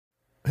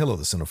Hello,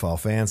 the Cinephile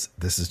fans.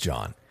 This is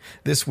John.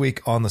 This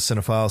week on the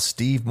Cinephile,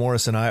 Steve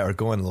Morris and I are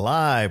going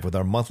live with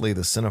our monthly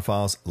The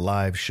Cinephiles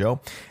live show,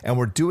 and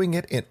we're doing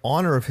it in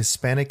honor of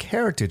Hispanic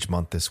Heritage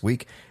Month this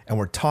week, and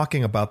we're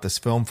talking about this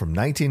film from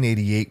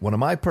 1988, one of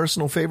my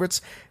personal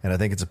favorites, and I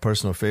think it's a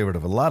personal favorite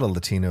of a lot of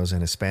Latinos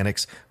and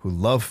Hispanics who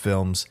love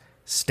films,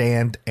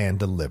 Stand and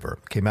Deliver.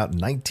 Came out in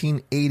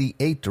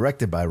 1988,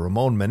 directed by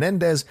Ramon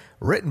Menendez,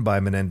 written by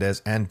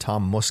Menendez and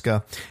Tom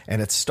Musca,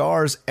 and it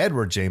stars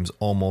Edward James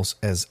Olmos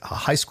as a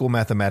high school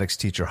mathematics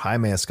teacher,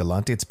 Jaime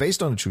Escalante. It's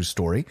based on a true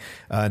story,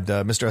 and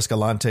Mr.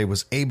 Escalante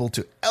was able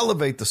to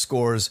elevate the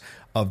scores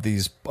of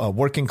these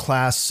working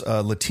class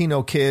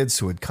Latino kids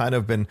who had kind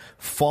of been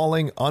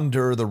falling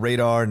under the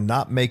radar,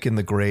 not making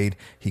the grade.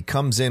 He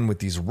comes in with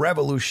these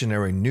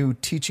revolutionary new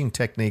teaching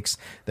techniques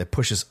that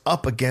pushes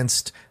up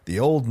against the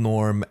old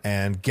norm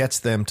and gets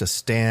them to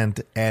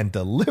stand and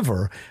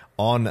deliver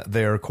on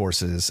their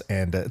courses.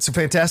 And it's a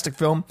fantastic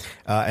film,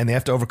 and they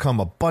have to overcome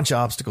a bunch of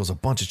obstacles, a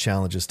bunch of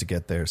challenges to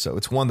get there. So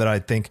it's one that I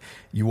think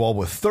you all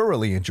will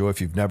thoroughly enjoy if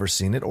you've never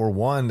seen it, or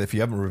one, if you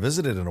haven't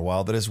revisited in a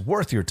while, that is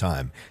worth your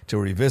time to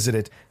revisit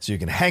it so you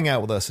can hang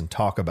out with us and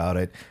talk about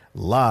it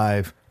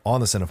live on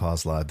the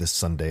Cinephiles Live this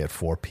Sunday at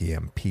 4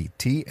 p.m.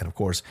 PT. And, of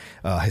course,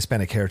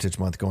 Hispanic Heritage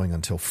Month going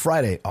until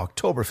Friday,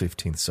 October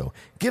 15th. So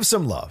give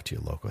some love to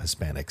your local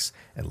Hispanics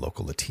and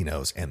local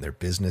Latinos and their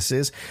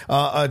businesses.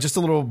 Just a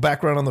little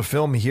background on the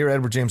film here.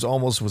 Edward James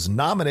Olmos was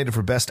nominated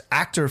for Best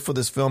Actor for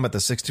this film at the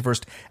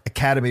 61st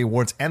Academy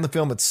Awards, and the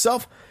film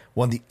itself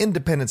won the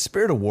Independent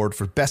Spirit Award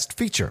for Best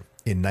Feature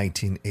in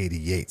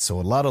 1988. So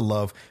a lot of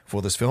love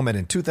for this film. And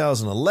in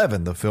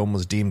 2011, the film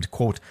was deemed,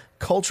 quote,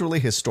 culturally,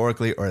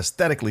 historically, or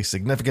aesthetically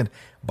significant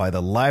by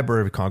the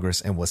Library of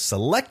Congress and was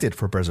selected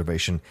for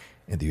preservation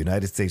in the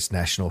United States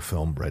National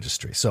Film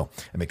Registry. So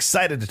I'm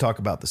excited to talk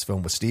about this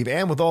film with Steve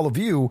and with all of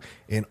you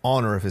in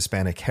honor of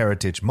Hispanic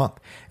Heritage Month.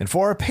 And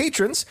for our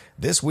patrons,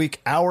 this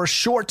week, our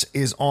short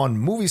is on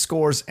movie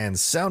scores and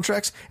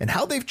soundtracks and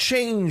how they've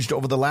changed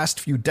over the last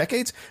few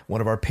decades.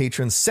 One of our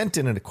patrons sent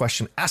in a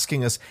question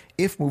asking us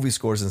if movie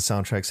scores and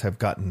soundtracks have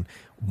gotten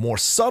more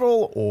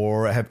subtle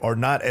or are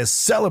not as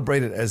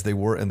celebrated as they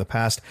were in the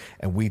past.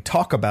 And we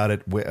talk about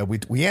it.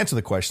 We answer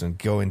the question and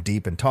go in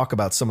deep and talk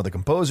about some of the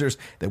composers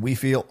that we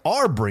feel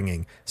are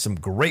bringing some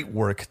great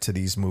work to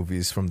these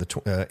movies from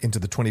the into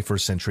the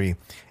 21st century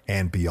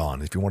and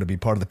beyond. If you want to be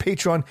part of the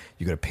Patreon,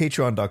 you go to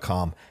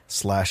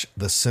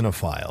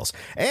patreon.com/thecинephiles.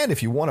 And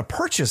if you want to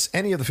purchase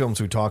any of the films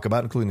we talk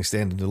about, including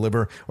Stand and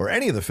Deliver, or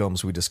any of the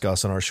films we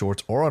discuss on our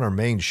shorts or on our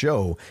main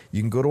show,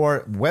 you can go to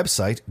our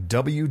website,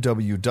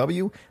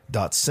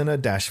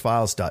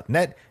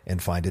 www.cine-files.net,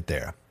 and find it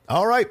there.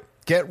 All right,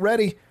 get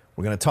ready.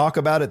 We're going to talk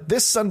about it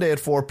this Sunday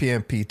at 4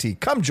 p.m. PT.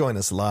 Come join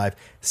us live.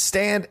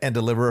 Stand and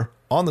Deliver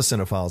on the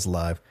Cinephiles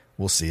Live.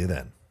 We'll see you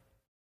then.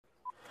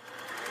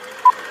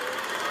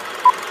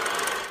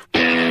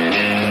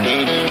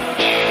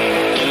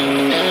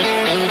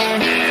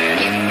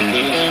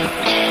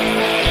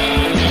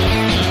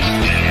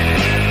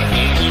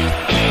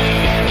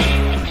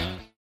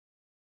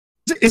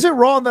 Is it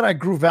wrong that I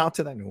groove out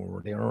to that? You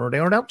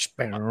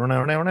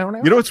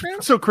know what's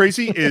so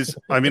crazy is,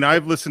 I mean,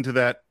 I've listened to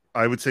that,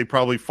 I would say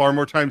probably far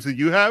more times than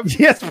you have.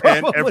 Yes, probably,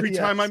 and every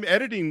time I'm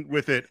editing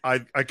with it, I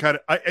kind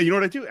of, you know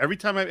what I do? Every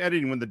time I'm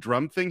editing, when the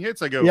drum thing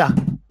hits, I go, yeah.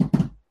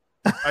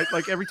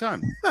 Like every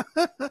time.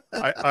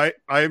 I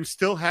am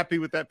still happy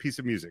with that piece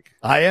of music.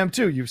 I am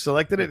too. You've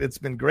selected it. It's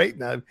been great.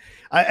 And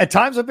at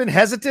times I've been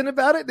hesitant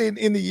about it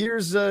in the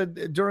years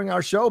during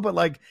our show, but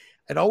like,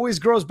 it always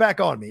grows back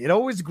on me. It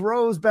always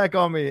grows back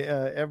on me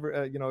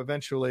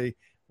eventually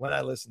when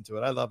I listen to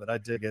it. I love it. I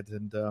dig it.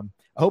 And I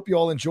hope you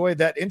all enjoyed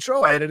that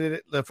intro. I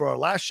edited it for our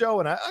last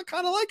show, and I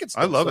kind of like it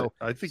still. I love it.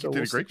 I think you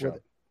did a great job.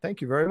 Thank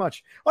you very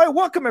much. All right,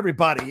 welcome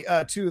everybody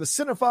to the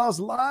Cinephiles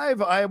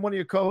Live. I am one of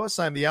your co-hosts.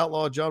 I'm the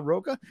outlaw John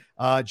Roca,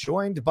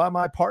 joined by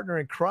my partner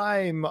in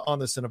crime on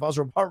the Cinephiles,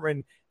 or partner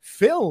in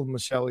film,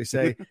 shall we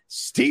say,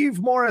 Steve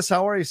Morris.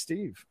 How are you,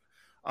 Steve?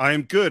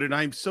 I'm good, and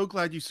I'm so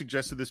glad you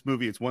suggested this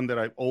movie. It's one that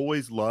I've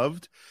always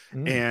loved,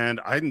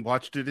 and I hadn't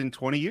watched it in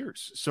 20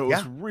 years. So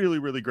it's really,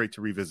 really great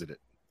to revisit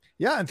it.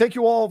 Yeah, and thank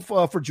you all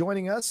for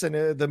joining us.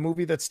 And the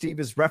movie that Steve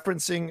is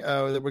referencing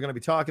that we're going to be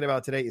talking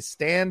about today is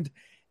Stand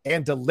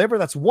and Deliver.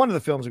 That's one of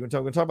the films we're going to talk.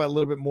 We're going to talk about a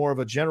little bit more of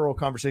a general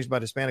conversation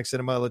about Hispanic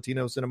cinema,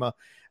 Latino cinema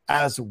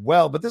as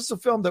well. But this is a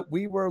film that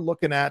we were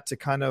looking at to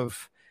kind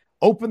of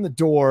open the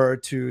door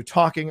to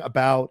talking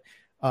about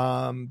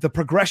the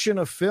progression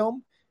of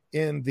film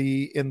in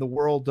the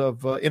world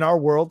of in our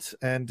world,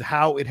 and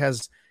how it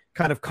has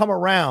kind of come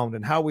around,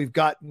 and how we've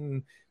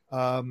gotten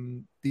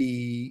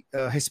the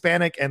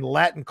Hispanic and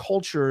Latin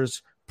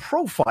cultures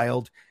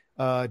profiled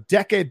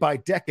decade by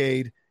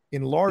decade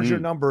in larger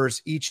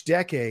numbers each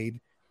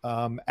decade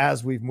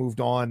as we've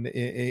moved on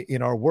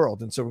in our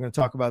world. And so we're going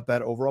to talk about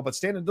that overall. But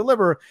Stand and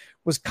Deliver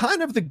was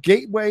kind of the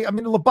gateway. I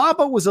mean, La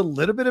Bamba was a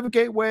little bit of a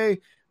gateway,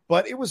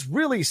 but it was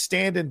really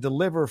stand and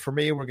deliver for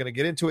me. We're going to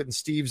get into it in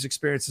Steve's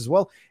experience as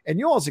well, and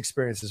you all's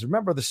experiences.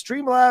 Remember, the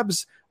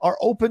Streamlabs are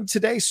open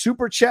today.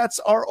 Super chats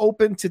are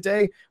open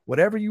today.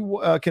 Whatever you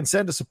can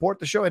send to support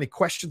the show, any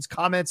questions,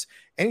 comments,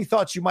 any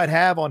thoughts you might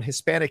have on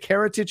Hispanic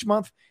Heritage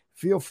Month,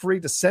 feel free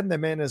to send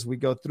them in as we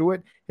go through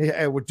it.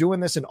 We're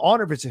doing this in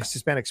honor of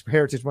Hispanic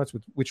Heritage Month,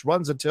 which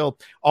runs until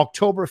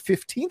October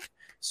 15th.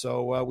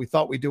 So we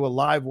thought we'd do a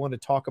live one to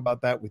talk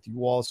about that with you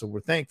all. So we're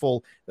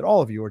thankful that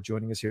all of you are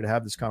joining us here to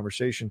have this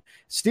conversation.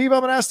 Steve, I'm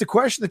going to ask the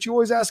question that you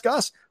always ask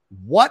us.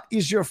 What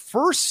is your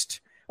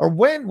first, or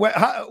when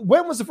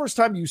was the first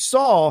time you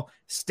saw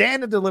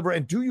Stand and Deliver,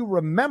 and do you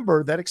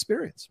remember that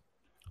experience?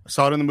 I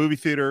saw it in the movie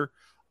theater.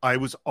 I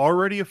was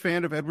already a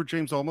fan of Edward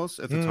James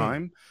Olmos at the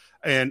time.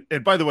 And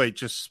by the way,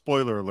 just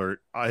spoiler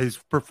alert, his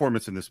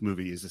performance in this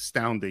movie is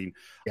astounding.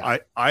 Yeah.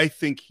 I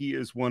think he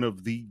is one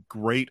of the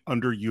great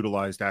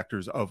underutilized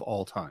actors of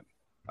all time.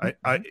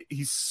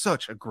 He's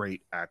such a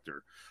great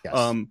actor. Yes.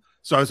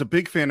 So I was a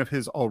big fan of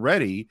his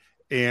already.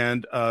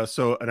 And I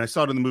saw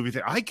it in the movie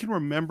theater. I can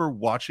remember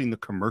watching the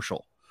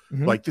commercial.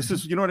 Like, this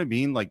is, you know what I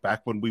mean? Like,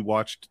 back when we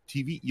watched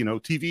TV,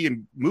 TV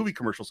and movie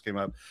commercials came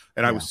up,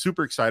 and I was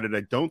super excited. I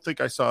don't think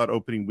I saw it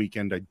opening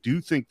weekend. I do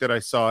think that I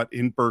saw it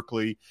in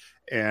Berkeley,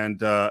 and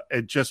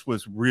it just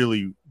was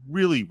really,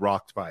 really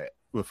rocked by it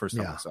the first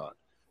time I saw it.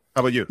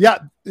 How about you? Yeah.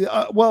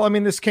 Well, I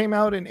mean, this came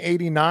out in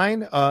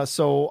 89.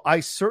 So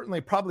I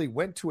certainly probably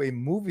went to a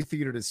movie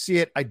theater to see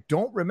it. I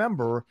don't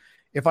remember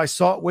if I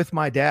saw it with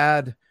my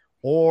dad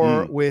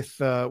or with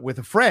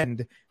a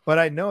friend, but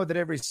I know that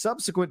every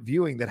subsequent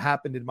viewing that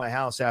happened in my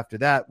house after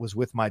that was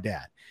with my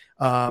dad.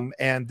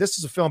 And this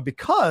is a film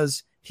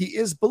because he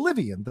is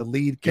Bolivian, the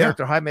lead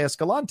character, Jaime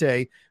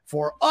Escalante.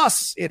 For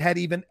us, it had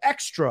even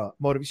extra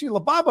motive. See,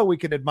 La Bamba we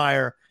can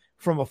admire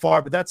from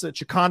afar, but that's a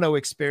Chicano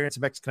experience, a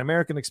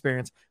Mexican-American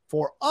experience.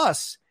 For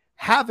us,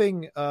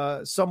 having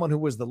someone who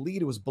was the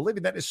lead, who was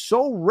Bolivian, that is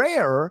so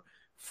rare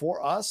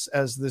for us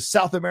as the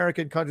South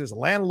American country, as a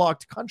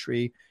landlocked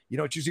country.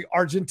 It's usually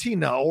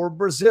Argentina or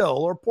Brazil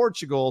or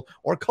Portugal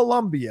or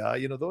Colombia.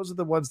 Those are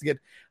the ones that get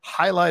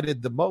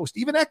highlighted the most.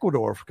 Even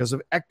Ecuador, because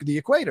of the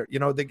equator,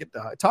 they get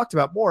talked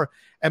about more.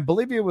 And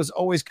Bolivia was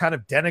always kind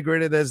of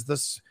denigrated as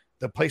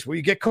the place where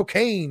you get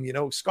cocaine.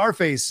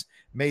 Scarface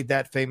made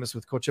that famous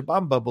with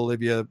Cochabamba,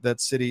 Bolivia, that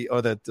city,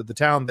 or the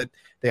town that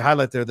they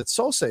highlight there that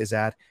Sosa is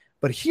at.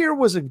 But here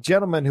was a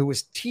gentleman who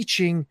was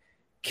teaching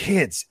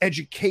kids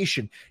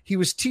education. He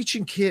was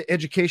teaching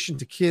education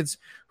to kids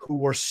who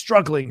were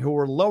struggling, who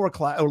were lower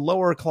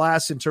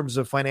class in terms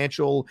of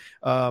financial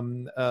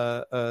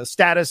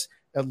status,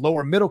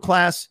 lower middle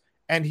class,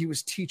 and he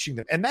was teaching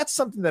them. And that's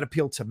something that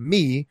appealed to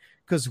me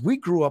because we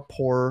grew up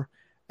poor.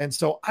 And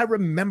so I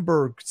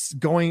remember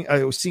seeing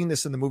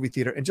this in the movie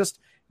theater and just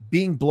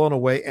being blown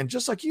away. And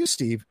just like you,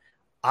 Steve,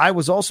 I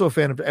was also a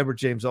fan of Edward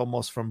James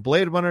Olmos, from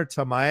Blade Runner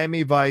to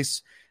Miami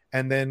Vice,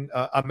 and then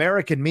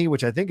American Me,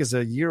 which I think is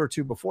a year or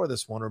two before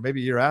this one, or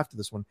maybe a year after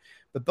this one.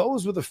 But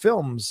those were the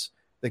films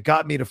that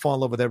got me to fall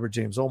in love with Edward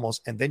James Olmos.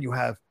 And then you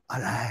have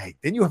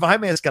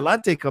Jaime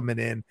Escalante coming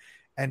in,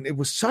 and it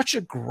was such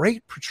a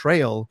great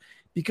portrayal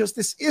because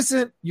this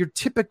isn't your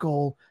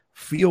typical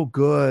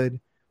feel-good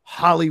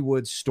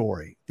Hollywood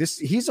story.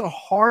 He's a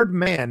hard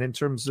man in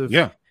terms of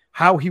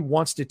how he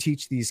wants to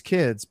teach these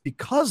kids,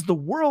 because the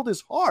world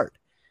is hard,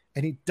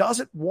 and he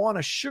doesn't want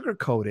to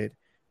sugarcoat it,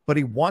 but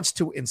he wants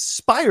to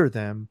inspire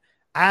them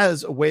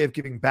as a way of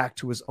giving back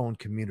to his own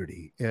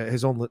community,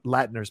 his own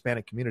Latin or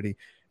Hispanic community.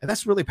 And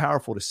that's really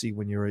powerful to see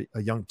when you're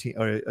a young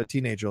a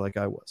teenager like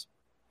I was.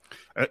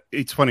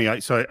 It's funny. I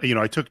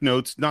took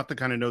notes, not the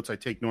kind of notes I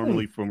take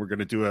normally when we're going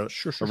to do a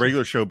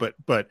regular show, but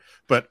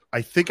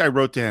I think I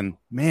wrote down,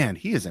 man,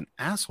 he is an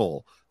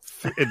asshole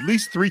at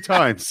least 3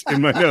 times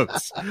in my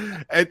notes.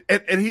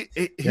 And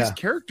his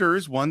character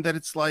is one that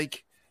it's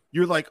like,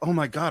 you're like, oh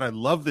my God, I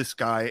love this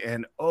guy.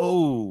 And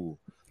oh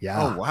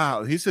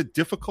wow, he's a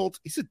difficult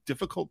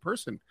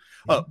person.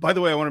 By the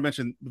way, I want to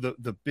mention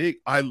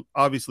I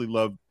obviously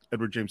love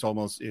Edward James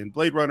Olmos in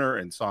Blade Runner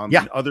and saw him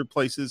in other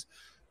places.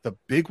 The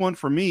big one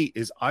for me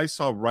is I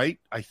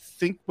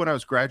think when I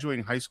was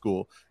graduating high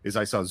school,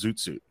 I saw Zoot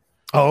Suit.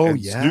 Oh, and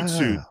yeah. Zoot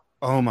Suit.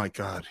 Oh my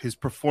God. His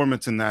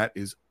performance in that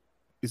is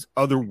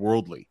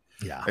otherworldly.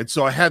 Yeah. And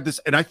so I had this,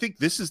 and I think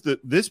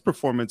this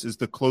performance is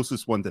the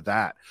closest one to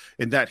that,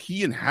 in that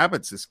he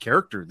inhabits this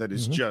character that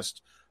is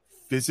just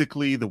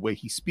physically, the way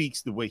he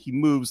speaks, the way he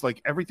moves,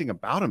 like everything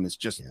about him is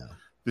just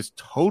this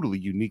totally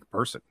unique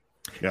person.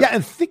 Yeah,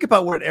 and think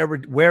about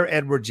where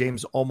Edward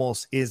James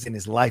Olmos is in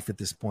his life at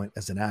this point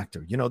as an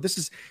actor.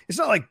 It's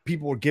not like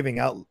people were giving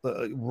out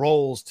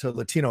roles to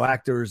Latino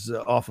actors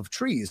off of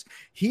trees.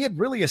 He had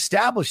really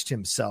established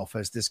himself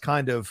as this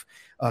kind of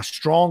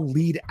strong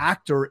lead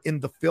actor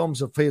in the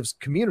films of his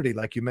community,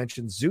 like you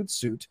mentioned, Zoot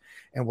Suit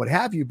and what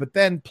have you, but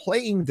then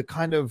playing the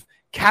kind of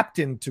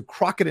captain to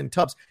Crockett and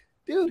Tubbs.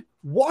 Dude,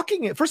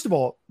 walking in, first of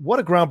all, what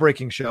a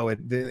groundbreaking show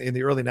in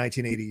the early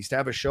 1980s to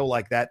have a show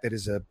like that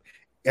is a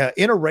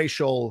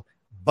interracial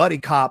buddy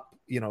cop,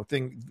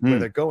 thing where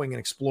they're going and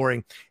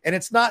exploring. And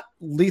it's not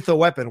Lethal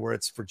Weapon where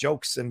it's for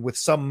jokes and with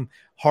some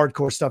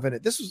hardcore stuff in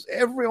it. This was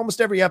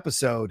almost every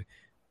episode.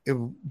 It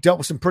dealt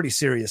with some pretty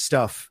serious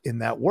stuff in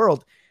that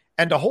world.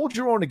 And to hold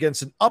your own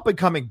against an up and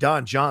coming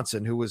Don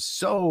Johnson, who was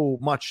so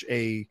much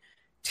a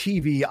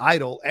TV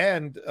idol,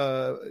 and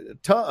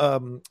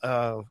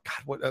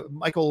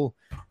Michael,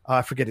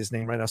 I forget his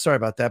name right now. Sorry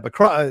about that.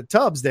 But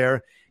Tubbs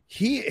there,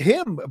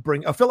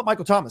 Philip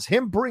Michael Thomas,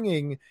 him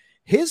bringing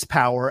his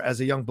power as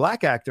a young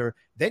black actor.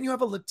 Then you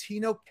have a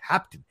Latino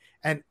captain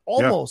and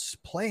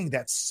almost playing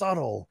that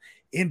subtle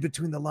in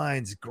between the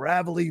lines,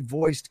 gravelly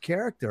voiced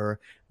character.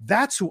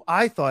 That's who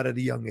I thought at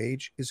a young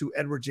age is who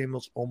Edward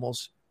James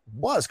Olmos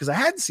was, because I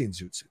hadn't seen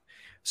Zoot Suit.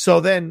 So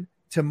then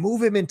to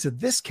move him into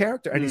this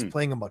character, and he's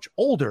playing a much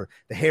older,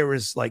 the hair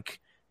is like,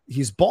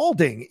 he's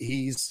balding.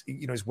 He's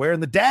wearing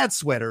the dad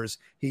sweaters.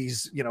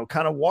 He's,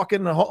 kind of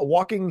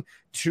walking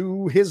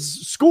to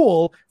his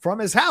school from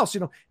his house.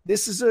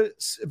 This is a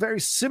very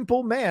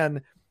simple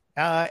man.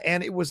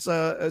 And it was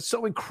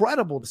so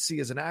incredible to see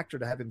as an actor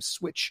to have him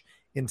switch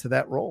into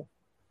that role.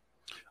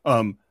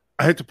 I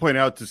had to point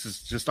out,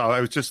 I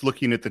was just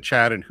looking at the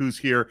chat and who's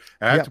here.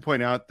 I have to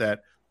point out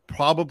that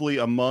probably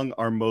among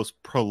our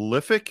most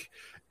prolific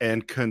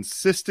and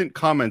consistent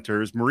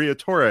commenters, Maria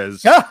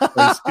Torres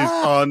is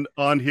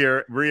on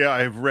here. Maria,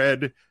 I've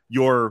read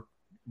your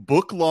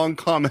book-long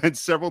comments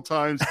several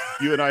times.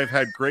 You and I have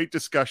had great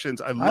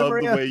discussions. I love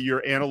the way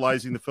you're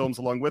analyzing the films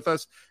along with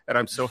us, and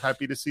I'm so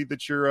happy to see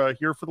that you're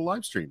here for the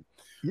live stream.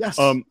 Yes,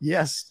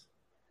 yes.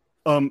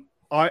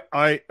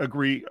 I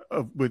agree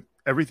with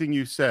everything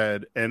you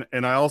said, and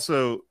I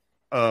also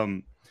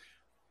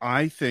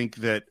I think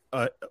that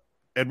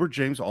Edward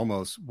James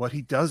Olmos, what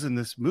he does in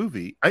this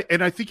movie,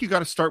 I think you got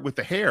to start with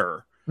the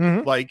hair,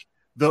 like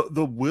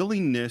the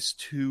willingness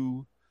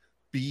to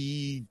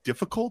be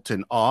difficult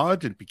and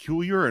odd and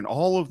peculiar and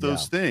all of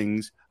those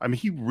things. I mean,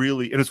 he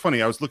really, and it's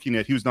funny, I was looking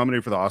at, he was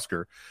nominated for the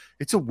Oscar.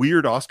 It's a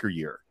weird Oscar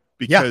year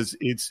because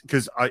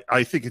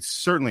I think it's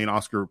certainly an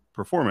Oscar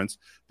performance.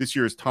 This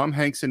year is Tom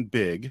Hanks in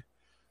Big,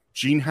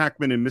 Gene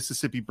Hackman in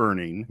Mississippi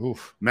Burning,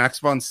 Max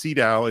von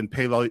Sydow in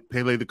Pele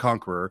the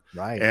Conqueror,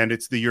 and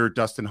it's the year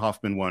Dustin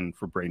Hoffman won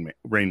for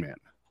Rain Man.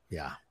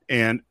 Yeah,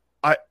 and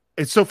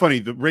it's so funny.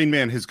 The Rain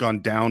Man has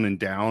gone down and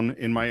down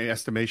in my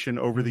estimation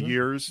over the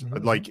years.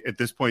 Like at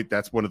this point,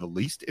 that's one of the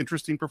least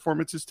interesting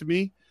performances to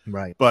me.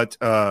 Right, but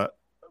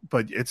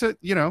it's it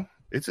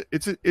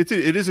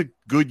is a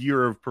good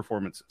year of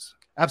performances.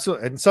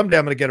 Absolutely. And someday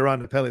I'm going to get around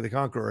to Pele the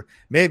Conqueror,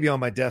 maybe on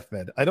my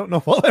deathbed. I don't know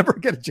if I'll ever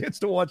get a chance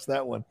to watch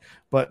that one,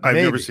 but I've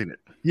never seen it.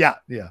 Yeah.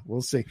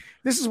 We'll see.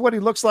 This is what he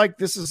looks like.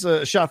 This is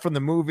a shot from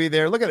the movie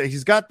there. Look at it.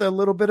 He's got the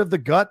little bit of the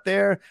gut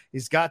there.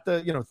 He's got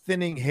the,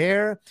 thinning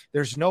hair.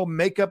 There's no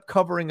makeup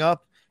covering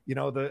up,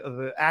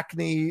 the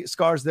acne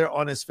scars there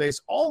on his face.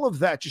 All of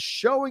that just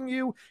showing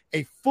you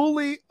a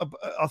fully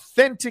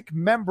authentic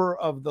member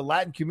of the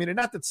Latin community.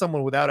 Not that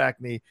someone without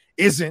acne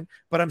isn't,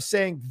 but I'm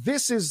saying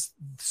this is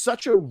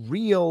such a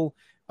real,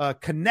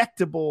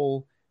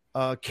 connectable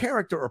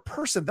character or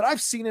person that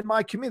I've seen in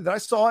my community, that I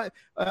saw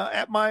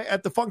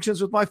at the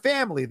functions with my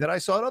family, that I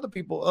saw at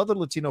other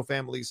Latino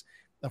families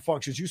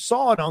functions. You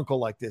saw an uncle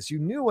like this. You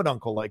knew an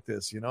uncle like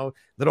this,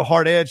 little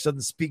hard edge,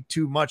 doesn't speak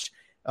too much.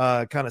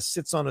 Kind of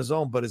sits on his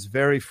own, but is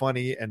very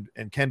funny and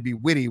can be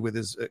witty with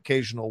his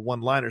occasional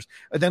one-liners.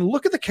 And then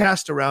look at the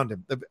cast around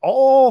him.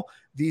 All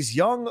these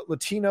young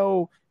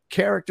Latino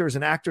characters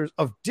and actors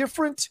of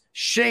different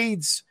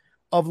shades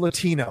of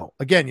Latino.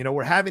 Again,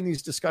 we're having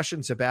these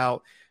discussions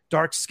about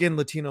dark-skinned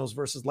Latinos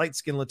versus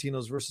light-skinned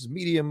Latinos versus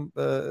medium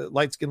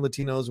light-skinned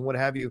Latinos and what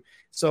have you.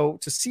 So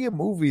to see a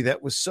movie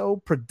that was so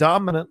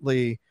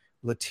predominantly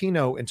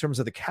Latino in terms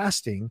of the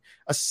casting,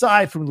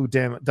 aside from Lou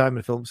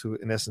Diamond Films, who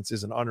in essence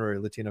is an honorary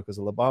Latino because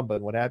of La Bamba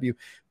and what have you,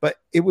 but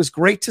it was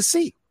great to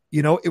see.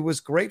 It was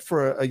great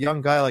for a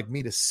young guy like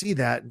me to see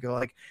that and go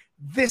like,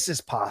 this is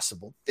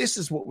possible. This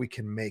is what we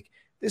can make.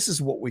 This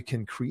is what we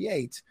can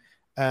create.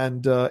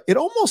 And it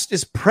almost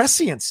is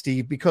prescient,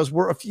 Steve, because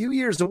we're a few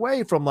years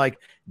away from like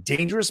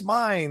Dangerous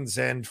Minds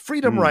and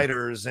Freedom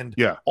Writers and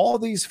all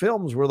these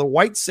films where the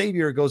white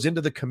savior goes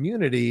into the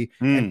community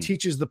and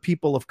teaches the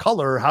people of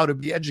color how to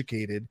be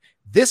educated.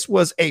 This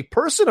was a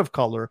person of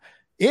color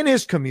in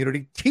his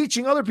community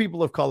teaching other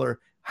people of color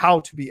how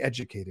to be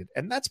educated.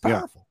 And that's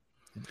powerful.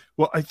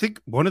 Well, I think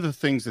one of the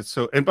things that's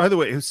and by the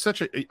way, it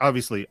was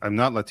obviously I'm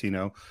not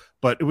Latino,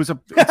 but it's a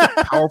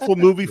powerful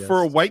movie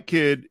for a white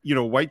kid,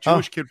 white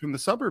Jewish kid from the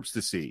suburbs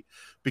to see,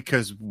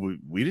 because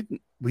we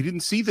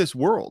didn't see this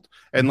world.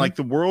 And like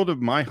the world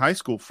of my high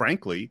school,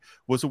 frankly,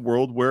 was a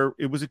world where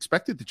it was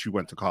expected that you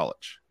went to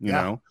college, you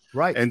know?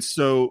 Right. And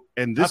so,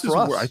 and this is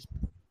where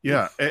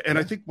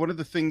I think one of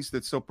the things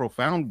that's so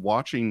profound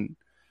watching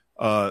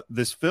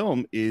this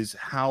film is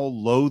how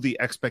low the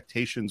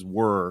expectations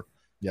were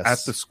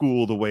at the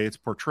school, the way it's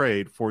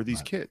portrayed for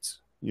these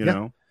kids, you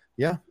know?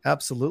 Yeah,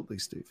 absolutely,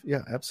 Steve.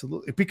 Yeah,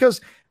 absolutely. Because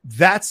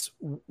that's,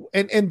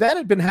 and that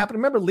had been happening.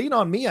 Remember, Lean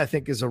on Me, I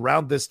think, is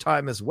around this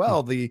time as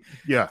well. The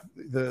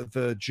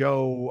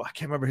Joe, I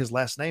can't remember his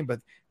last name,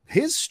 but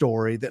his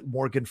story that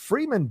Morgan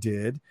Freeman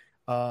did.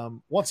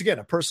 Once again,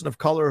 a person of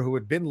color who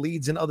had been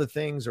leads in other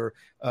things, or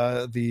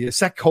the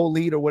SEC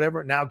co-lead or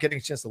whatever, now getting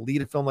a chance to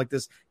lead a film like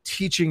this,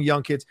 teaching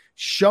young kids,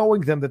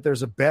 showing them that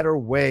there's a better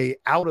way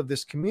out of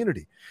this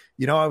community.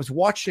 You know, I was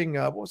watching,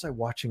 what was I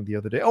watching the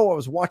other day? Oh, I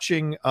was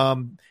watching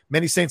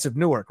Many Saints of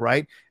Newark,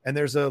 right? And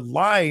there's a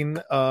line,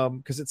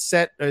 because it's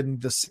set in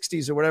the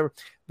 60s or whatever.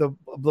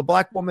 The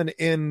black woman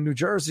in New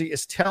Jersey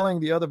is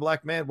telling the other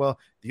black man, well,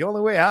 the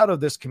only way out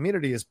of this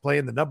community is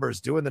playing the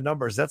numbers, doing the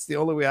numbers. That's the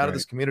only way out of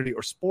this community,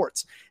 or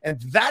sports.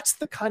 And that's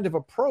the kind of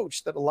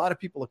approach that a lot of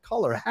people of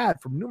color had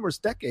from numerous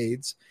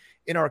decades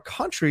in our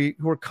country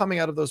who are coming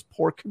out of those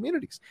poor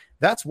communities.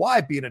 That's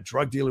why being a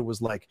drug dealer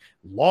was like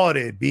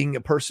lauded. Being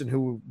a person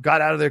who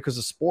got out of there because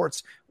of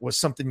sports was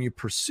something you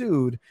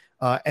pursued.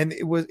 And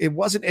it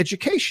wasn't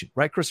education,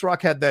 right? Chris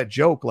Rock had that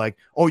joke like,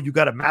 oh, you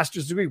got a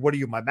master's degree. What are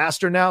you, my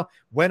master now?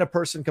 When a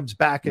person comes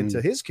back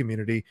into his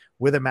community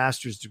with a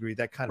master's degree,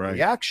 that kind of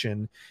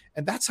reaction.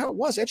 And that's how it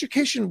was.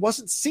 Education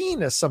wasn't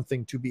seen as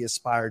something to be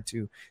aspired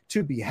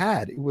to be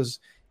had. It was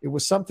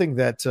something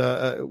that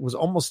was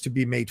almost to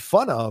be made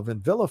fun of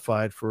and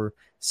vilified for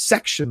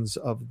sections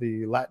of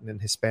the Latin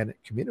and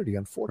Hispanic community,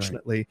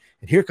 unfortunately. Right.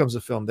 And here comes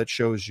a film that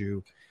shows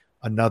you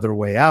another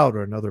way out,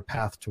 or another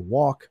path to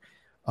walk,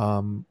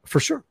 for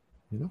sure.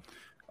 You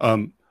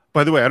know.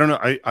 By the way, I don't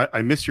know.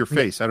 I miss your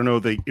face. I don't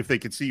know if they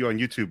could see you on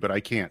YouTube, but I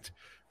can't.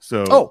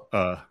 So,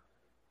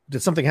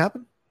 did something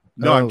happen?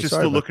 No, I'm just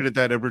still looking at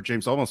that Edward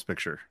James Olmos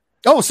picture.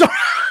 Oh, sorry.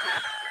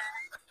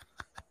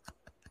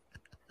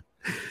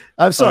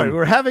 I'm sorry.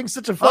 We're having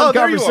such a fun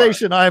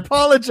conversation. I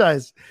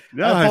apologize.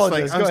 No, I was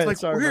like,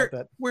 sorry about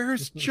that.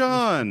 Where's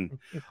John?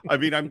 I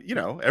mean,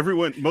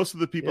 most of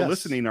the people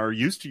listening are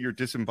used to your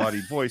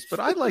disembodied voice, but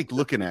I like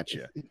looking at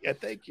you. Yeah,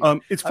 thank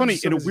you. It's funny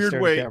in a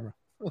weird way.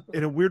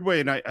 In a weird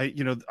way, and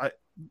I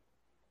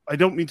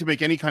don't mean to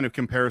make any kind of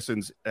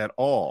comparisons at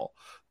all,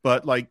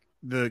 but like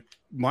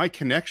my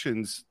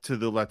connections to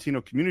the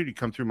Latino community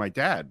come through my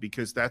dad,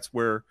 because that's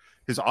where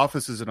his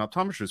office as an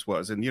optometrist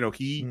was. And,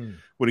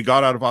 when he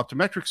got out of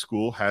optometric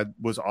school,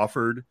 was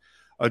offered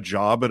a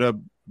job at a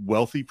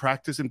wealthy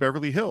practice in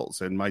Beverly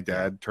Hills. And my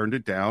dad turned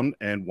it down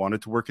and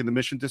wanted to work in the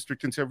Mission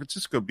District in San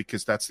Francisco,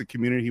 because that's the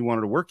community he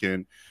wanted to work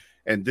in.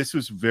 And this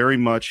was very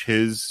much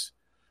his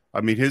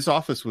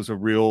office was a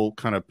real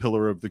kind of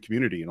pillar of the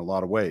community in a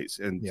lot of ways.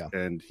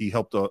 And he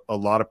helped a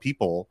lot of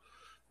people.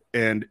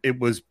 And it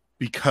was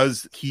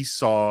because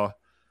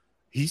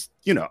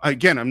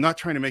again, I'm not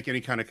trying to make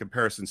any kind of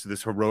comparisons to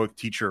this heroic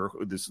teacher,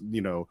 this,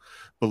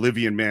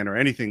 Bolivian man or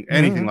anything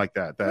like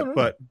that.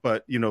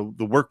 But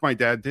the work my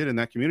dad did in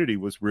that community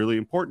was really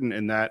important,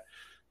 and that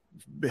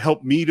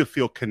helped me to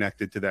feel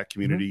connected to that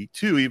community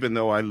too, even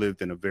though I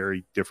lived in a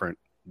very different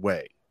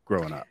way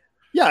growing up.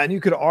 Yeah, and you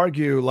could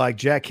argue like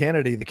Jack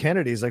Kennedy, the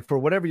Kennedys, like for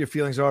whatever your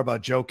feelings are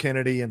about Joe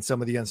Kennedy and some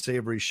of the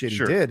unsavory shit he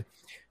did,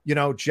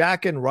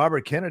 Jack and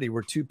Robert Kennedy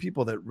were two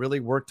people that really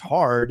worked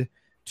hard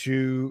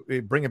to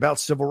bring about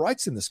civil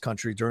rights in this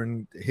country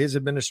during his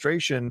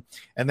administration,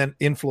 and then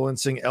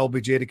influencing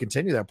LBJ to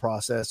continue that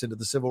process into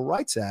the Civil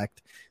Rights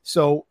Act.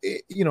 So,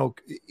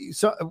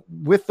 so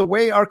with the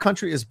way our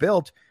country is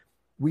built,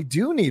 we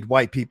do need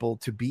white people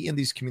to be in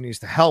these communities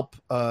to help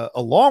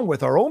along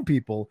with our own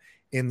people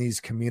in these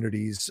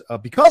communities,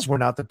 because we're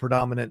not the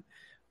predominant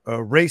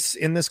race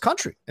in this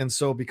country. And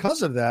so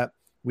because of that,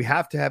 we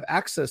have to have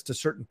access to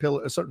certain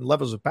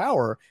levers of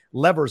power,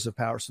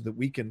 so that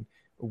we can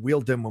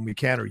wield them when we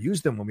can, or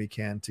use them when we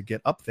can, to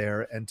get up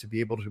there and to be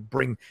able to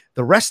bring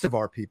the rest of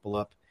our people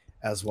up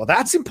as well.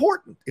 That's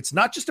important. It's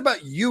not just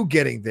about you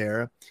getting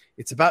there.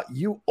 It's about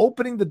you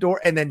opening the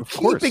door and then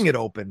keeping it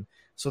open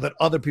so that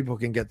other people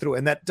can get through.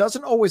 And that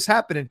doesn't always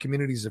happen in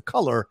communities of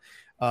color.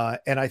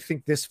 And I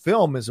think this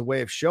film is a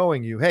way of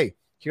showing you, hey,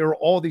 here are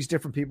all these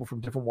different people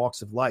from different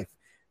walks of life.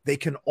 They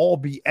can all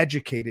be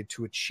educated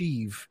to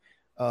achieve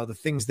the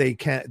things they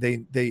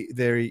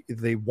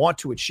want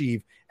to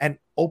achieve, and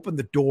open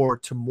the door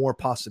to more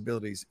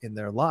possibilities in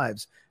their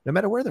lives, no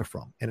matter where they're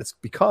from. And it's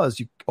because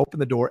you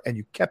opened the door and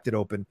you kept it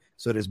open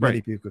so that as many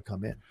people could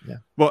come in. Yeah.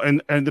 Well,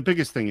 and the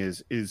biggest thing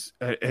is,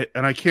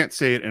 and I can't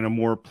say it in a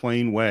more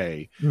plain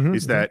way,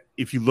 is that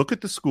if you look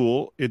at the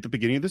school at the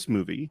beginning of this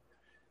movie,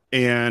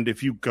 and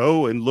if you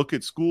go and look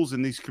at schools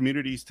in these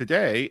communities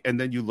today, and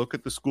then you look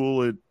at the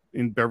school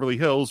in Beverly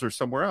Hills or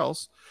somewhere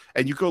else,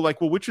 and you go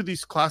like, well, which of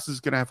these classes is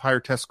going to have higher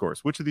test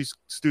scores? Which of these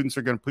students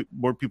are going to put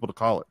more people to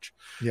college?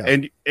 Yeah.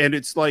 And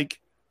it's like,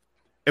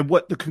 and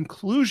what the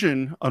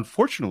conclusion,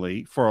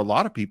 unfortunately, for a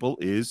lot of people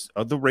is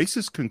the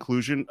racist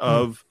conclusion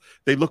of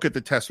they look at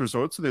the test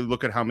results and they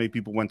look at how many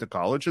people went to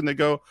college and they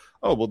go,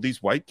 oh, well,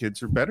 these white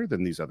kids are better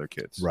than these other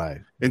kids.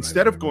 Right.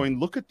 Instead of going,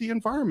 look at the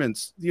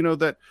environments,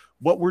 that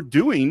what we're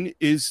doing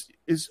is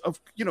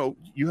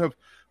you have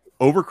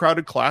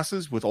overcrowded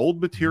classes with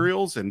old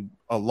materials and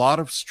a lot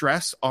of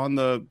stress on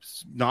the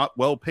not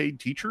well-paid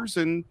teachers.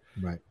 And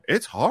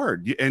it's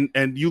hard.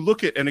 And you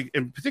look at,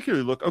 and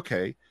particularly look,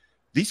 okay,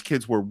 these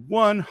kids were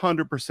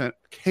 100%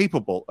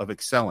 capable of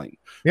excelling.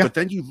 Yeah. But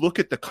then you look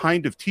at the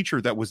kind of teacher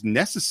that was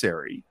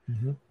necessary,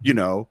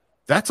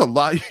 That's a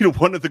lot.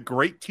 One of the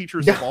great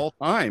teachers of all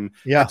time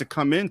had to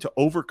come in to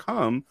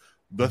overcome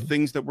the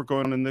things that were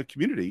going on in the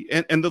community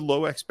and the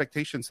low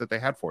expectations that they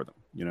had for them,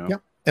 Yeah.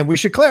 And we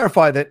should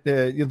clarify that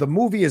the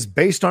movie is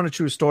based on a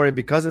true story.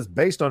 Because it's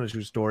based on a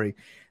true story,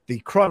 the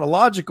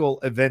chronological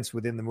events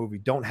within the movie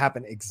don't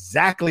happen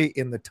exactly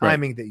in the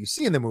timing that you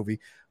see in the movie,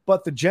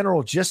 but the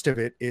general gist of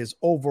it is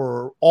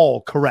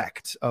overall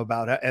correct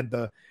about it. And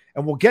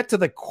we'll get to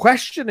the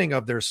questioning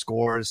of their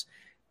scores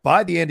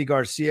by the Andy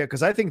Garcia,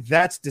 because I think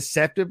that's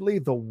deceptively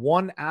the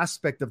one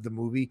aspect of the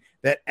movie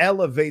that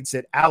elevates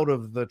it out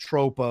of the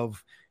trope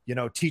of,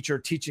 teacher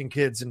teaching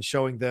kids and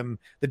showing them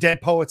the Dead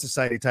Poet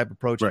Society type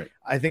approach. Right.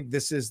 I think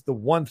this is the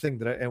one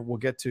thing and we'll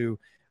get to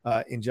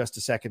in just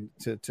a second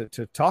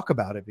to talk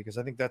about it, because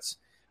I think that's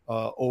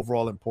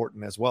overall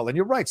important as well. And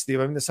you're right, Steve.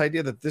 I mean, this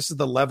idea that this is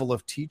the level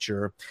of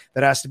teacher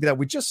that has to be that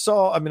we just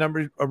saw. I mean,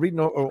 I'm reading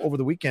over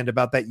the weekend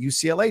about that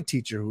UCLA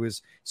teacher who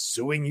is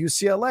suing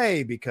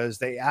UCLA because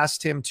they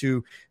asked him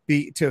to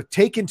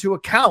take into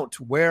account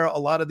where a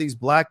lot of these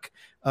Black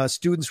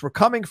students were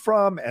coming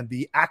from and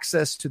the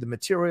access to the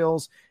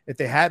materials that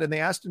they had. And they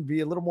asked him to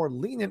be a little more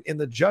lenient in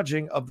the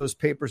judging of those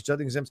papers,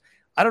 judging exams.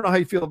 I don't know how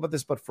you feel about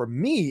this, but for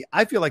me,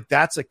 I feel like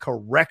that's a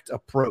correct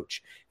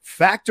approach.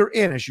 Factor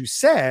in, as you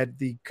said,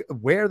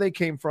 where they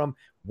came from,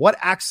 what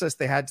access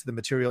they had to the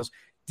materials.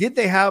 Did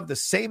they have the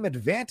same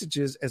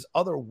advantages as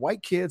other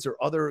white kids or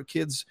other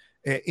kids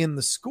in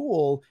the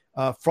school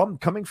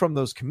coming from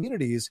those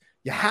communities?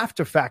 You have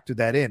to factor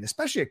that in,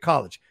 especially at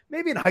college.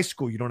 Maybe in high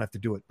school, you don't have to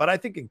do it. But I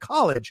think in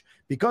college,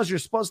 because you're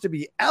supposed to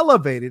be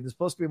elevated and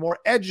supposed to be more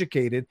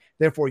educated,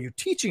 therefore you're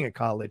teaching at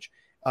college,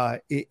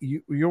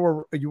 you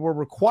were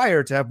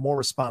required to have more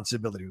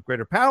responsibility. With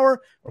greater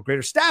power or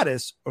greater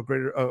status or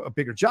a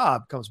bigger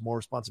job comes more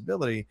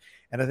responsibility.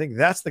 And I think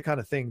that's the kind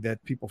of thing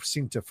that people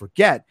seem to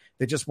forget.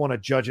 They just want to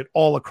judge it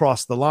all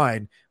across the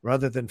line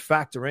rather than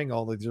factoring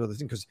all of these other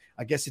things, because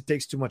I guess it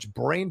takes too much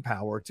brain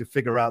power to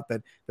figure out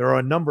that there are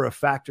a number of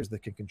factors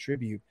that can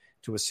contribute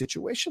to a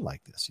situation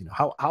like this.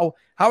 How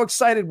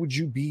excited would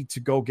you be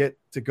to go get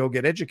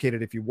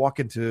educated if you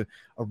walk into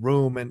a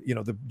room and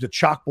the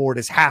chalkboard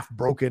is half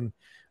broken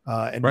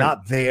and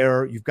not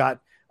there? You've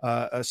got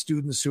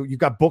students you've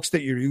got books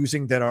that you're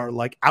using that are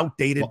like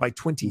outdated by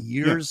 20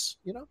 years.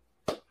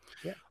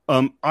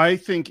 I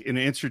think in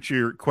answer to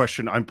your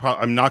question,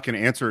 I'm not going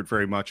to answer it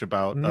very much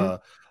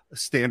about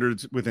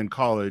standards within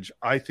college.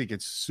 I think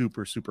it's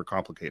super, super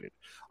complicated.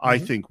 I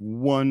think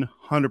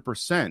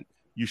 100%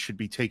 you should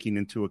be taking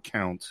into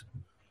account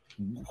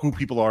who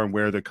people are and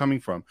where they're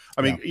coming from.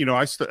 I mean,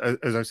 as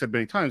I've said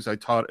many times, I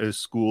taught at a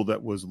school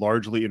that was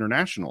largely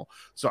international.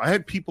 So I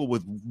had people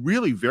with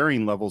really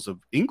varying levels of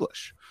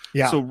English.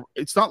 Yeah. So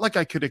it's not like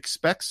I could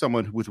expect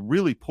someone with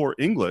really poor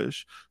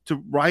English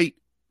to write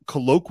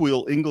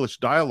colloquial English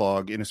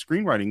dialogue in a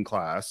screenwriting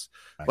class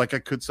like I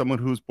could someone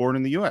who's born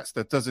in the US.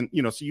 That doesn't,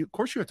 so of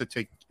course you have to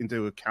take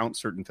into account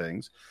certain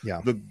things.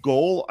 Yeah. The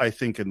goal, I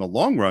think, in the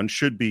long run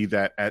should be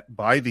that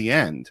by the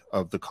end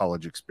of the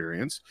college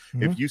experience,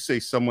 if you say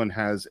someone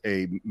has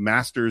a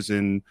master's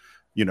in,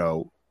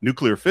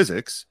 nuclear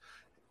physics,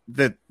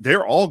 that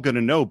they're all going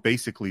to know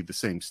basically the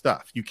same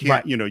stuff. You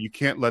can't, you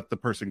can't let the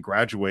person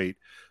graduate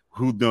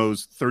who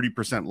knows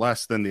 30%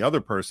 less than the other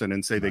person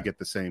and say they get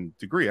the same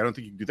degree. I don't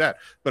think you can do that.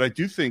 But I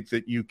do think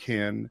that you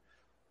can.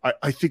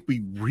 I think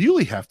we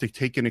really have to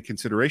take into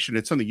consideration.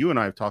 It's something you and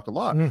I have talked a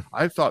lot.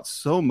 I've thought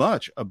so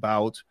much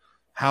about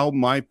how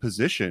my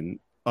position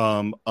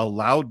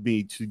allowed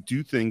me to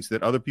do things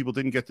that other people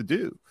didn't get to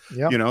do.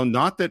 Yep.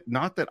 Not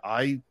that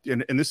I,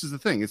 and this is the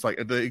thing. It's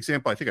like the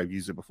example, I think I've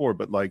used it before,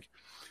 but like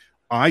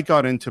I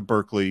got into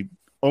Berkeley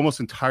almost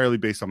entirely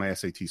based on my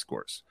SAT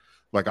scores.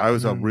 Like I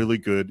was a really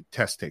good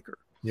test taker.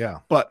 Yeah.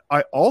 But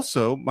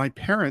my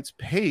parents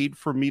paid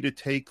for me to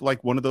take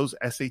like one of those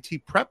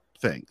SAT prep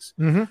things.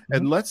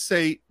 And let's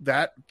say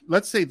that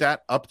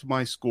upped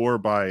my score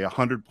by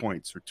 100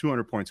 points or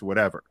 200 points or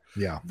whatever.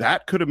 Yeah.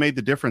 That could have made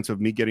the difference of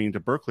me getting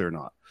into Berkeley or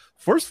not.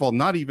 First of all,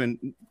 not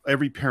even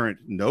every parent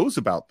knows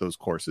about those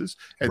courses.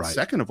 And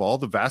second of all,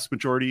 the vast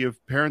majority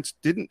of parents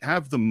didn't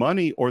have the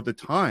money or the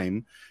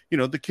time.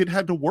 The kid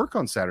had to work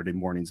on Saturday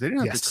mornings. They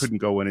couldn't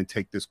go in and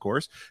take this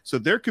course. So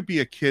there could be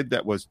a kid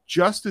that was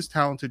just as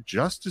talented,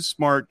 just as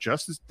smart,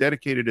 just as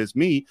dedicated as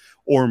me,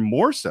 or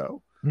more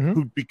so,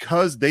 who,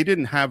 because they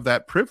didn't have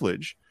that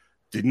privilege,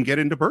 didn't get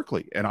into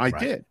Berkeley. And I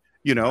did,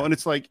 and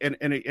it's like,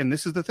 and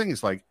this is the thing.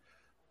 It's like,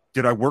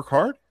 did I work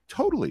hard?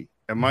 Totally.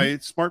 Am I a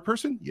smart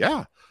person?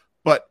 Yeah.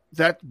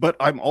 But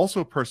I'm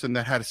also a person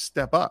that had to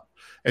step up.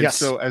 And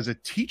so as a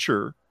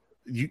teacher,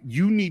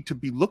 you need to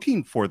be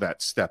looking for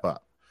that step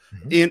up.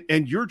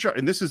 And your job,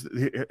 and this is,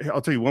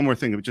 I'll tell you one more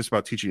thing just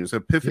about teaching. This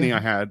epiphany I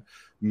had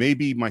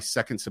maybe my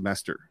second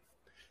semester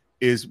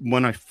is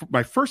when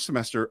my first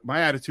semester,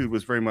 my attitude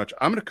was very much,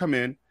 I'm going to come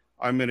in,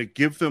 I'm going to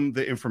give them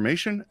the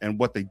information, and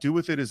what they do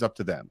with it is up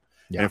to them.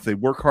 Yeah. And if they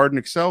work hard and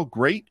excel,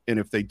 great. And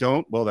if they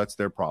don't, well, that's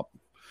their problem.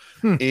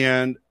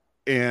 And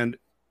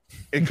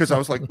because I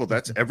was like, well,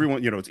 that's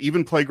everyone, it's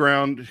even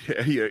playground.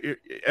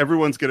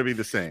 Everyone's going to be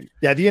the same.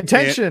 Yeah. The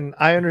intention,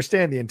 I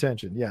understand the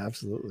intention. Yeah,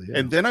 absolutely. Yeah.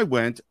 And then I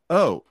went,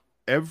 oh,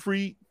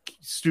 every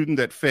student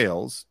that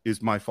fails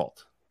is my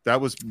fault. That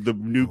was the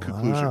new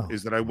conclusion,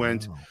 is that I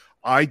went,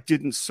 I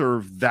didn't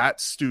serve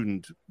that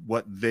student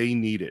what they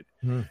needed.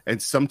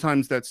 And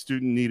sometimes that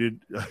student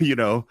needed,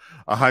 a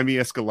Jaime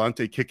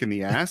Escalante kick in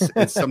the ass.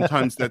 And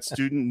sometimes that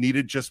student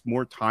needed just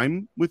more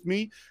time with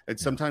me. And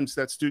sometimes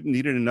that student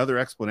needed another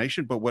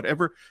explanation. But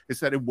whatever, is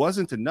that it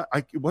wasn't enough.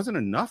 It wasn't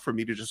enough for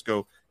me to just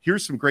go,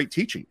 here's some great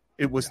teaching.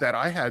 It was that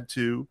I had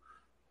to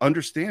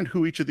understand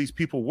who each of these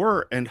people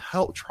were and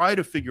help try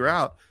to figure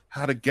out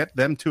how to get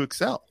them to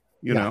excel,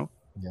 you know?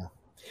 Yeah.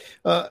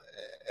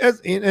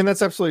 And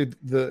that's absolutely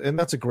and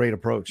that's a great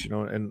approach,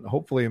 and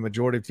hopefully a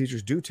majority of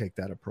teachers do take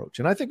that approach.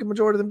 And I think a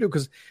majority of them do,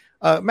 because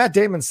Matt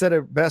Damon said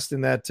it best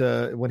in that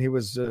when he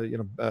was, what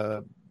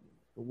do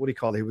you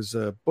call it? He was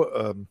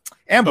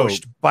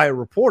ambushed by a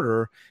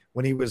reporter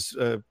when he was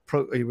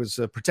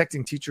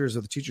protecting teachers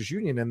of the teachers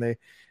union. And they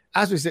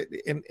asked me,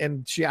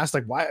 and she asked,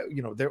 like, why,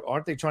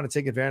 aren't they trying to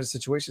take advantage of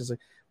situations? Like,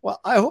 well,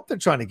 I hope they're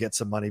trying to get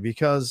some money,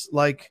 because,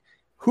 like,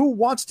 who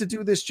wants to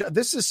do this job?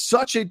 This is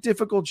such a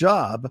difficult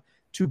job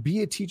to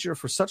be a teacher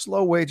for such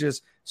low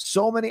wages,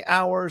 so many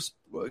hours,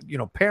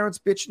 parents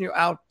bitching you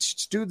out,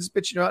 students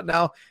bitching you out.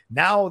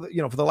 Now,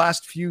 for the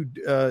last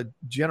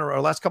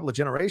last couple of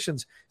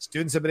generations,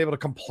 students have been able to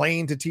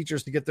complain to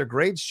teachers to get their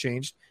grades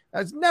changed.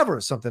 That's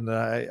never something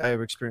that I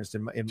have experienced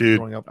in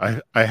growing up.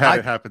 I had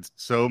it happen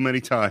so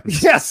many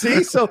times. Yeah,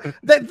 see? So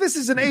this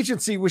is an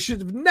agency we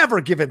should have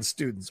never given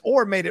students,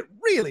 or made it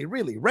really,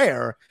 really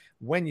rare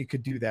when you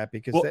could do that,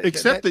 because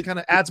that kind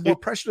of adds more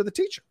pressure to the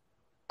teacher.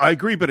 I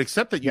agree, but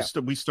except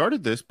that we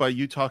started this by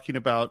you talking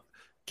about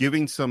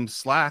giving some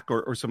slack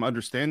or some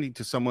understanding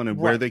to someone and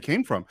where they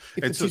came from.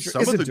 If and the so teacher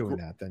some isn't of the doing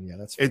that, then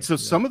that's fair. And so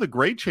some of the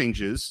grade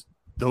changes,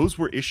 those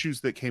were issues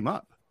that came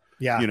up.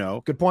 Yeah,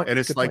 good point. And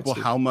it's good like, point,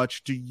 well, how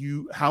much do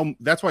you?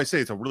 That's why I say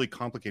it's a really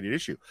complicated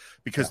issue,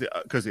 because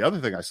the other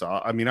thing I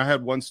saw, I mean, I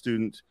had one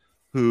student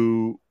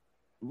who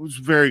was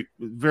very,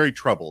 very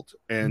troubled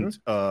and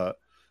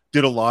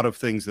did a lot of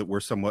things that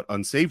were somewhat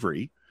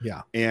unsavory.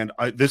 Yeah. And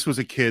this was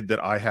a kid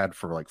that I had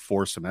for like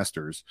 4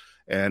 semesters,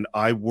 and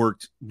I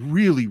worked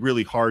really,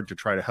 really hard to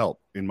try to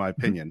help, in my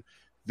opinion.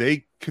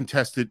 This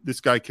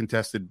guy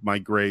contested my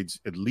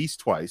grades at least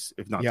twice,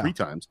 if not 3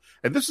 times.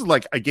 And this is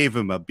like, I gave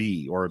him a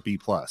B or a B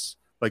plus.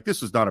 Like,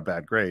 this was not a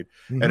bad grade.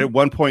 And at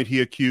one point he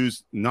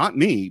accused not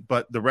me,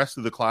 but the rest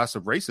of the class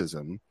of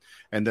racism,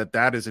 and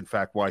that is in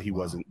fact why he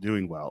wasn't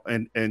doing well.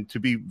 And to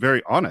be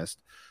very honest,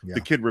 the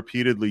kid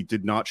repeatedly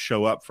did not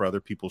show up for other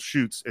people's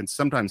shoots, and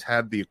sometimes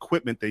had the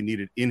equipment they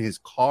needed in his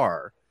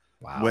car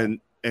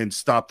and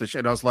stopped the shit.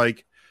 And I was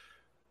like,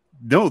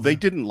 no, they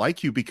didn't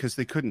like you because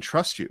they couldn't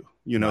trust you.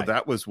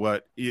 That was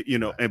what,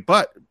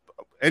 but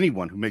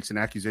anyone who makes an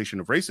accusation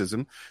of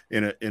racism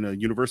in a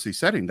university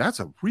setting, that's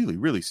a really,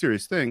 really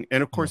serious thing.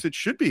 And of course it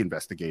should be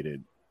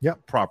investigated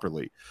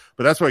properly.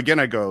 But that's why, again,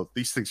 I go,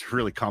 these things are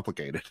really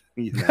complicated.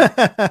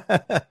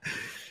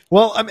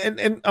 Well,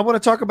 and I want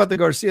to talk about the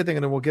Garcia thing,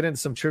 and then we'll get into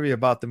some trivia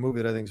about the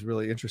movie that I think is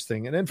really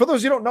interesting. And for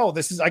those who don't know,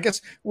 this is, I guess,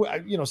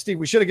 Steve,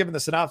 we should have given the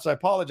synopsis. I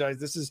apologize.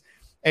 This is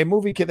a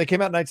movie that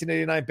came out in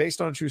 1989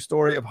 based on a true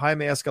story of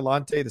Jaime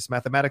Escalante, this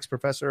mathematics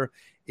professor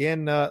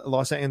in the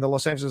Los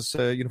Angeles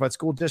Unified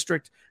School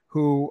District,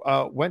 who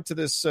went to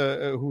this,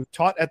 who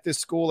taught at this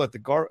school at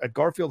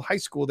Garfield High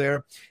School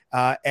there,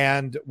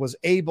 and was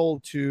able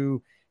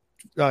to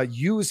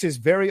use his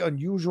very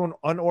unusual and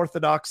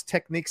unorthodox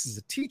techniques as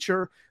a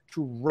teacher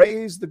to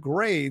raise the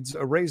grades,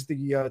 raise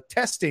the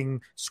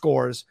testing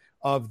scores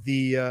of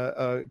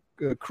the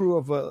crew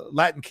of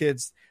Latin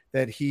kids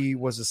that he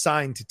was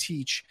assigned to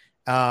teach,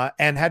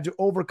 and had to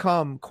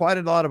overcome quite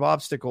a lot of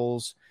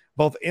obstacles,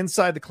 both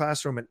inside the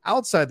classroom and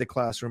outside the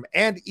classroom,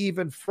 and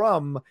even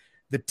from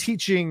the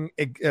teaching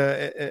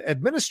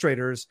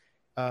administrators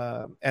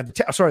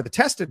the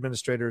test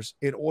administrators,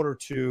 in order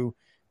to,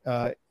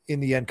 in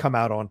the end, come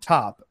out on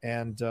top.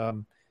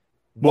 And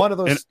one of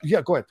those,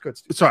 go ahead.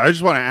 Sorry, I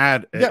just want to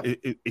add,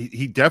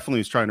 he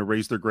definitely is trying to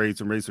raise their grades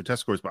and raise their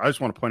test scores. But I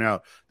just want to point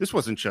out, this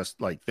wasn't just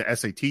like the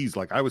SATs,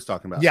 like I was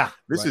talking about. Yeah,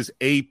 this is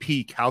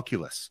AP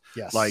calculus.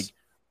 Yes, like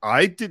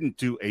I didn't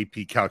do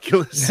AP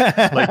calculus.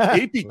 Like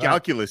AP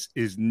calculus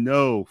is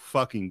no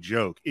fucking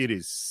joke. It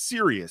is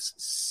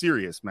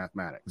serious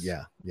mathematics.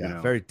 Yeah,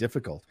 very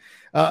difficult.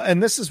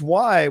 And this is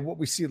why what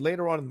we see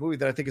later on in the movie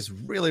that I think is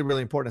really,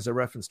 really important, as I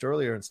referenced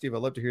earlier. And Steve,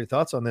 I'd love to hear your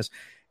thoughts on this.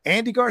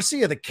 Andy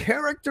Garcia, the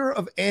character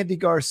of Andy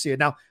Garcia.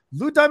 Now,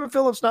 Lou Diamond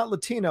Phillips, not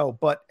Latino,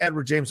 but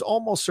Edward James,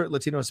 almost certain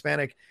Latino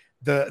Hispanic.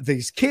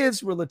 These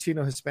kids were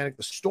Latino Hispanic.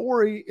 The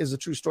story is a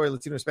true story,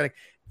 Latino Hispanic.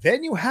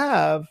 Then you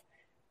have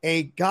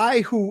a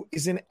guy who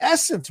is in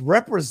essence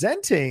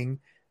representing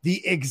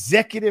the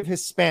executive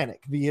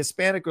Hispanic, the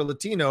Hispanic or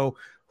Latino,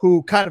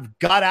 who kind of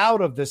got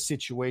out of this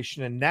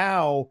situation and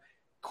now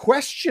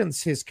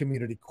questions his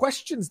community,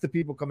 questions the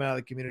people coming out of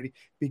the community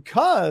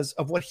because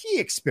of what he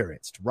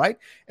experienced, right?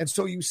 And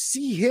so you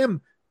see him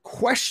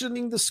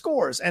questioning the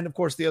scores. And of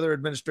course, the other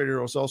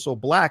administrator was also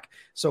black.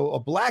 So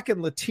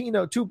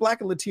two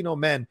black and Latino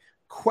men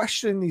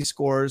questioning these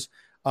scores.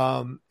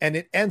 And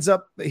he ends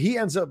up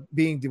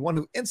being the one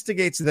who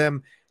instigates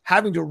them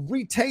having to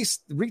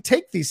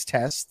retake these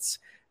tests.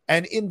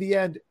 And in the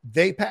end,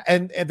 they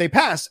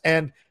pass,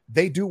 and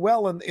they do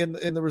well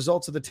in the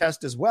results of the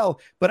test as well.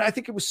 But I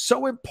think it was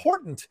so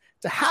important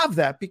to have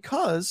that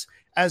because,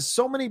 as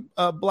so many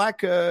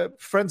black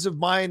friends of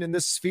mine in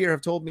this sphere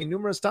have told me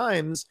numerous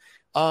times,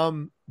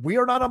 we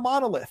are not a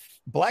monolith.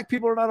 Black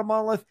people are not a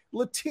monolith.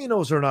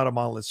 Latinos are not a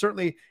monolith.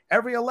 Certainly,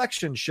 every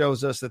election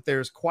shows us that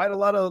there's quite a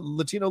lot of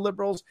Latino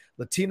liberals,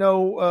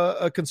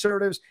 Latino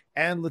conservatives,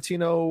 and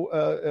Latino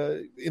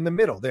in the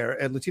middle there,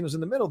 and Latinos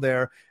in the middle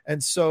there.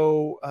 And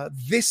so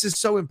this is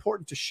so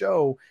important to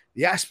show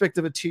the aspect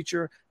of a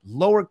teacher,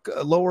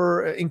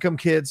 lower income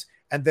kids,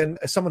 and then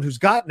someone who's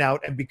gotten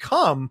out and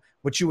become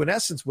what you, in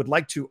essence, would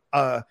like to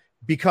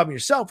become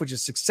yourself, which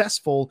is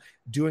successful,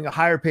 doing a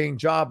higher paying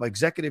job,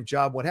 executive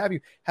job, what have you,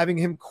 having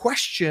him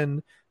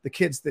question the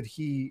kids that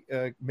he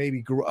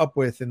maybe grew up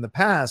with in the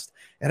past.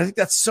 And I think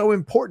that's so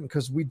important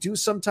because we do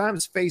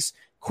sometimes face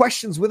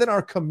questions within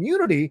our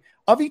community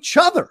of each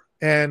other.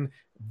 And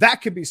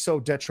that can be so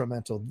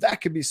detrimental.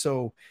 That can be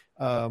so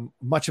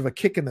much of a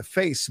kick in the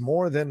face,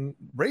 more than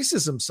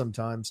racism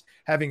sometimes.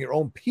 Having your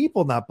own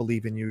people not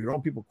believe in you, your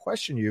own people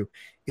question you,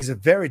 is a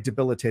very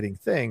debilitating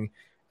thing.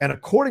 And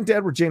according to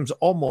Edward James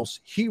Olmos,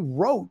 he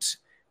wrote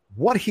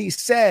what he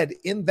said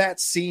in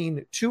that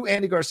scene to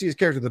Andy Garcia's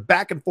character, the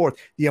back and forth,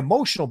 the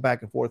emotional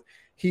back and forth.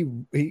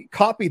 He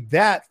copied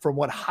that from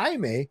what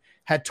Jaime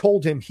had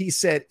told him he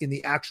said in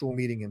the actual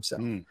meeting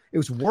himself. It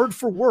was word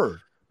for word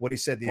what he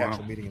said in the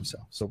actual meeting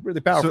himself. So really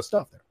powerful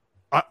stuff there.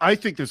 I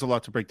think there's a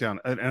lot to break down.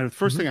 And the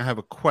first thing, I have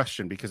a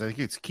question because I think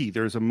it's key.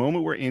 There's a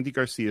moment where Andy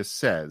Garcia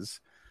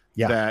says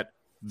that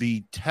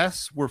the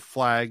tests were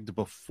flagged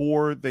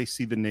before they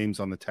see the names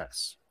on the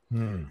tests.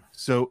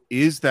 So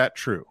is that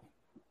true?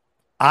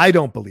 I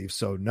don't believe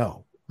so.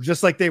 No.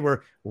 Just like they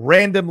were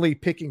randomly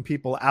picking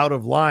people out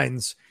of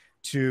lines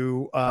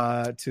to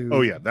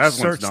that's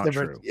search not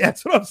true. Yeah,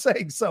 that's what I'm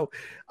saying. So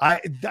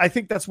I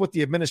think that's what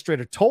the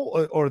administrator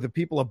told, or the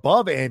people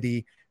above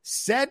Andy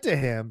said to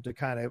him to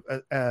kind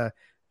of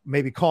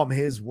maybe calm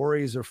his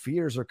worries or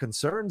fears or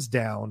concerns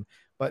down.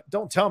 But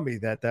don't tell me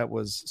that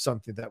was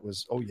something that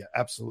was,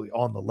 absolutely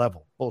on the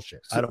level.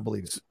 Bullshit. I don't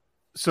believe it.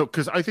 So,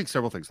 because I think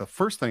several things. The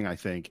first thing I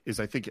think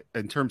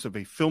in terms of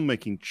a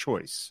filmmaking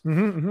choice,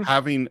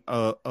 having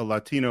a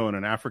Latino and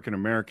an African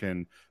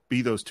American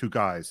be those two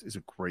guys is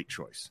a great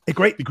choice.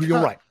 You're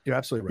right. You're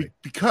absolutely right.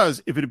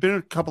 Because if it had been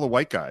a couple of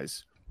white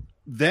guys,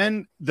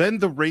 then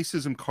the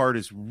racism card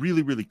is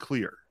really, really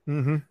clear.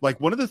 Like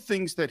one of the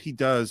things that he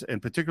does,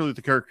 and particularly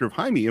the character of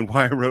Jaime, and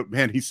why I wrote,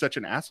 man, he's such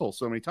an asshole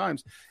so many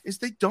times, is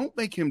they don't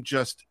make him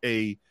just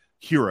a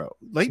hero.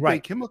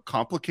 Make him a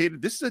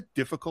complicated, this is a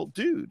difficult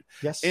dude.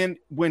 Yes. And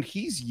when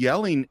he's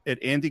yelling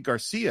at Andy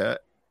Garcia,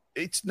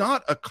 it's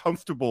not a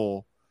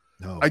comfortable,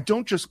 I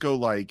don't just go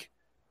like,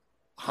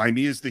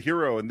 Jaime is the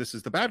hero and this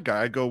is the bad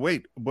guy. I go,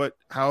 wait, but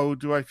how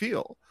do I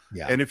feel?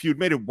 Yeah. And if you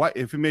made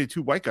it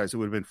two white guys, it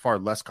would have been far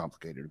less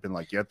complicated. It'd been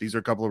like, these are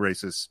a couple of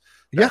racists.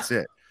 That's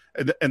it.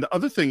 And the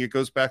other thing, it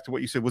goes back to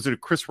what you said. Was it a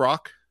Chris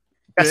Rock?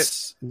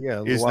 Yes.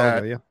 Yeah. Is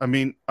that? Ago, I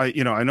mean, I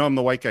know I'm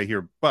the white guy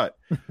here, but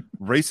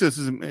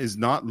racism is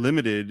not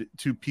limited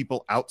to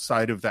people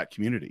outside of that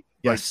community.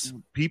 Yes.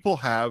 Like, people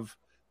have.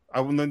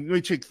 Let me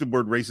take the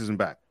word racism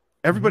back.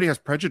 Everybody has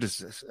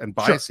prejudices and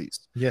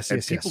biases. Sure. Yes.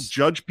 And people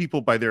judge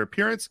people by their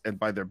appearance and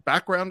by their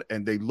background,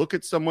 and they look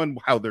at someone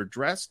how they're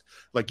dressed.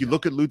 Like you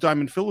look at Lou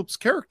Diamond Phillips'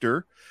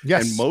 character,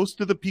 and most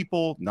of the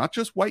people, not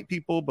just white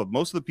people, but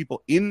most of the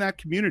people in that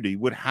community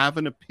would have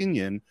an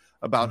opinion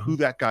about who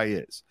that guy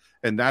is,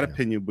 and that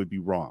opinion would be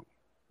wrong.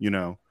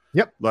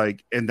 Yep.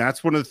 Like, and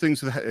that's one of the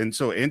things. And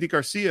so Andy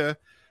Garcia,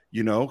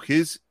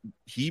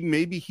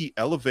 he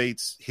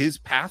elevates his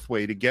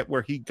pathway to get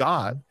where he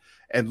got.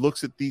 And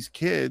looks at these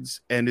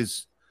kids and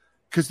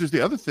because there's the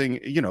other thing,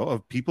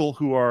 of people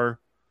who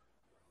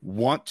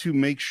want to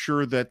make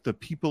sure that the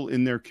people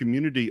in their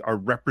community are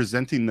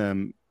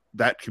representing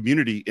that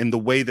community in the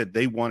way that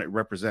they want it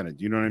represented.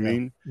 You know what I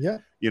mean? Yeah.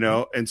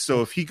 And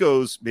so if he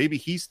goes, maybe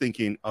he's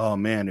thinking, oh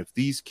man, if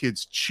these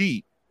kids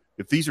cheat,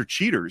 if these are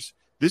cheaters,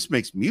 this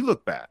makes me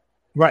look bad.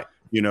 Right.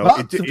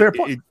 It's a fair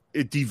point.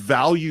 It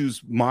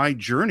devalues my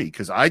journey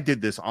because I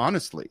did this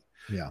honestly.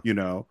 Yeah.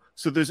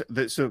 So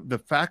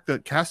the fact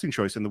that casting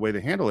choice and the way they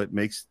handle it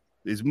makes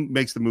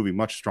the movie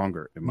much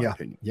stronger, in my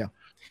opinion. Yeah.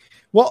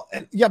 Well,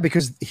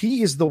 because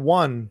he is the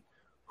one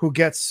who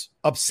gets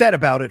upset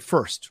about it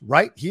first,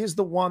 right? He is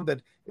the one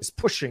that is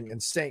pushing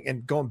and saying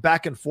and going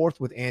back and forth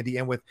with Andy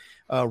and with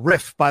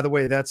Riff. By the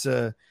way, that's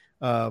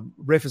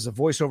Riff is a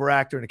voiceover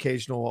actor and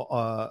occasional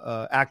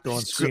actor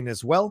on screen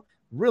as well.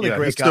 Really Yeah,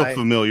 great he's guy. still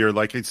familiar.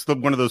 Like it's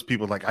one of those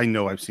people. Like I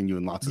know I've seen you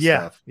in lots of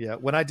stuff. Yeah.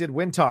 When I did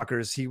Wind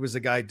Talkers, he was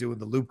a guy doing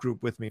the Loop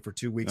Group with me for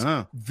 2 weeks.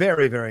 Oh.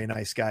 Very, very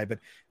nice guy. But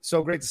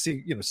so great to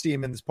see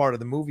him in this part of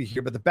the movie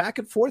here. But the back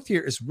and forth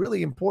here is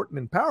really important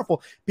and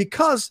powerful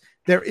because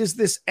there is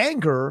this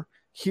anger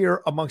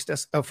here amongst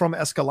us from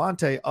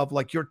Escalante of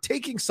like, you're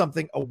taking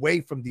something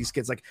away from these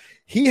kids. Like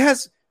he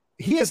has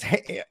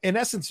in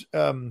essence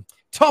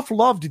tough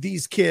loved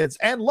these kids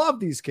and loved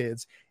these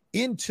kids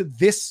into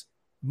this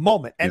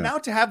moment. And now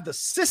to have the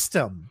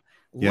system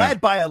led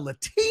by a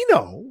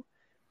Latino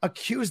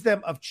accuse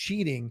them of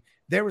cheating,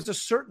 there was a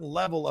certain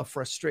level of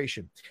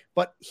frustration,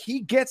 but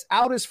he gets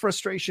out his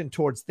frustration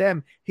towards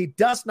them. He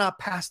does not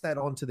pass that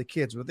on to the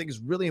kids, which I think is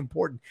really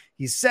important.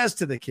 He says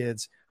to the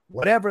kids,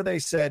 whatever they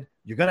said,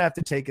 you're going to have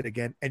to take it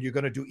again and you're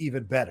going to do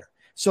even better.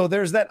 So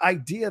there's that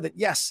idea that,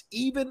 yes,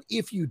 even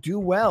if you do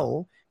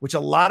well, which a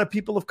lot of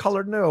people of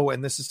color know,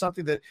 and this is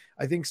something that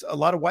I think a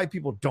lot of white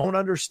people don't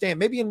understand,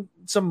 maybe in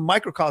some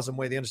microcosm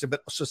way they understand,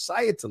 but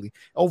societally,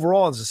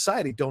 overall in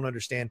society don't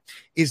understand,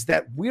 is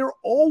that we're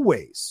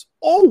always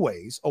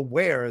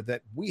aware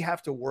that we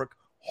have to work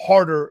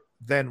harder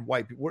than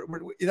white people.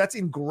 That's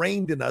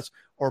ingrained in us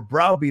or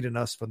browbeat in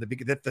us from the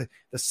beginning, that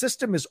the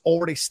system is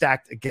already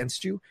stacked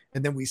against you.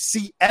 And then we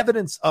see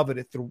evidence of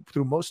it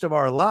through most of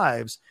our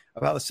lives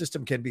of how the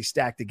system can be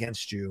stacked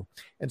against you.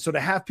 And so to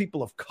have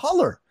people of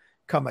color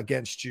come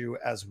against you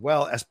as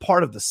well as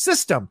part of the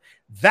system,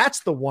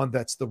 that's the one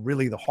that's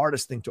really the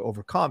hardest thing to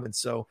overcome. And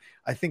so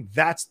I think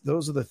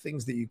those are the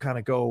things that you kind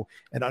of go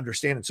and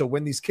understand. And so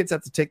when these kids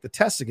have to take the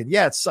test again,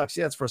 it sucks.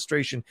 Yeah, it's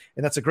frustration.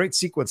 And that's a great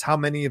sequence. How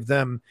many of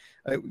them,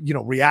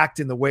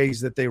 react in the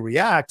ways that they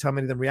react, how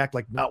many of them react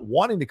like not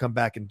wanting to come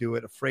back and do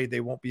it, afraid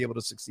they won't be able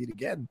to succeed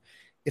again.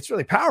 It's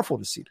really powerful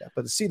to see that,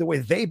 but to see the way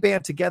they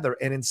band together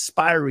and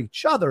inspire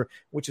each other,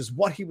 which is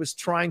what he was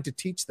trying to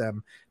teach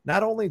them,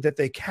 not only that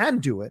they can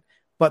do it,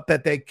 but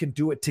that they can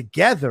do it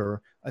together,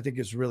 I think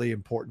is really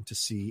important to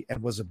see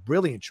and was a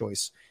brilliant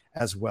choice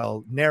as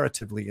well,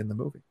 narratively in the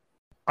movie.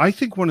 I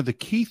think one of the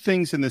key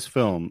things in this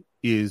film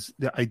is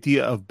the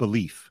idea of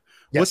belief.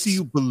 Yes. What do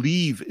you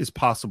believe is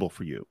possible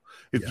for you?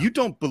 If you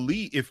don't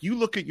believe, if you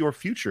look at your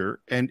future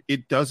and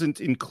it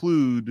doesn't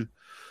include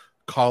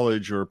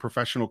college or a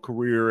professional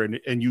career,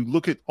 and you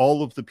look at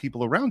all of the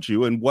people around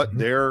you and what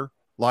their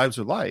lives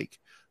are like,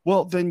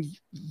 well, then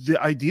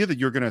the idea that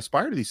you're going to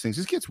aspire to these things,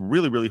 this gets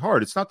really, really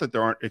hard. It's not that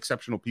there aren't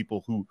exceptional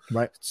people who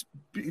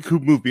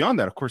move beyond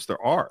that. Of course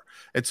there are.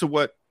 And so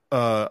what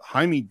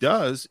Jaime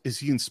does is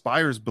he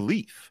inspires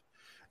belief.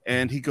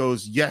 And he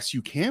goes, yes,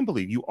 you can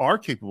believe. You are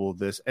capable of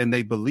this. And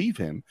they believe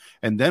him.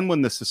 And then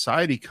when the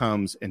society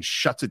comes and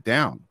shuts it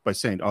down by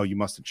saying, oh, you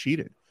must have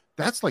cheated,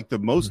 that's like the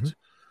most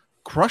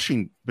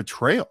crushing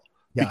betrayal.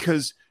 Yeah.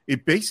 Because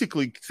it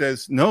basically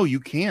says, no, you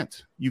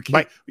can't. You can't.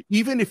 Right.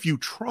 Even if you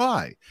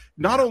try,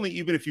 not only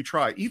even if you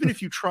try, even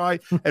if you try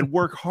and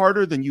work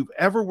harder than you've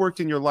ever worked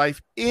in your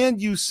life and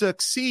you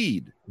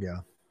succeed,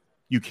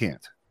 you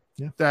can't.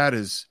 Yeah. That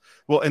is,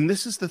 well, and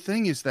this is the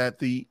thing is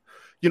that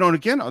and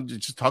again, I'll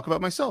just talk about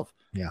myself.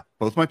 Yeah.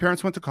 Both my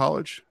parents went to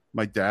college.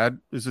 My dad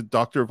is a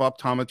doctor of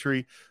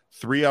optometry.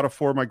 3 out of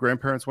 4 of my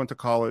grandparents went to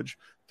college.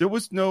 There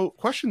was no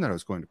question that I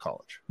was going to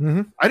college.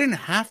 I didn't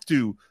have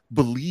to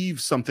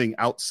believe something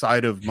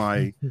outside of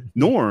my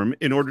norm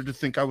in order to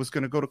think I was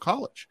going to go to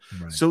college.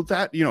 Right. So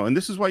that, and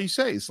this is why you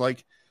say it's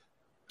like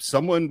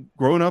someone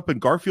growing up in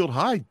Garfield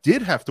High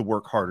did have to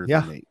work harder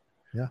than me.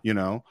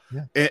 Yeah.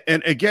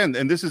 And again,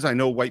 and this is, I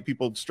know white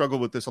people struggle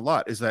with this a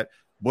lot, is that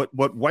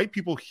what white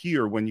people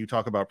hear when you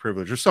talk about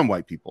privilege, or some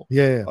white people,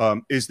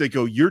 is they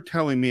go, you're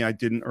telling me I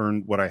didn't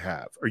earn what I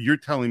have, or you're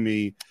telling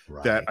me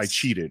that I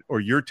cheated, or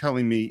you're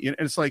telling me, and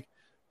it's like,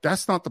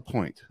 that's not the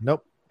point.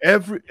 Nope.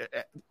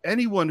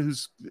 Anyone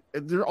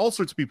there are all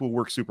sorts of people who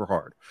work super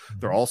hard.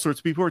 There are all sorts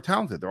of people who are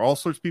talented. There are all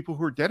sorts of people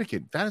who are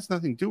dedicated. That has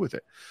nothing to do with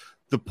it.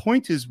 The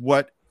point is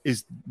what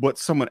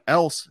someone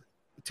else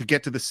to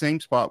get to the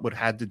same spot would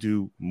had to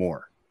do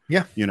more.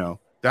 Yeah.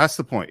 That's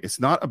the point. It's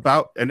not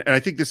about, and I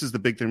think this is the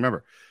big thing.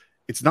 Remember,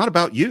 it's not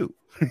about you.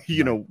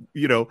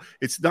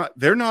 It's not,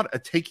 they're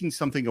not taking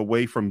something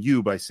away from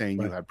you by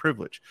saying you have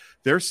privilege.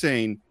 They're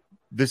saying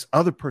this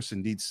other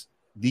person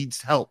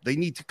needs help. They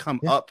need to come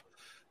up.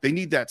 They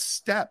need that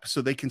step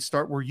so they can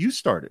start where you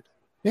started.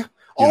 Yeah.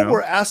 All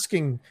we're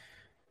asking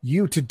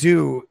you to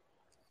do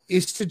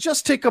is to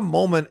just take a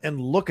moment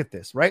and look at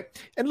this, right?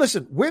 And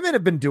listen, women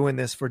have been doing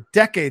this for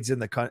decades in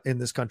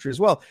this country as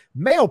well.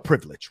 Male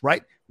privilege,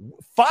 right?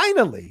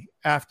 Finally,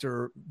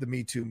 after the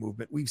Me Too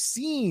movement, we've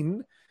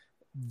seen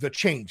the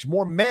change.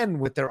 More men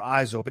with their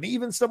eyes open.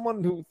 Even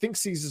someone who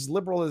thinks he's as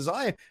liberal as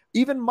I am,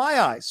 even my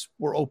eyes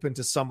were open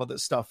to some of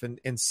this stuff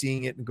and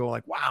seeing it and going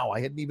like, wow, I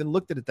hadn't even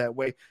looked at it that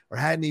way or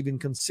hadn't even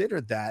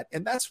considered that.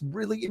 And that's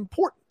really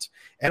important.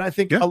 And I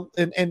think,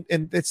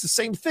 and it's the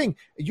same thing.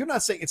 You're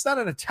not saying it's not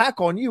an attack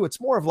on you.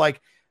 It's more of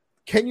like,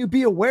 can you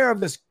be aware of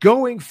this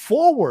going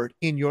forward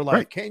in your life?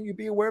 Right. Can you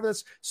be aware of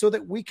this so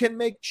that we can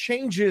make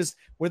changes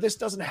where this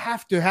doesn't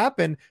have to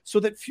happen, so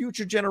that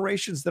future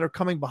generations that are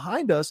coming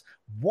behind us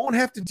won't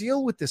have to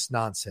deal with this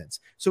nonsense,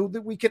 so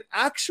that we can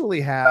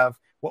actually have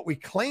what we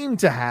claim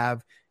to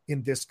have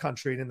in this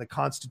country and in the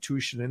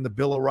Constitution and the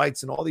Bill of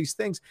Rights and all these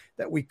things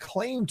that we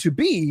claim to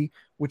be,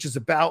 which is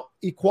about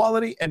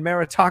equality and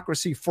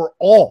meritocracy for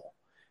all.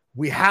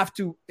 We have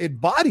to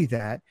embody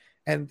that.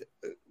 And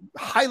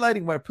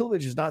highlighting white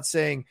privilege is not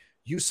saying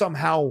you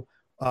somehow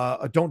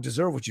don't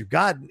deserve what you've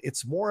gotten.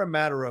 It's more a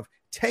matter of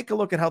take a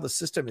look at how the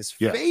system is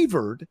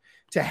favored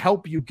to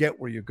help you get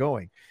where you're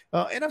going.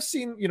 And I've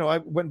seen, I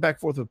went back and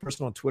forth with a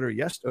person on Twitter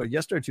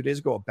yesterday, 2 days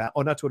ago about,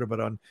 not Twitter, but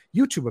on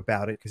YouTube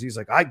about it. Cause he's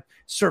like, I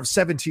served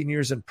 17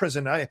 years in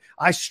prison.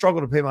 I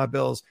struggle to pay my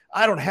bills.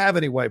 I don't have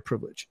any white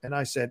privilege. And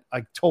I said,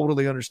 I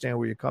totally understand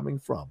where you're coming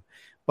from.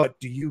 But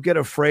do you get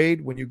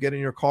afraid when you get in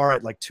your car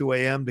at like 2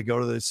 a.m. to go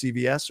to the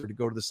CVS or to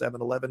go to the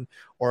 7-Eleven?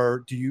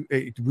 Or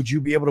would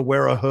you be able to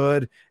wear a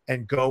hood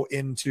and go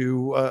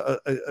into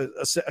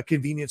a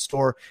convenience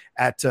store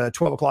at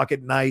 12 o'clock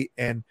at night?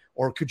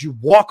 Or could you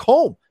walk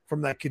home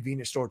from that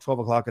convenience store at 12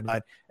 o'clock at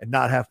night and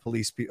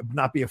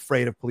not be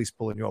afraid of police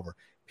pulling you over?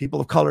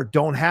 People of color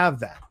don't have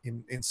that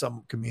in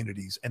some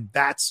communities. And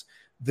that's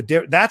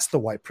the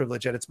white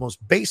privilege at its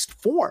most based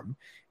form,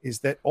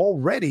 is that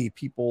already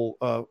people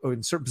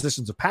in certain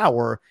positions of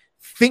power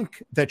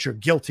think that you're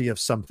guilty of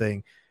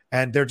something,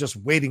 and they're just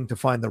waiting to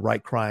find the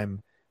right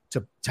crime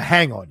to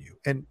hang on you.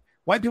 And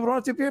white people don't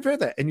have to be afraid of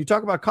that. And you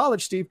talk about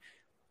college, Steve,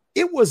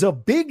 it was a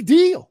big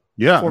deal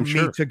for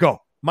me to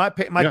go. My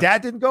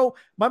dad didn't go.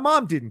 My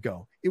mom didn't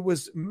go. It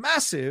was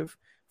massive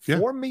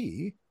for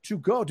me to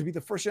go, to be the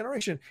first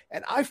generation.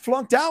 And I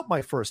flunked out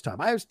my first time.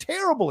 I was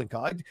terrible in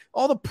college.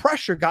 All the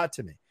pressure got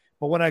to me.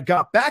 But when I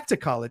got back to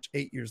college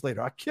 8 years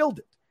later, I killed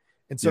it.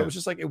 And so it was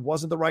just like, it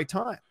wasn't the right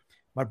time.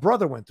 My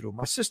brother went through,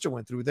 my sister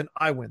went through, then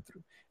I went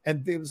through.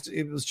 And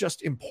it was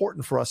just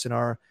important for us in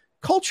our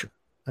culture.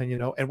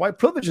 And white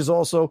privilege is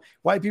also,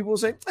 white people will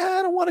say,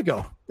 I don't want to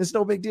go. It's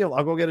no big deal.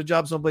 I'll go get a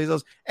job someplace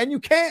else. And you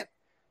can't.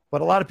 But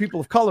a lot of people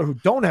of color who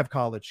don't have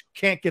college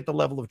can't get the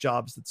level of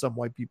jobs that some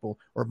white people,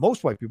 or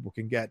most white people,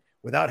 can get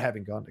without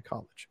having gone to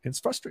college. And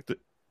it's frustrating.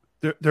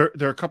 There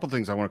are a couple of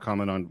things I want to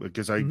comment on,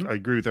 because I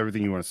agree with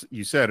everything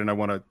you said, and I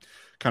want to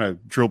kind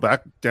of drill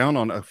back down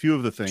on a few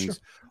of the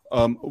things.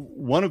 Sure.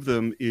 One of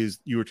them is,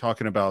 you were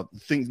talking about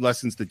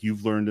lessons that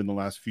you've learned in the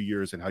last few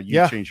years and how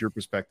you've changed your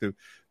perspective.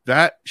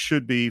 That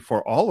should be,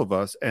 for all of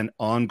us, an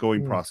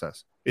ongoing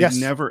process. It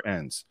never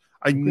ends.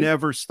 I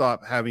never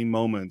stop having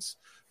moments,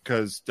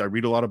 because I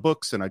read a lot of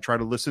books and I try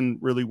to listen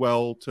really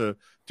well to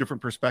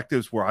different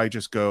perspectives, where I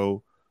just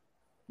go,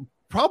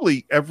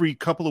 probably every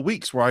couple of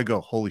weeks, where I go,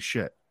 holy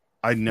shit,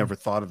 I never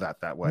thought of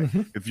that way.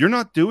 If you're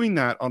not doing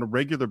that on a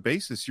regular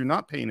basis, you're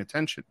not paying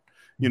attention.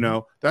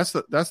 That's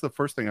the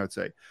first thing I would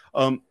say.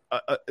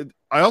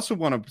 I also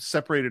want to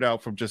separate it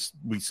out from just,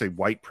 we say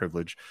white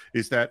privilege,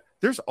 is that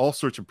there's all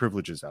sorts of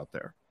privileges out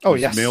there.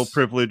 There's male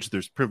privilege.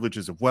 There's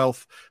privileges of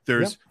wealth.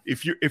 There's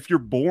if you're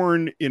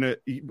born in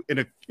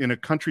a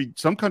country,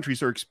 some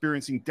countries are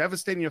experiencing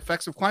devastating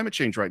effects of climate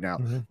change right now.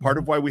 Part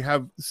of why we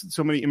have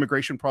so many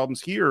immigration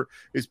problems here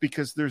is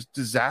because there's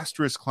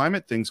disastrous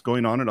climate things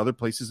going on in other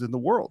places in the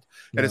world.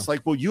 And it's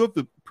like, well, you have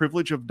the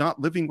privilege of not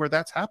living where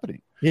that's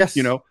happening.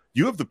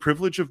 You have the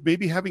privilege of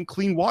maybe having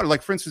clean water.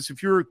 Like, for instance,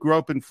 if you grew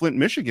up in Flint,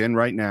 Michigan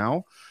right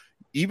now,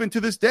 even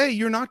to this day,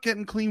 you're not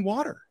getting clean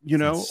water,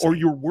 or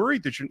you're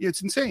worried that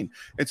it's insane.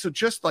 And so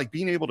just like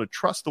being able to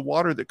trust the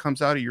water that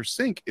comes out of your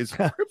sink is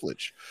a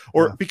privilege,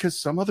 because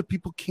some other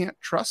people can't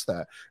trust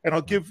that. And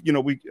I'll give,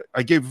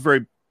 I gave a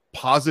very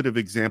positive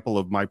example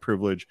of my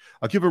privilege.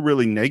 I'll give a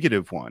really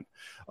negative one.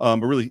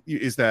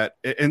 Is that,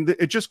 and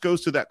it just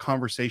goes to that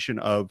conversation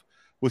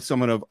with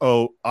someone of,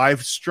 oh,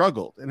 I've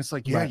struggled. And it's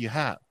like, yeah, you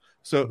have.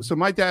 So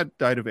my dad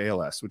died of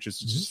ALS, which is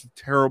just a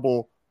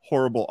terrible,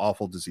 horrible,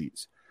 awful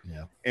disease.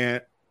 Yeah.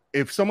 And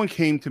if someone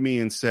came to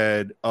me and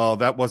said, oh,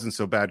 that wasn't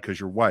so bad because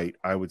you're white,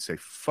 I would say,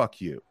 fuck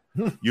you.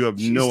 You have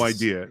no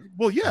idea.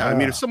 Well, I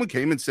mean, if someone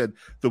came and said,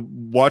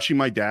 watching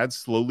my dad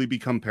slowly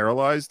become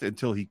paralyzed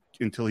until he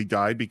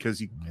died because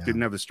he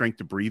didn't have the strength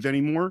to breathe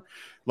anymore.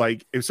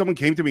 Like, if someone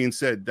came to me and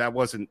said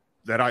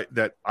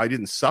that I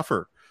didn't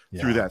suffer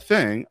through that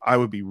thing, I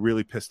would be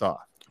really pissed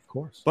off. Of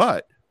course.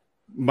 But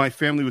my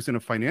family was in a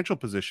financial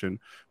position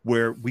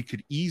where we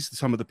could ease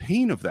some of the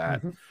pain of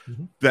that,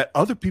 that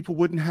other people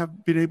wouldn't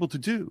have been able to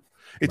do.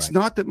 It's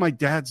not that my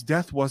dad's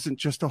death wasn't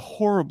just a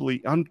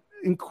horribly,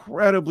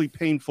 incredibly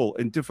painful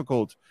and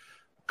difficult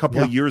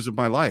couple of years of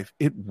my life.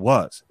 It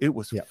was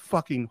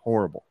fucking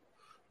horrible.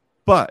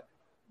 But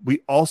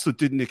we also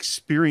didn't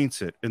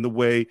experience it in the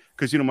way,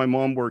 because, my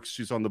mom works,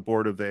 she's on the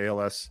board of the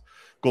ALS,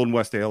 Golden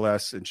West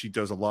ALS, and she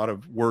does a lot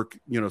of work,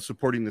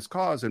 supporting this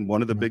cause. And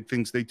one of the big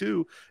things they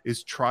do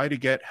is try to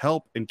get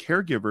help and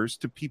caregivers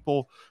to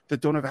people that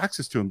don't have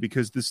access to them,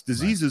 because this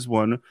disease is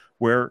one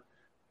where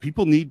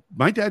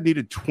my dad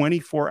needed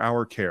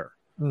 24-hour care.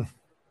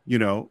 You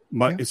know,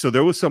 so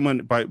there was someone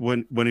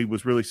when he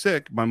was really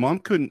sick, my mom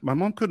couldn't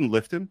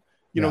lift him.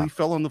 You know, he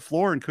fell on the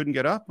floor and couldn't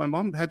get up. My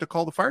mom had to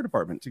call the fire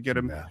department to get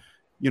him,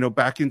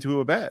 back into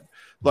a bed.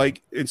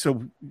 Like, and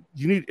so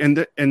you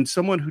need, and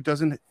someone who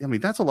doesn't, I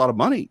mean, that's a lot of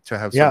money to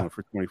have someone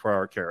for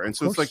 24-hour care. And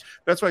so it's like,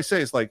 that's why I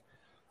say it's like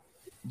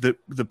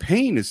the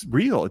pain is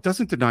real. It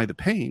doesn't deny the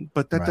pain,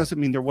 but that doesn't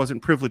mean there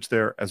wasn't privilege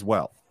there as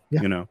well,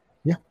 you know?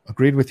 Yeah,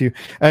 agreed with you.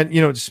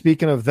 And,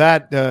 speaking of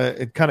that,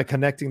 kind of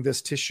connecting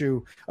this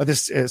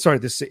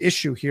this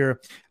issue here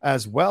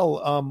as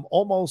well,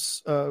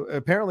 almost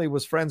apparently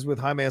was friends with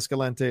Jaime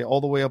Escalante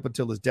all the way up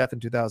until his death in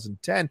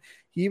 2010.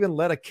 He even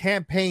led a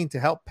campaign to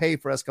help pay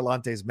for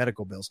Escalante's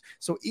medical bills.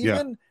 So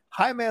even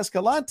Jaime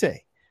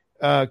Escalante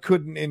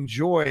couldn't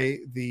enjoy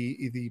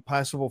the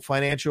possible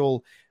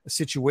financial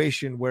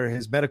situation where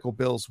his medical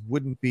bills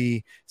wouldn't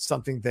be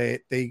something that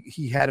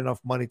he had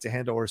enough money to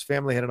handle, or his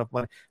family had enough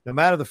money. No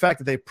matter the fact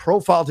that they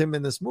profiled him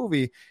in this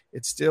movie,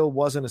 it still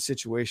wasn't a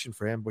situation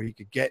for him where he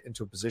could get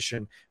into a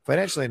position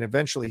financially. And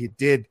eventually he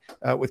did,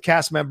 with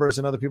cast members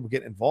and other people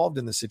getting involved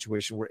in the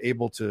situation, were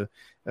able to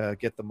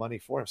get the money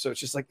for him. So it's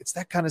just like, it's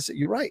that kind of,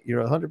 you're right.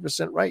 You're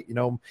 100% right.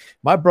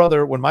 My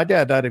brother, when my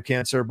dad died of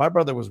cancer, my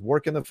brother was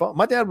working the phone.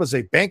 My dad was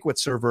a banquet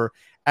server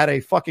at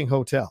a fucking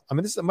hotel. I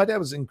mean, my dad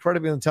was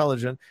incredibly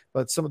intelligent,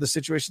 but some of the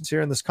situations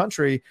here in this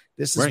country,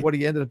 this is what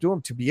he ended up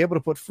doing to be able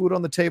to put food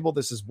on the table.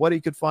 This is what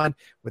he could find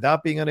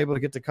without being unable to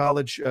get to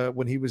college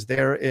when he was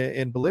there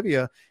in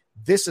Bolivia.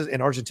 This is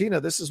in Argentina.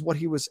 This is what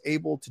he was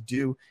able to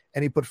do.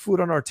 And he put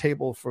food on our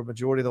table for a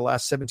majority of the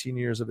last 17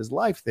 years of his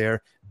life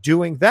there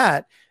doing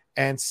that.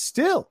 And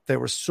still,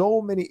 there were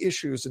so many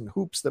issues and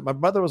hoops that my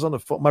brother was on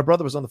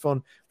the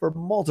phone for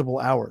multiple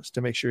hours to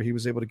make sure he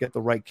was able to get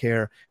the right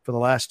care for the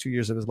last 2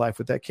 years of his life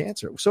with that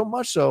cancer. So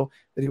much so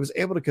that he was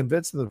able to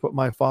convince them to put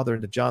my father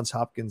into Johns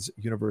Hopkins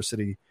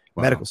University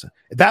Medical Center.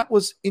 That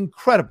was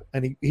incredible.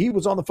 And he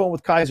was on the phone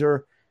with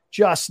Kaiser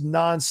just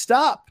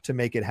nonstop to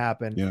make it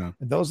happen. Yeah.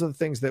 And those are the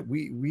things that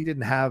we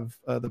didn't have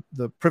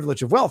the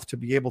privilege of wealth to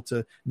be able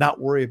to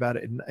not worry about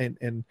it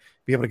and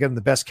be able to get them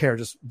the best care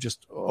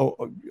just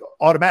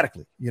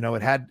automatically.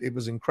 It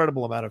was an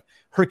incredible amount of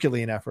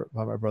Herculean effort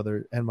by my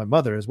brother and my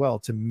mother as well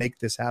to make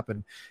this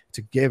happen,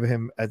 to give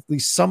him at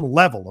least some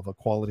level of a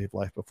quality of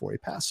life before he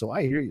passed. So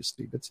I hear you,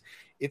 Steve.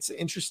 It's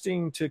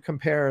interesting to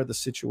compare the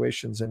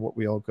situations and what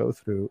we all go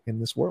through in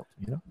this world,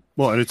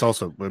 Well, and it's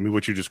also, I mean,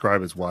 what you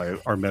describe is why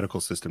our medical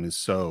system is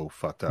so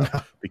fucked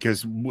up,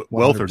 because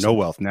wealth or no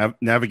wealth,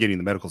 navigating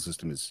the medical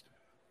system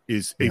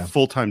is a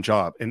full-time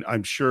job. And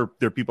I'm sure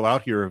there are people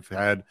out here who have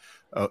had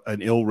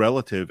an ill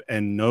relative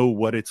and know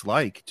what it's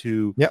like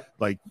to,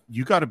 like,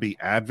 you got to be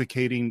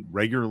advocating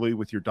regularly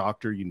with your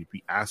doctor. You need to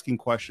be asking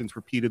questions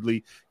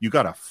repeatedly. You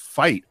got to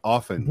fight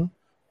often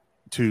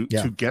to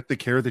get the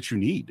care that you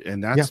need.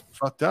 And that's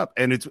fucked up.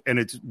 And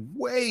it's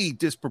way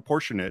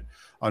disproportionate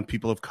on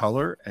people of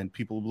color and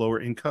people of lower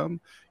income.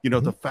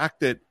 The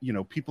fact that,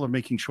 people are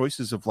making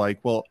choices of like,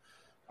 well,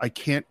 I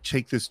can't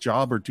take this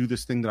job or do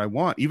this thing that I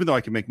want, even though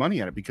I can make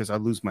money at it because I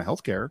lose my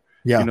health care.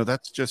 Yeah.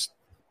 That's just,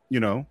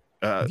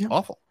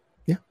 awful.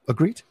 Yeah.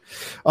 Agreed.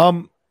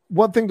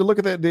 One thing to look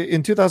at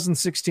in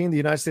 2016, the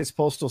United States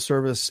Postal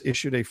Service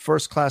issued a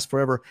First Class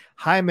Forever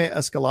Jaime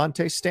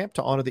Escalante stamp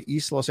to honor the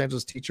East Los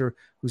Angeles teacher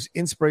whose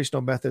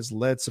inspirational methods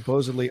led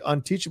supposedly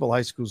unteachable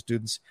high school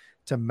students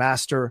to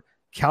master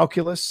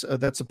calculus.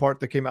 That's a part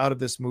that came out of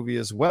this movie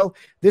as well.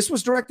 This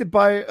was directed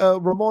by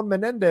Ramon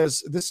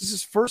Menendez. This is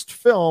his first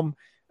film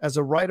as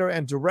a writer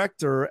and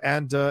director.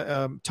 And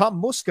Tom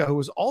Muska, who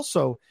was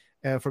also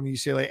from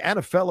UCLA and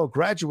a fellow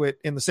graduate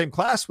in the same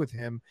class with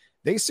him,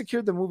 they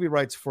secured the movie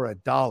rights for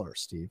 $1,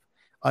 Steve,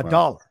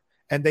 $1.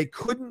 And they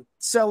couldn't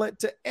sell it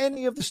to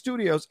any of the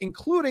studios,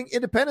 including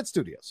independent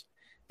studios.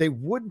 They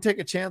wouldn't take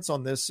a chance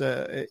on this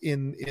at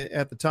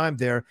the time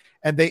there.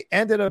 And they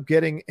ended up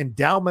getting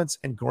endowments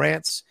and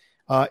grants,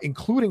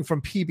 including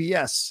from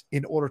PBS,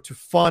 in order to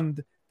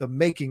fund the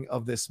making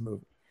of this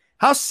movie.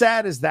 How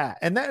sad is that?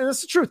 And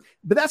that's the truth.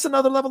 But that's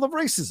another level of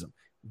racism.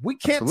 We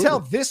can't tell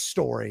this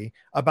story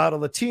about a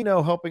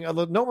Latino helping.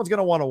 No one's going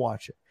to want to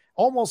watch it.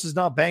 Almost is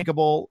not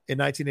bankable in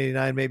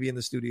 1989, maybe in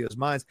the studio's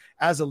minds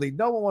as a lead.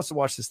 No one wants to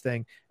watch this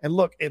thing. And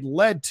look, it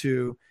led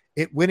to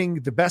it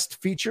winning the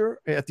best feature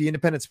at the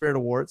Independent Spirit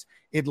Awards.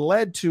 It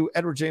led to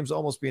Edward James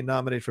Olmos being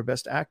nominated for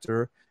Best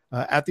Actor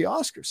at the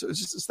Oscars. So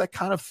it's that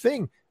kind of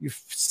thing. You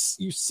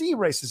see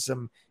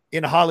racism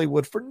in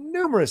Hollywood for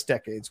numerous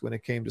decades when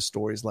it came to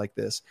stories like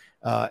this.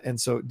 And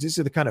so these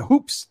are the kind of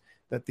hoops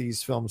that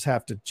these films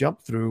have to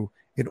jump through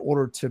in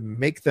order to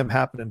make them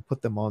happen and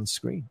put them on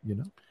screen,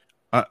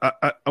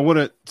 I want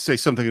to say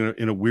something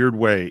in a weird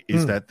way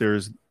is that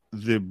there's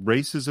the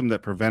racism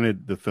that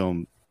prevented the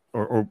film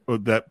or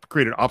that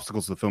created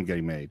obstacles to the film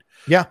getting made.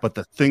 Yeah. But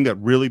the thing that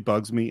really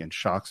bugs me and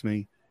shocks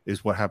me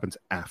is what happens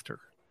after.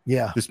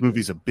 Yeah. This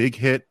movie's a big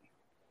hit.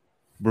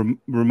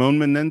 Ramon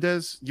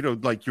Menendez,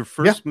 like your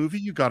first movie,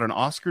 you got an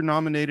Oscar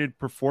nominated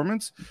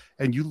performance,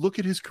 and you look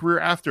at his career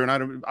after, and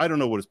I don't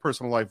know what his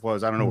personal life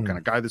was. I don't know what kind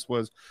of guy this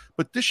was,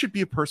 but this should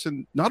be a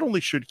person. Not only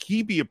should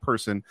he be a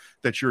person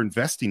that you're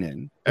investing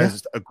in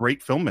as a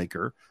great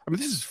filmmaker. I mean,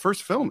 this is his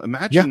first film.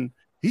 Imagine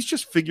he's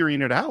just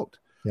figuring it out.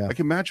 Yeah.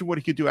 Like, imagine what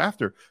he could do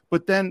after.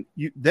 But then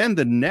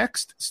the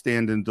next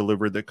Stand and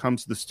Deliver that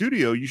comes to the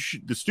studio,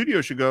 the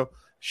studio should go,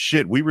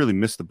 shit, we really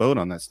missed the boat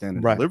on that Stand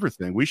and Deliver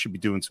thing. We should be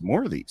doing some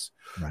more of these.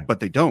 Right. But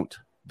they don't.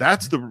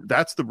 That's the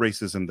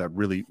racism that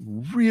really,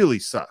 really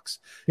sucks.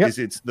 Is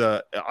it's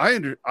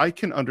I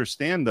can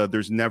understand that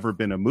there's never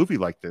been a movie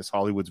like this.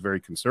 Hollywood's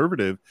very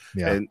conservative,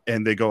 and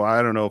they go,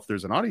 I don't know if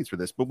there's an audience for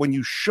this. But when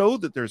you show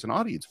that there's an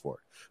audience for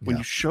it, when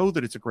you show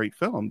that it's a great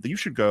film, that you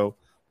should go,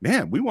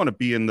 man, we want to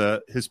be in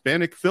the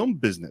Hispanic film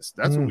business.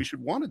 That's what we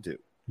should want to do.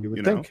 You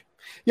would think.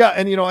 Yeah,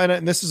 and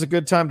and this is a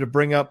good time to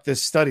bring up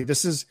this study.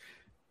 This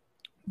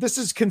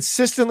has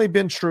consistently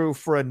been true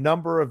for a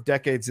number of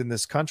decades in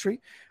this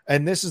country.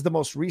 And this is the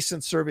most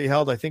recent survey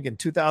held, I think, in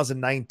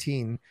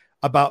 2019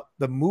 about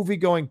the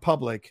movie-going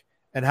public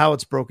and how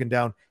it's broken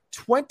down.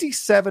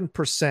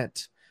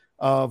 27%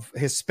 of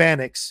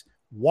Hispanics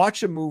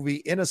watch a movie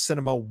in a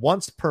cinema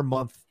once per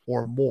month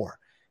or more,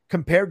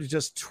 compared to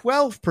just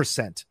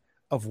 12%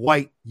 of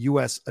white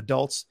U.S.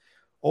 adults.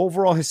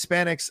 Overall,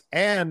 Hispanics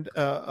and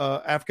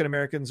African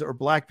Americans or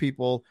Black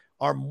people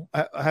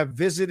have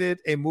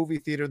visited a movie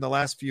theater in the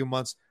last few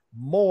months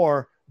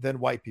more than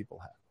white people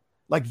have.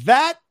 Like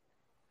that,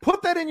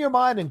 put that in your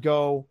mind and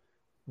go,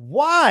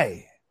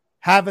 why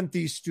haven't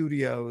these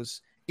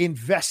studios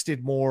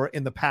invested more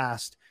in the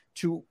past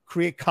to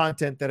create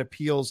content that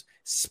appeals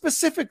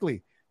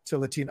specifically to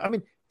Latino? I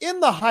mean, In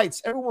the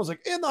Heights, everyone was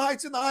like, In the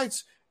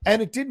Heights. And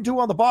it didn't do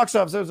on the box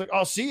office. I was like,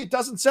 oh, see, it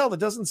doesn't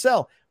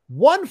sell.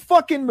 One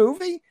fucking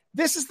movie?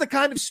 This is the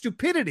kind of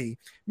stupidity.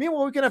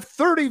 Meanwhile, we can have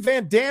 30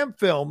 Van Damme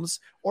films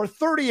or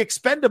 30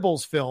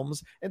 Expendables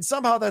films, and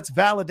somehow that's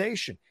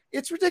validation.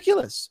 It's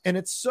ridiculous. And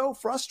it's so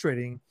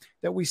frustrating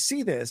that we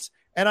see this.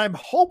 And I'm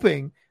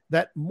hoping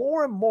that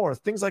more and more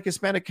things like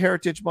Hispanic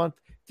Heritage Month,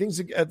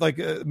 things like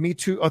Me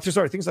Too,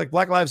 things like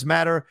Black Lives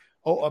Matter,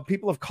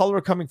 people of color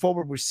coming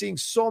forward. We're seeing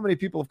so many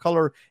people of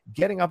color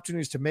getting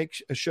opportunities to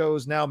make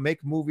shows now,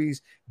 make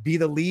movies, be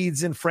the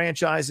leads in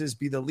franchises,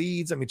 be the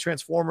leads. I mean,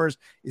 Transformers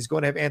is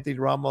going to have Anthony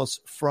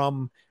Ramos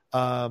from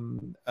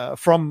In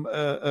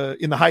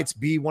the Heights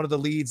be one of the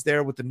leads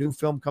there with the new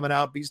film coming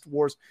out, Beast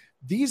Wars.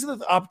 These are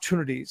the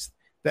opportunities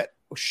that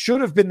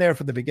should have been there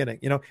from the beginning.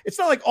 It's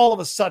not like all of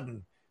a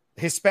sudden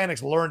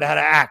Hispanics learned how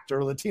to act or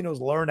Latinos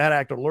learned how to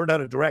act or learned how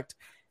to direct.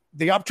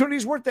 The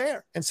opportunities weren't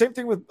there. And same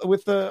thing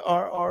with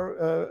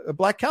our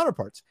Black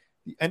counterparts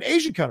and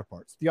Asian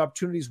counterparts. The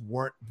opportunities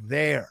weren't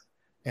there.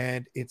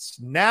 And it's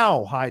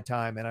now high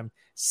time. And I'm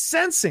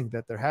sensing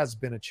that there has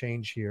been a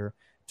change here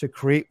to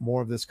create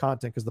more of this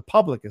content because the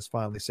public has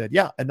finally said,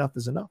 yeah, enough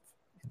is enough.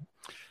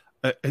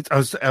 I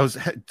was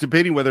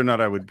debating whether or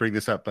not I would bring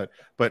this up, but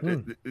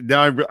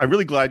now I'm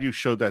really glad you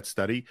showed that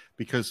study,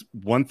 because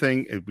one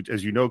thing,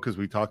 as you know, because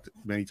we talked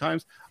many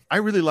times, I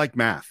really like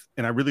math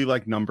and I really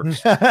like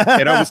numbers.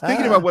 And I was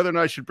thinking about whether or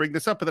not I should bring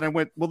this up, but then I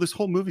went, well, this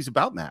whole movie's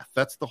about math.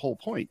 That's the whole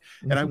point.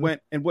 And I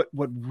went, and what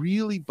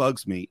really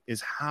bugs me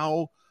is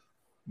how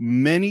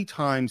many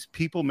times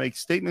people make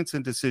statements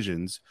and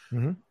decisions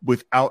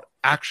without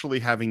actually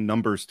having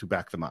numbers to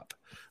back them up.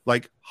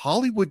 Like,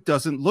 Hollywood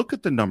doesn't look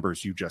at the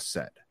numbers you just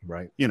said,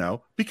 right?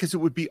 Because it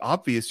would be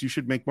obvious you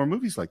should make more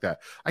movies like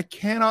that. I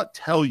cannot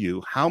tell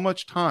you how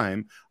much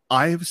time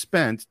I have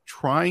spent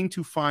trying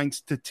to find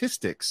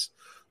statistics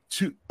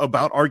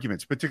about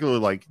arguments, particularly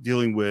like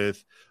dealing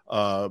with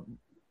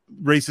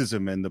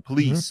racism and the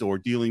police, or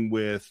dealing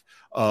with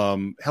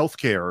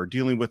healthcare, or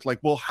dealing with like,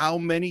 well, how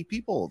many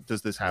people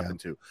does this happen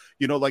to?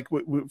 Like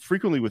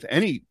frequently with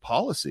any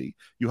policy,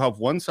 you have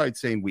one side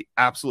saying we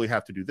absolutely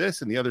have to do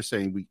this, and the other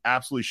saying we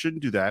absolutely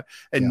shouldn't do that,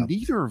 and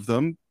neither of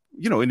them.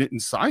 In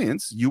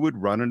science, you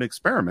would run an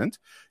experiment.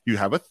 You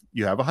have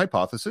a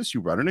hypothesis. You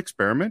run an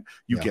experiment.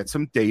 You get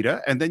some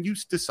data, and then you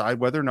decide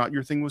whether or not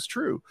your thing was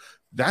true.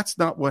 That's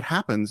not what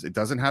happens. It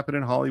doesn't happen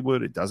in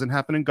Hollywood. It doesn't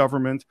happen in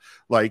government.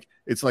 Like,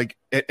 it's like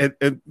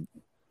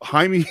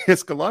Jaime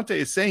Escalante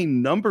is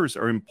saying numbers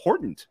are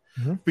important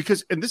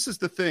because, and this is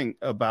the thing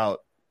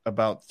about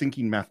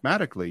thinking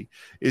mathematically,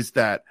 is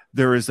that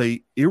there is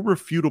a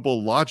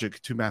irrefutable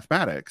logic to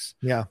mathematics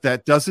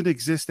that doesn't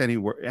exist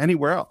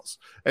anywhere else.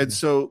 And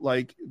so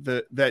like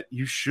that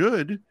you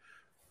should,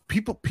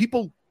 people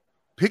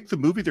pick the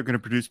movie they're going to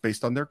produce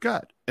based on their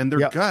gut, and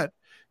their gut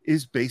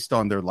is based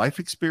on their life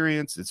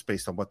experience. It's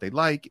based on what they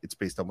like. It's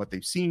based on what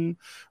they've seen,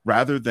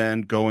 rather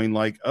than going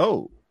like,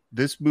 oh,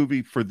 this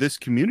movie for this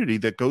community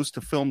that goes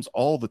to films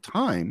all the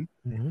time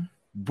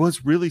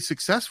was really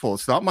successful.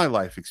 It's not my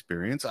life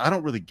experience. I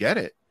don't really get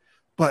it,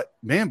 but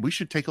man, we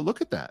should take a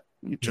look at that.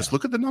 Just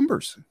look at the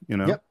numbers,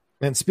 Yep.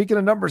 And speaking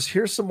of numbers,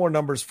 here's some more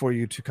numbers for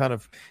you to kind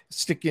of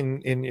stick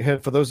in your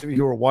head for those of you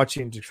who are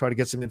watching to try to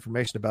get some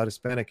information about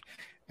Hispanic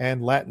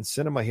and Latin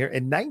cinema here.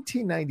 In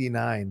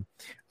 1999,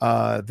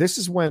 this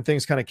is when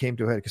things kind of came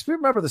to a head. Because we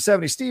remember the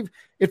 70s, Steve,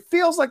 it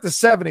feels like the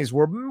 70s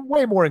were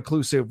way more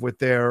inclusive with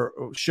their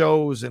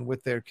shows and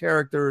with their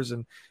characters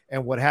and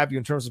what have you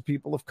in terms of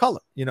people of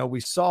color. You know,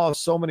 we saw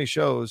so many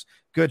shows,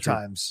 Good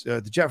Times,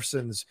 The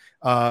Jeffersons,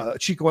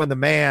 Chico and the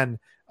Man,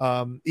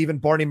 even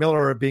Barney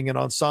Miller being an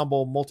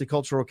ensemble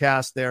multicultural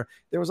cast there.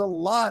 There was a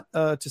lot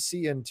to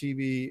see in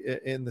TV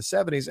in the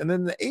 70s. And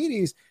then in the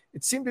 80s,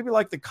 it seemed to be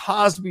like the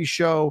Cosby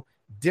Show,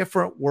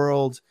 Different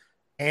World,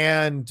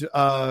 and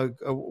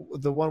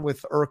the one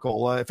with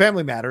Urkel,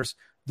 Family Matters.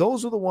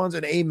 Those were the ones,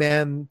 and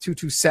Amen,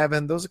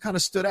 227, those kind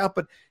of stood out,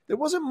 but there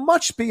wasn't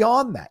much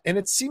beyond that. And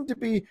it seemed to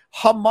be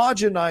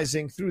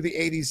homogenizing through the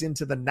 80s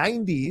into the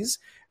 90s.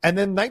 And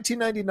then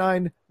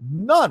 1999,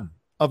 none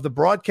of the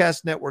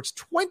broadcast network's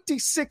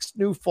 26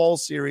 new fall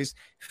series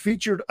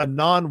featured a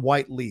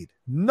non-white lead.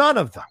 None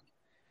of them.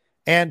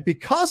 And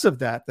because of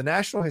that, the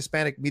National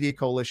Hispanic Media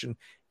Coalition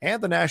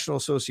and the National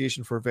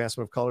Association for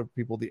Advancement of Colored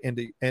People, the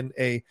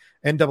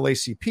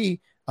NAACP,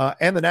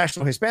 and the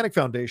National Hispanic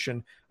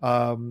Foundation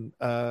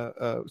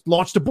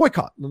launched a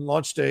boycott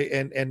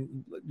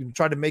and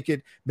tried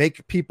to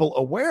make people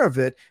aware of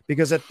it,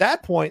 because at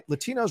that point,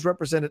 Latinos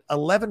represented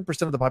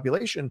 11% of the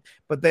population,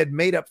 but they'd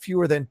made up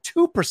fewer than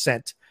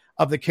 2%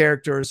 of the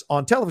characters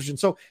on television.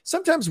 So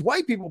sometimes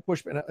white people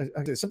push back.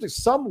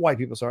 Some white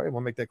people, sorry, I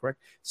want to make that correct.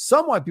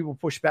 Some white people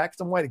push back.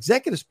 Some white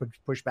executives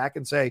push back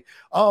and say,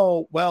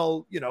 oh,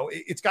 well, you know,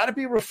 it's got to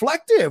be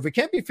reflective. It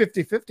can't be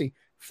 50-50.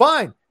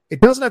 Fine. It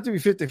doesn't have to be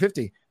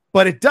 50-50,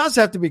 but it does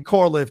have to be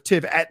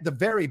correlative at the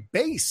very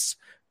base,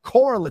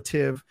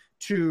 correlative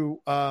to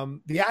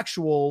the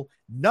actual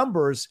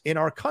numbers in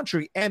our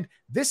country. And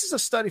this is a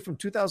study from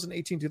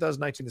 2018,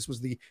 2019. This was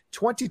the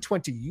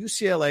 2020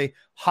 UCLA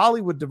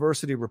Hollywood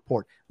Diversity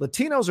Report.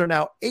 Latinos are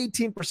now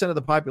 18% of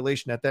the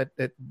population at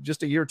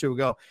just a year or two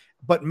ago,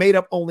 but made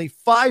up only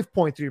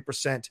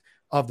 5.3%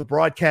 of the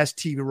broadcast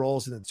TV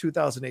roles in the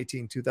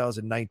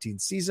 2018-2019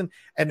 season.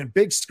 And in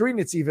big screen,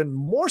 it's even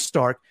more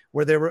stark,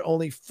 where there were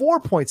only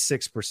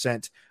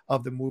 4.6%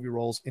 of the movie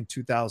roles in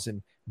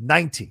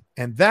 2019.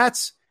 And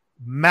that's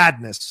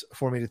madness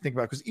for me to think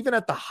about, because even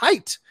at the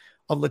height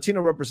of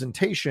Latino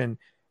representation,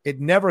 it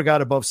never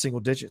got above single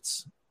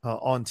digits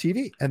on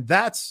TV. And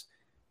that's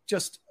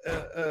just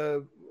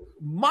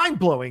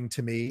mind-blowing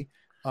to me,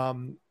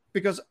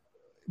 because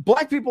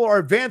Black people are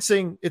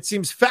advancing, it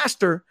seems,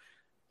 faster,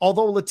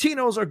 although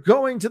Latinos are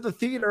going to the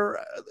theater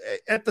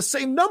at the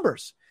same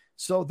numbers.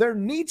 So there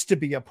needs to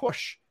be a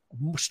push,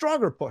 a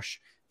stronger push,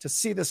 to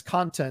see this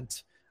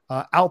content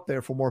out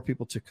there for more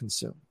people to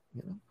consume.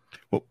 You know?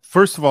 Well,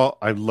 first of all,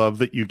 I love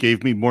that you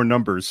gave me more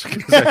numbers,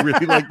 because I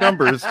really like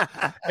numbers.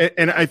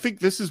 And I think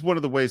this is one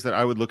of the ways that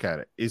I would look at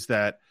it, is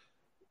that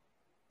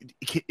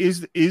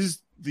is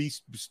the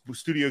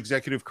studio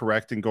executive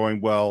correct in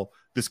going, well,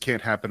 this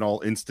can't happen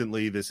all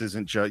instantly. This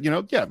isn't just,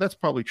 yeah, that's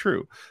probably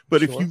true.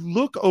 But If you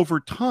look over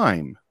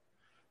time,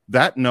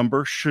 that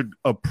number should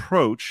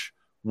approach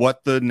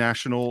what the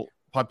national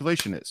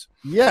population is.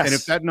 Yes. And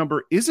if that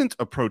number isn't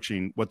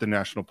approaching what the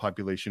national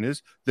population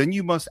is, then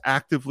you must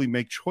actively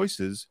make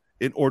choices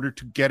in order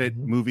to get it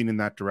moving in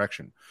that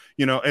direction.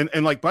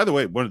 And like, by the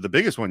way, one of the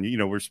biggest one,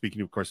 we're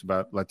speaking, of course,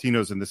 about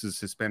Latinos, and this is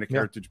Hispanic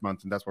Heritage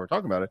Month, and that's why we're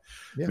talking about it.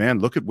 Yeah. Man,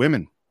 look at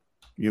women.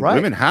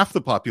 Women, half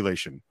the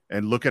population,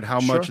 and look at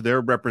how much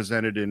they're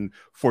represented in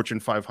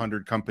Fortune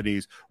 500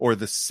 companies, or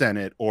the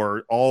Senate,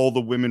 or all the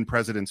women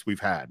presidents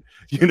we've had.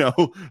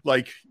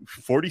 Like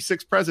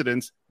 46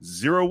 presidents,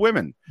 0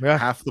 women,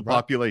 half the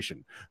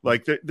population.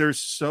 Like there's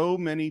so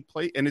many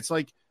and it's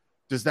like,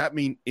 does that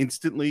mean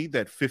instantly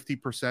that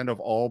 50% of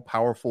all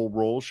powerful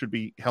roles should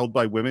be held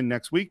by women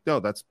next week?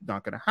 No, that's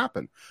not going to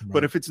happen. Right.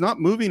 But if it's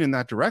not moving in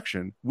that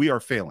direction, we are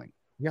failing.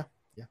 Yeah,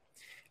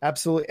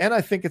 absolutely. And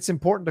I think it's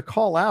important to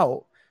call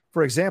out,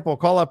 for example,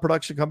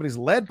 production companies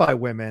led by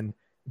women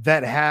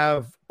that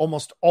have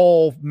almost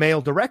all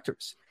male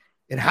directors.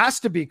 It has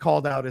to be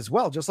called out as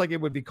well, just like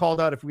it would be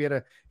called out if we had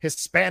a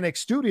Hispanic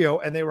studio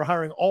and they were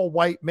hiring all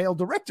white male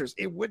directors.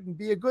 It wouldn't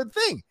be a good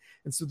thing.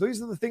 And so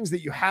these are the things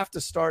that you have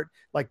to start.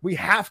 Like, we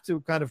have to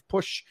kind of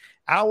push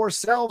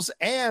ourselves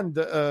and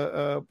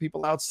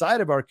people outside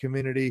of our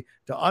community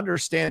to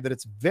understand that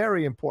it's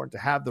very important to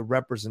have the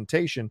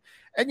representation.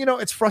 And,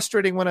 it's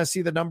frustrating when I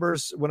see the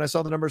numbers, when I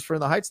saw the numbers for In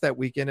the Heights that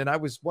weekend, and I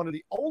was one of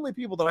the only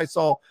people that I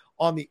saw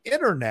on the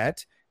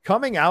internet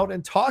coming out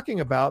and talking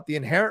about the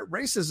inherent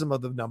racism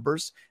of the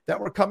numbers that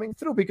were coming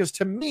through, because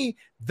to me,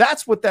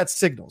 that's what that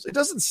signals. It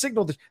doesn't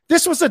signal that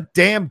this was a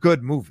damn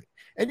good movie.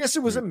 And yes,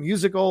 it was a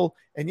musical,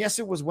 and yes,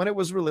 it was when it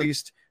was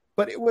released,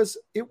 but it was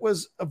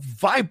a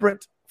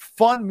vibrant,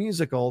 fun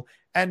musical,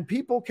 and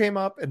people came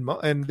up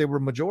and they were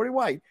majority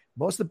white.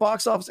 Most of the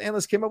box office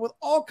analysts came up with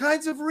all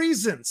kinds of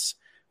reasons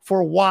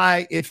for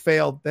why it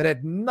failed that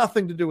had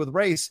nothing to do with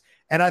race.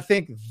 And I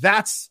think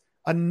that's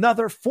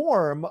another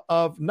form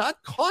of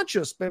not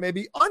conscious, but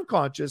maybe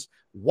unconscious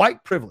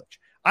white privilege.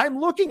 I'm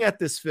looking at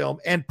this film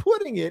and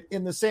putting it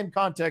in the same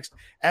context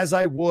as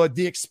I would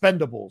The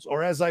Expendables,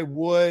 or as I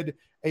would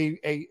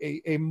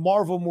a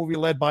Marvel movie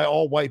led by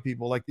all white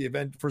people, like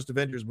the first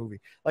Avengers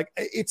movie. Like,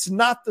 it's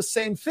not the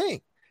same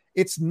thing.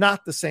 It's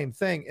not the same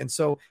thing. And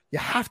so you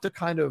have to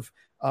kind of,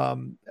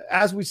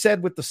 as we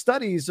said with the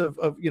studies of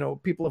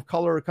people of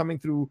color coming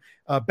through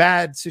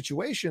bad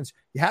situations,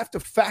 you have to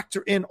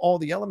factor in all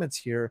the elements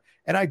here.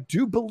 And I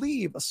do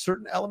believe a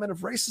certain element of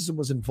racism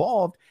was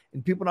involved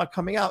in people not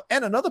coming out.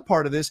 And another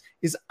part of this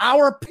is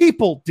our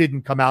people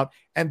didn't come out.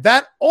 And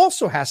that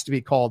also has to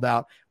be called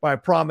out by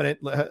prominent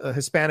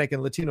Hispanic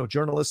and Latino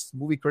journalists,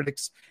 movie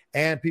critics,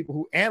 and people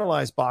who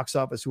analyze box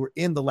office who are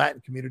in the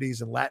Latin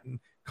communities and Latin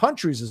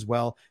countries as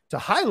well, to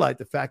highlight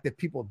the fact that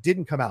people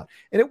didn't come out.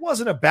 And it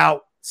wasn't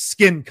about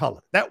skin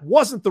color. That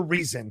wasn't the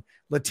reason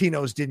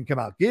Latinos didn't come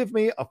out. Give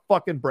me a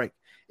fucking break.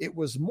 It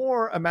was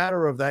more a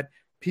matter of that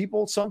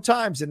people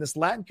sometimes in this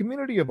Latin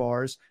community of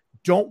ours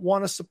don't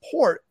want to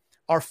support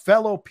our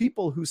fellow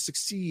people who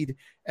succeed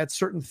at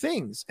certain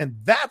things. And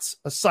that's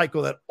a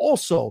cycle that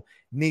also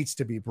needs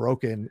to be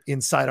broken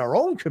inside our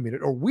own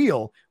community, or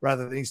wheel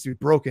rather, that needs to be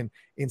broken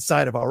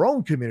inside of our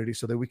own community,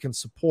 so that we can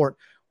support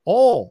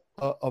all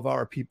of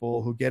our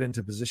people who get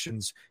into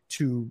positions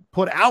to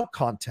put out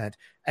content.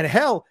 And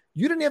hell,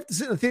 you didn't have to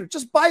sit in the theater.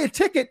 Just buy a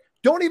ticket.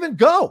 Don't even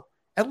go.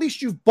 At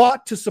least you've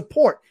bought to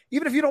support.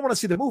 Even if you don't want to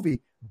see the movie,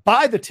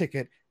 buy the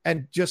ticket,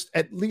 and just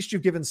at least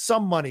you've given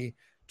some money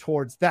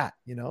towards that,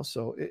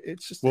 So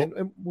it's just,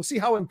 and we'll see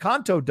how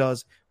Encanto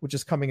does, which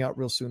is coming out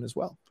real soon as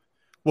well.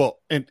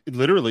 Well, and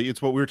literally,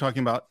 it's what we were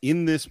talking about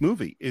in this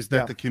movie, is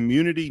that the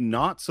community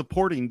not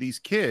supporting these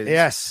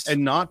kids,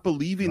 and not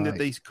believing that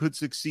they could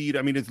succeed.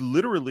 I mean, it's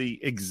literally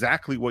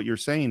exactly what you're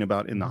saying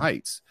about In the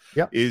Heights.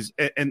 Is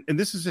and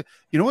this is,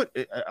 you know what?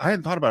 I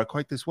hadn't thought about it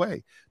quite this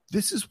way.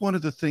 This is one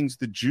of the things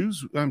the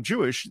Jews, I'm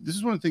Jewish. This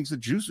is one of the things the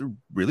Jews are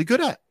really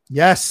good at.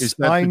 Yes, is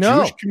that the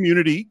Jewish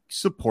community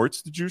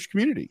supports the Jewish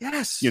community.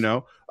 Yes,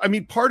 I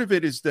mean, part of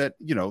it is that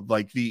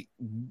like the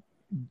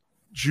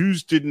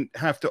Jews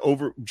had to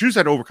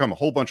overcome a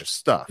whole bunch of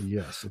stuff.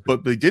 Yes,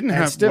 but they didn't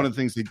have. One of the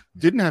things they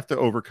didn't have to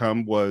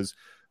overcome was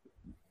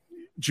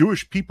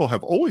Jewish people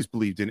have always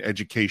believed in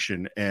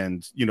education,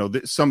 and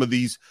some of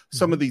these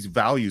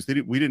values.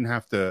 We didn't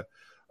have to.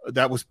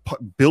 That was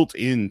built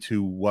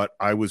into what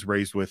I was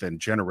raised with, and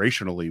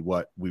generationally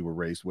what we were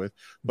raised with.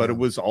 But it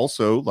was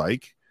also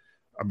like,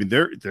 I mean,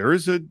 there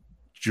is a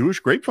Jewish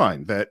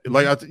grapevine that,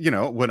 like,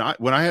 when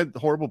I had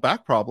horrible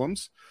back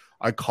problems,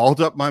 I called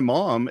up my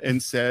mom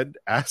and said,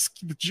 ask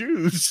the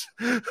Jews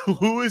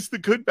who is the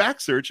good back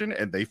surgeon.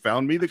 And they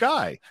found me the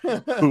guy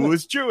who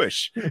was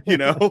Jewish,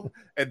 and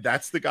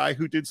that's the guy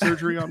who did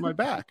surgery on my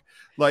back.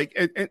 Like,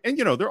 and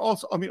they're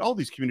also, I mean, all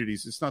these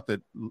communities, it's not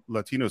that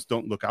Latinos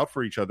don't look out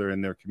for each other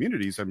in their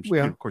communities. I'm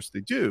sure, of course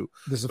they do.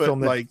 There's a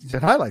film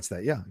that highlights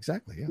that. Yeah,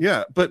 exactly.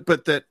 Yeah. But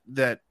that,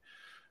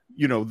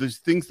 there's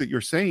things that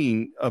you're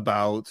saying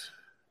about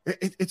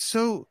it's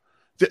so.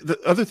 The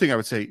other thing I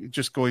would say,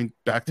 just going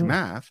back to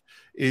math,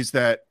 is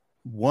that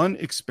one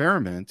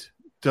experiment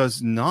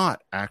does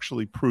not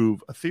actually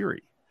prove a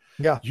theory.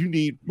 Yeah, you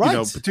need,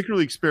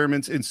 particularly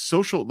experiments in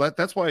social.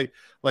 That's why,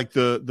 like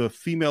the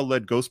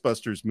female-led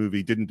Ghostbusters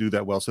movie didn't do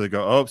that well. So they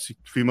go, oh,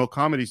 female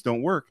comedies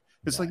don't work.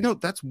 It's like, no,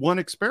 that's one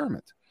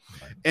experiment.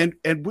 Right.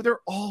 And there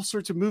are all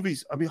sorts of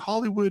movies. I mean,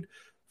 Hollywood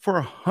for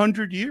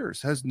 100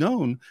 years has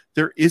known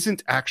there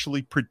isn't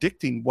actually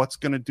predicting what's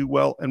going to do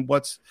well and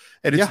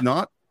it's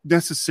not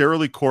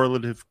necessarily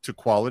correlative to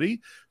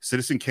quality.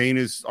 Citizen Kane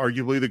is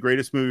arguably the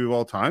greatest movie of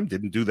all time.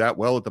 Didn't do that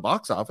well at the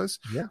box office.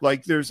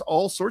 Like, there's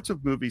all sorts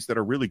of movies that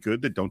are really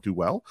good that don't do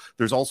well.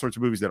 There's all sorts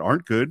of movies that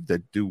aren't good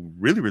that do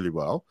really, really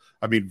well.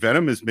 I mean,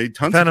 Venom has made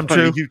tons of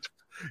money.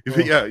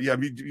 Yeah. I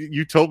mean,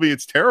 you told me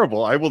it's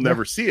terrible. I will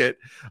never see it.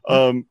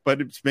 But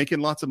it's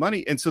making lots of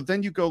money. And so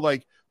then you go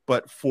like,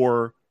 but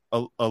for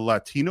a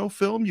Latino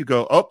film, you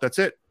go, oh, that's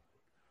it.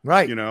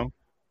 Right.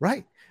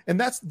 Right. And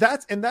that's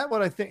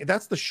what I think.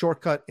 That's the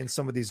shortcut in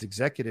some of these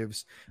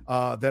executives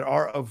that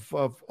are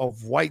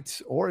of white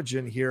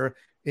origin here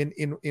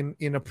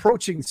in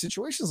approaching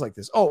situations like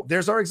this. Oh,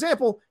 there's our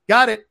example.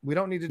 Got it. We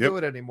don't need to do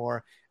it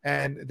anymore.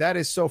 And that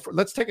is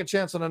let's take a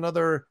chance on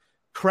another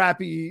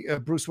crappy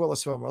Bruce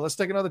Willis film, or let's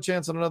take another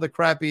chance on another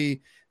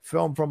crappy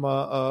film from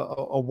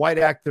a white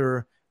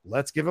actor.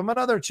 Let's give him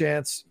another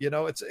chance.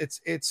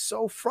 It's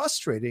so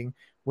frustrating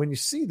when you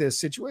see this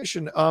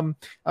situation.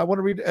 I want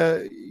to read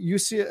you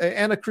see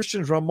Anna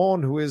Christian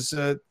Ramon, who is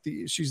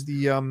she's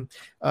the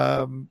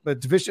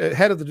division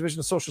head of the Division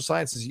of Social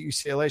Sciences at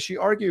UCLA. She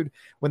argued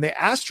when they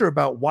asked her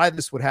about why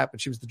this would happen.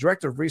 She was the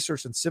director of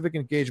research and civic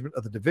engagement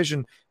of the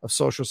Division of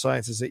Social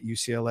Sciences at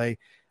UCLA.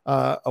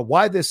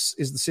 Why this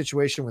is the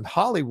situation with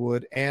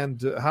Hollywood,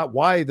 and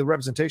why the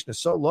representation is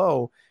so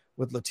low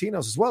with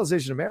Latinos as well as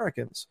Asian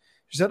Americans.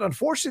 She said,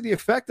 unfortunately, the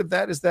effect of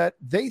that is that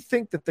they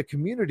think that the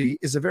community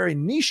is a very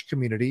niche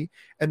community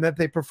and that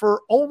they prefer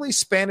only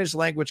Spanish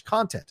language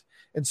content.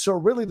 And so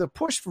really the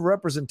push for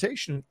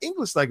representation in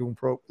English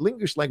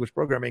language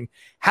programming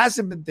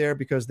hasn't been there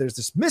because there's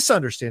this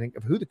misunderstanding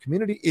of who the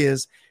community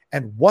is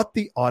and what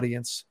the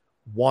audience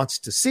wants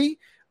to see.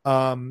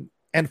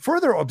 And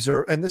further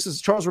observe, and this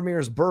is Charles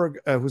Ramirez Berg,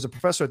 who's a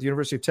professor at the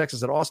University of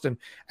Texas at Austin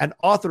and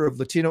author of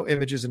Latino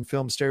Images in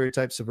Film,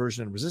 Stereotypes,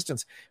 Subversion, and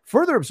Resistance,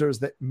 further observes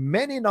that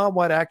many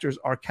non-white actors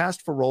are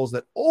cast for roles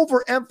that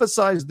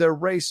overemphasize their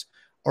race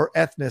or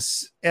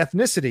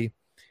ethnicity.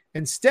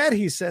 Instead,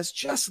 he says,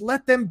 just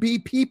let them be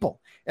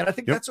people. And I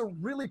think that's a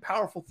really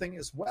powerful thing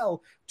as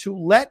well, to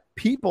let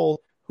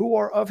people who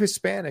are of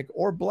Hispanic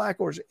or Black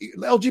or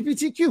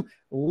LGBTQ,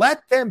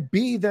 let them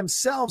be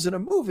themselves in a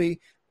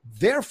movie.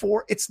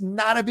 Therefore, it's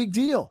not a big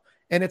deal,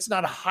 and it's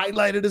not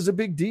highlighted as a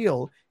big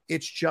deal.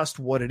 It's just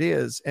what it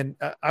is. And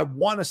I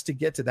want us to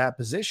get to that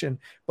position.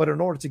 But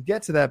in order to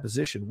get to that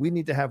position, we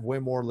need to have way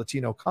more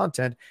Latino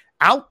content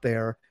out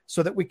there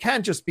so that we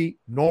can just be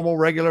normal,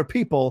 regular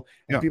people.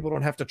 And people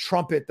don't have to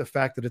trumpet the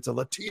fact that it's a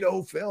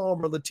Latino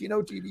film or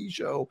Latino TV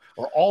show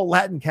or all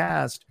Latin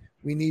cast.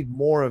 We need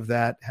more of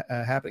that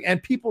happening,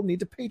 and people need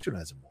to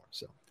patronize it more.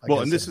 So,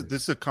 and this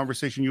is a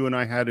conversation you and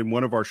I had in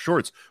one of our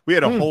shorts. We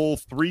had a whole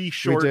 3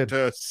 short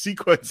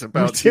sequence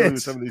about dealing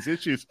with some of these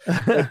issues,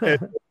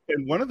 and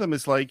one of them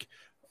is like,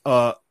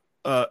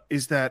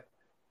 is that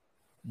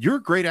you're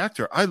a great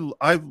actor.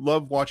 I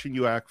love watching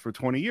you act for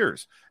 20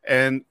 years,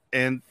 and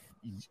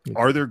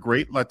are there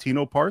great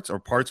Latino parts or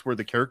parts where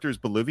the character is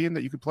Bolivian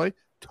that you could play?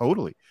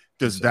 Totally.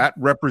 Does that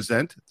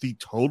represent the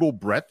total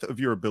breadth of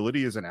your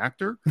ability as an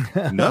actor?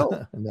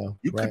 No, no.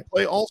 You can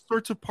play all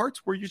sorts of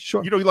parts where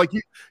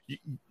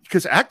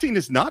because acting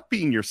is not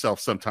being yourself.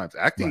 Sometimes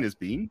acting is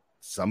being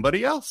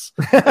somebody else.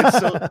 And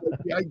so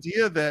the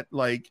idea that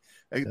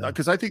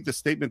because I think the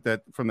statement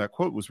that from that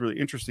quote was really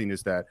interesting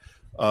is that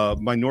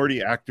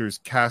minority actors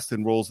cast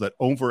in roles that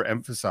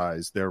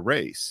overemphasize their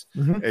race.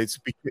 It's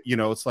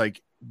it's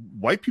like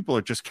white people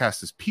are just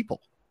cast as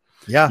people.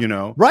 Yeah,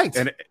 right.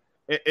 And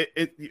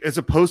it as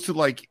opposed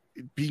to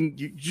being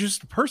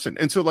just a person.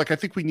 And so I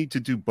think we need to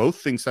do both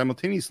things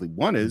simultaneously.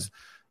 One is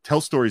tell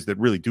stories that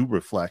really do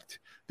reflect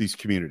these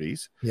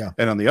communities. Yeah.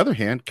 And on the other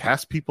hand,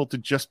 cast people to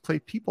just play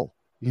people,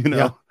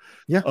 Yeah.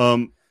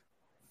 I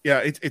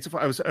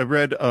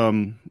read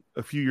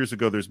a few years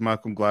ago, there's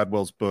Malcolm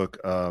Gladwell's book,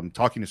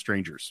 Talking to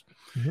Strangers.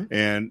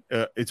 And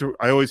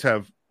I always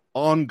have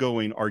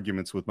ongoing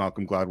arguments with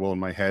Malcolm Gladwell in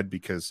my head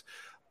because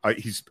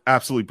he's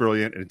absolutely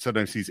brilliant, and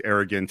sometimes he's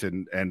arrogant,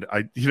 and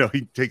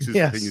he takes his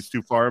opinions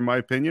too far, in my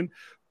opinion.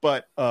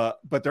 But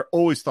they're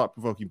always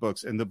thought-provoking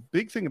books. And the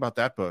big thing about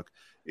that book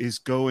is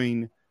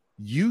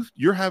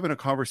you're having a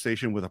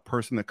conversation with a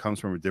person that comes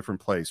from a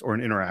different place or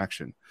an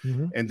interaction,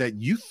 and that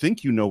you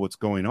think you know what's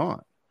going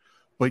on,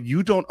 but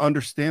you don't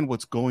understand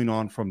what's going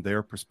on from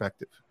their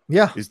perspective.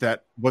 Yeah. Is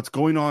that what's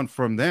going on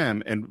from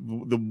them? And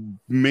the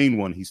main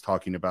one he's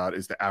talking about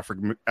is the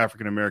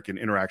African-American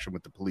interaction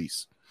with the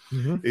police.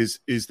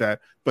 Is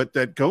that, but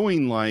that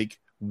going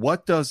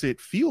what does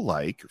it feel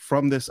like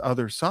from this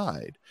other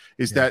side?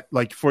 Is that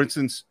for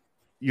instance,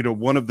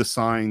 one of the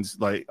signs,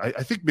 I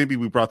think maybe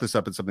we brought this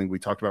up in something we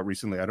talked about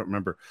recently. I don't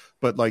remember,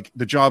 but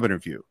the job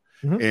interview,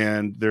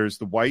 and there's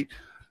the white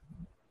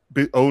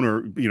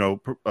owner,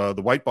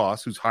 the white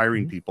boss who's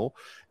hiring people,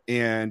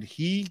 and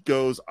he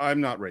goes, I'm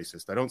not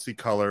racist. I don't see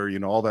color,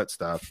 all that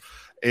stuff.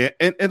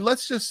 And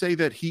let's just say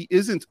that he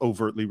isn't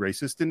overtly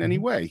racist in any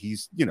way.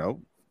 He's,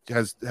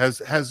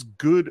 has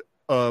good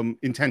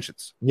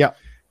intentions. Yeah.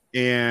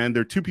 And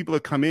there are 2 people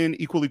that come in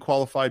equally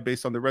qualified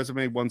based on their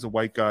resume. One's a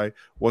white guy,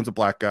 one's a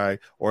black guy,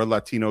 or a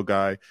Latino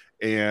guy.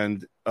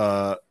 And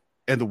the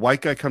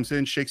white guy comes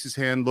in, shakes his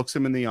hand, looks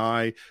him in the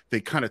eye.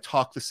 They kind of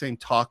talk the same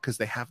talk because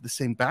they have the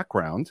same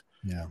background.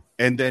 Yeah.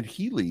 And then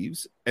he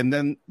leaves. And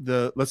then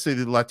let's say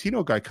the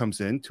Latino guy comes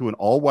in to an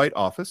all-white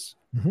office.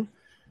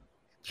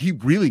 He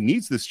really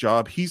needs this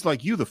job. He's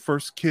like you, the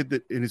first kid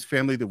that in his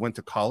family that went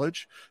to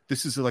college.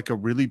 This is a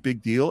really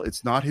big deal.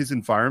 It's not his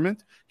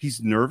environment.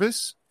 He's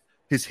nervous.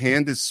 His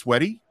hand is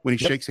sweaty when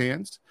he shakes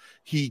hands.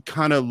 He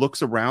kind of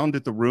looks around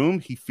at the room.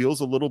 He feels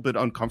a little bit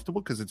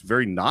uncomfortable because it's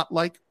very not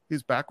like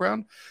his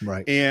background.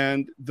 Right.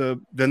 And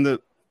then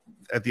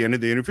at the end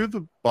of the interview,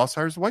 the boss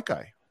hires the white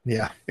guy.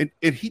 Yeah. And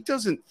he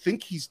doesn't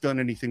think he's done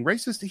anything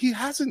racist. He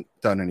hasn't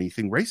done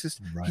anything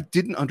racist. Right. He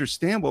didn't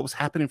understand what was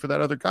happening for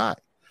that other guy,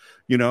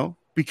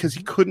 because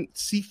he couldn't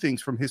see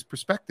things from his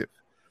perspective.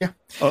 Yeah.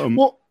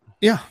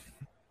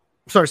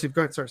 Sorry, Steve.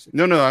 Go ahead. Sorry, Steve.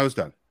 No, I was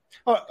done.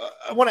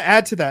 I want to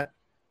add to that.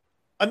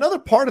 Another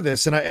part of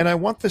this, and I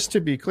want this to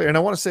be clear, and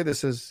I want to say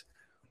this as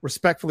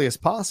respectfully as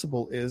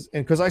possible, is,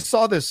 and because I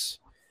saw this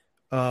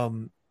a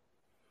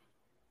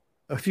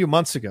few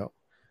months ago,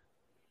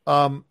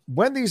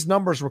 when these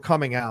numbers were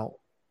coming out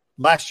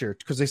last year,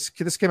 because this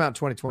came out in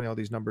 2020, all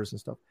these numbers and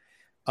stuff.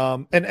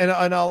 And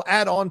I'll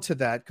add on to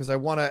that because I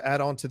want to add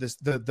on to this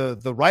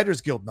the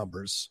Writers Guild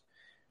numbers,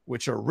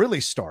 which are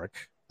really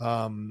stark.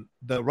 The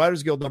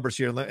Writers Guild numbers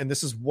here, and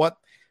this is what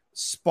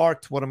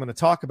sparked what I'm going to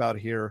talk about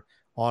here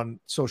on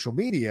social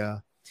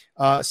media.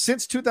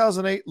 Since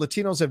 2008,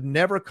 Latinos have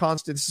never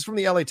constituted. This is from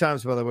the LA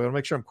Times, by the way. I want to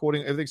make sure I'm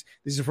quoting everything.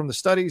 These are from the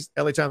studies.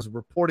 LA Times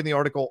reporting the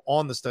article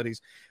on the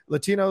studies.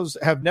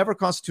 Latinos have never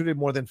constituted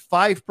more than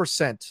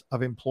 5%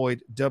 of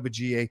employed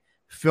WGA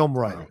film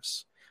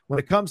writers. When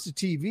it comes to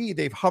TV,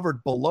 they've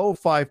hovered below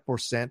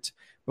 5%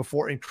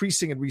 before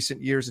increasing in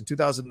recent years. In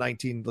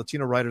 2019,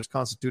 Latino writers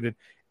constituted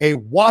a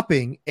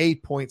whopping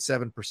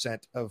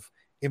 8.7% of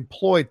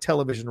employed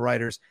television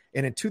writers.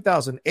 And in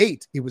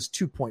 2008, it was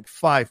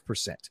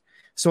 2.5%.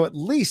 So at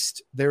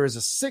least there is a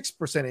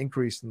 6%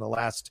 increase in the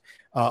last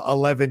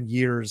 11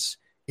 years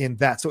in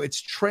that. So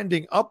it's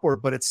trending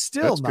upward, but it's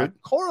still not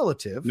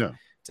correlative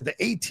to the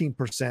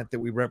 18% that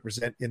we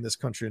represent in this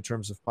country in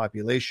terms of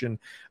population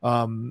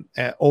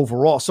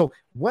overall. So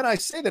when I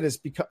say that, is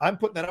because I'm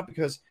putting that up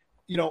because,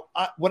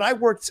 when I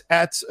worked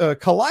at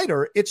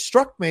Collider, it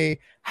struck me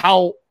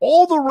how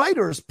all the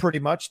writers, pretty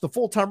much the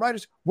full-time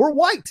writers, were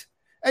white.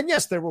 And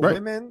yes, there were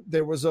women.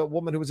 There was a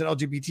woman who was an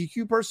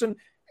LGBTQ person.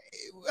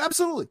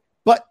 Absolutely.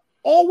 But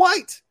all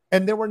white.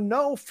 And there were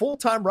no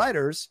full-time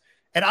writers.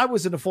 And I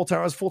was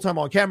full-time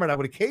on camera, and I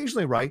would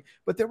occasionally write,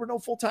 but there were no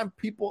full-time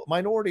people,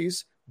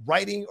 minorities,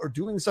 writing or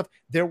doing stuff.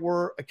 There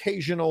were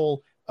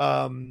occasional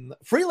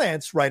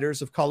freelance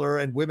writers of color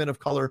and women of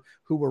color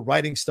who were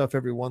writing stuff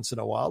every once in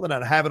a while. And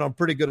I'd have it on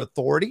pretty good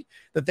authority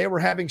that they were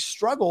having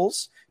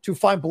struggles to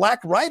find Black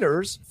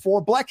writers for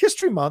Black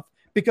History Month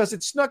because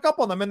it snuck up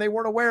on them and they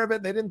weren't aware of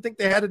it. They didn't think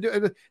they had to do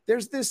it.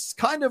 There's this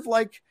kind of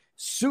like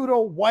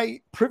pseudo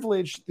white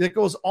privilege that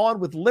goes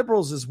on with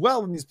liberals as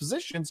well in these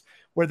positions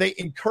where they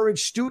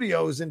encourage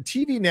studios and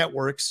TV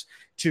networks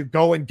to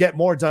go and get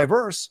more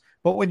diverse.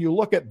 But when you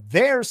look at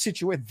their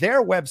situation,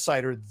 their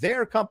website or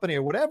their company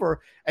or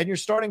whatever, and you're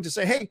starting to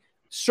say, hey,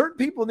 certain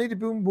people need to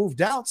be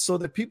moved out so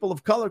that people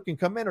of color can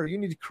come in, or you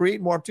need to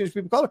create more opportunities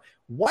for people of color.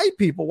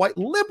 White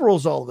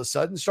liberals all of a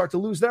sudden start to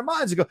lose their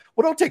minds and go,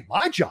 well, don't take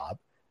my job.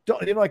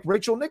 Don't, like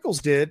Rachel Nichols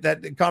did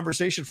that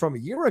conversation from a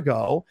year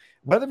ago,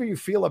 whatever you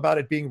feel about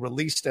it being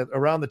released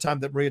around the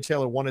time that Maria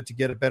Taylor wanted to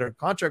get a better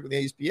contract with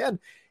the ESPN,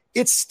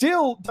 it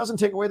still doesn't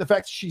take away the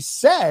fact she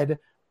said,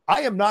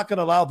 I am not going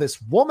to allow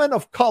this woman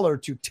of color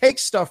to take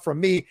stuff from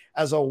me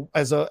as a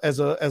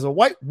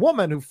white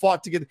woman who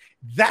fought to get.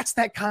 That's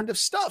that kind of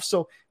stuff.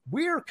 So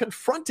we're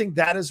confronting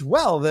that as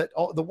well, that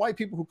the white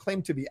people who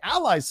claim to be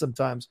allies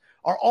sometimes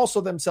are also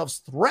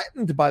themselves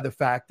threatened by the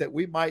fact that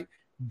we might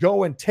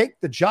go and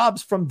take the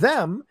jobs from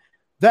them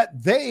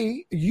that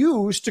they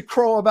use to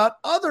crow about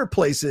other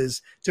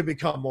places to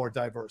become more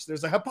diverse.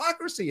 There's a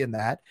hypocrisy in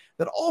that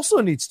also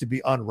needs to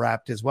be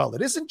unwrapped as well.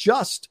 It isn't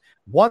just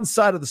one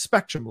side of the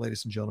spectrum,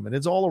 ladies and gentlemen.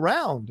 It's all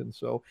around. And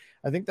so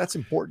I think that's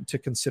important to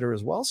consider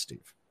as well,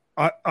 Steve.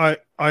 I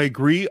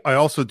agree. I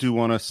also do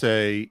want to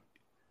say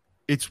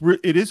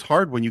it is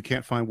hard when you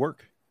can't find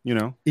work,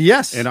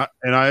 Yes. And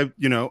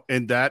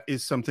that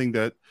is something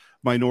that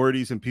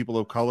minorities and people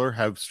of color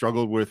have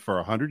struggled with for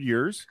 100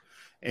 years.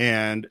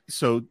 And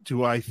so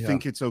do I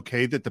think it's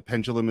okay that the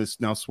pendulum is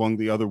now swung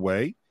the other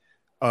way?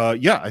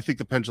 I think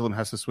the pendulum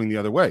has to swing the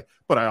other way.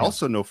 But I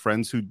also know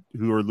friends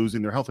who are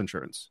losing their health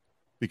insurance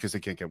because they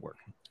can't get work.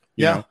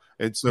 You know?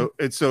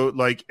 And so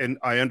like, and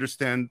I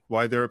understand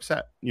why they're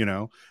upset.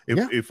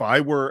 If I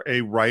were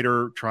a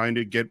writer trying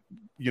to get,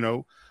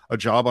 a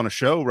job on a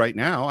show right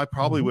now, I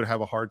probably would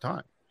have a hard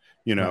time,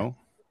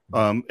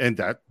 and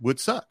that would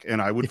suck.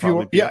 And I would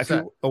probably be upset.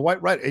 If you're a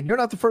white writer, and you're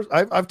not the first.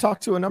 I've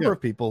talked to a number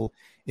of people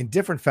in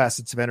different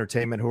facets of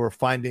entertainment who are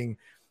finding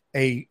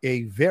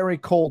a very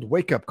cold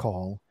wake-up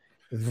call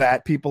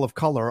that people of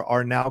color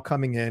are now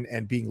coming in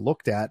and being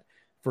looked at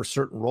for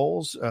certain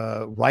roles,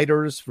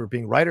 writers, for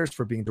being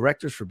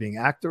directors, for being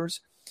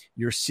actors.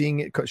 You're seeing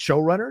it,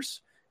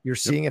 showrunners, you're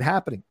seeing it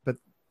happening. But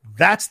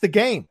that's the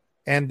game.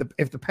 And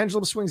if the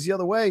pendulum swings the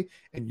other way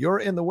and you're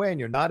in the way and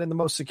you're not in the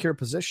most secure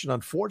position,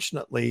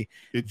 unfortunately,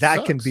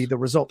 that can be the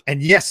result.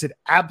 And yes, it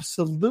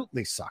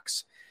absolutely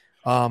sucks.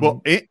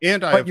 But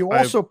you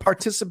also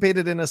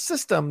participated in a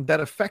system that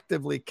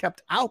effectively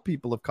kept out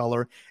people of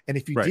color. And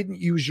if you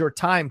didn't use your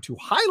time to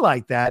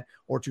highlight that,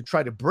 or to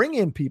try to bring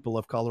in people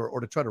of color, or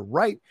to try to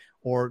write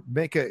or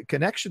make a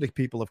connection to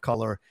people of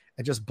color,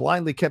 and just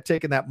blindly kept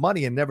taking that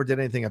money and never did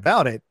anything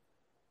about it,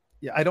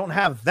 I don't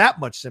have that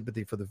much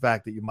sympathy for the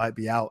fact that you might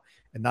be out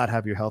and not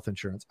have your health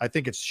insurance. I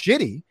think it's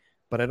shitty,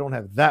 but I don't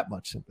have that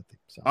much sympathy.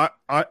 So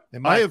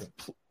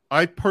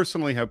I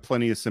personally have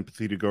plenty of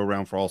sympathy to go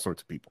around for all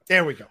sorts of people.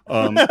 There we go.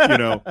 And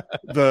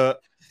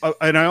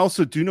I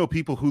also do know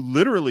people who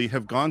literally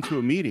have gone to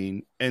a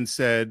meeting and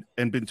said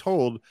and been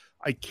told,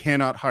 I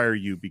cannot hire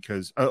you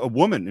because a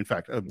woman, in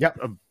fact, a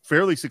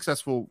fairly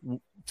successful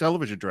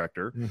television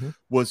director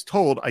was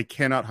told, I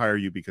cannot hire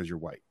you because you're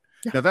white.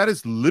 Yeah. Now that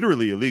is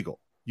literally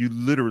illegal. You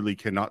literally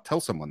cannot tell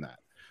someone that.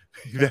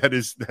 That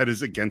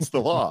is against the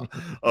law.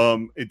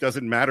 It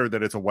doesn't matter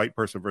that it's a white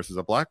person versus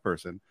a black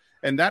person.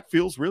 And that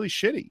feels really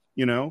shitty,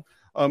 and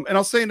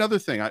I'll say another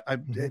thing.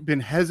 I've been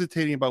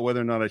hesitating about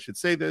whether or not I should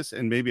say this,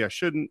 and maybe I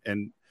shouldn't.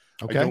 And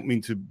I don't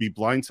mean to be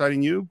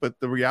blindsiding you, but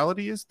the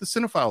reality is the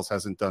Cinephiles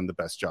hasn't done the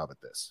best job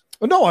at this.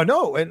 No, I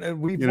know.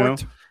 And we've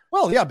worked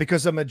well, yeah,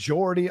 because a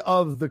majority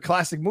of the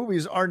classic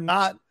movies are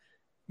not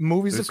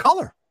movies of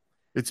color.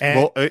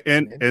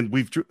 And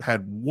we've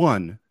had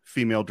one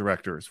female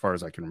director as far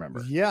as I can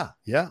remember. Yeah.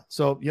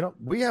 So,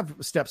 we have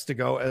steps to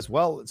go as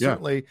well,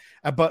 certainly.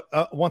 But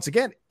once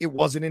again, it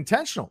wasn't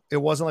intentional. It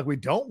wasn't like we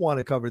don't want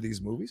to cover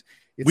these movies.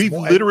 We've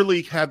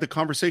literally had the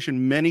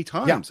conversation many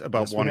times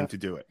about wanting to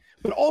do it.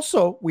 But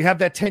also, we have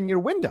that 10-year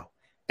window.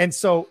 And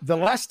so the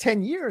last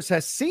 10 years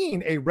has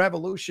seen a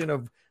revolution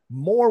of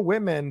more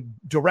women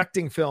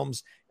directing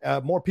films,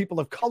 more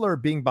people of color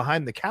being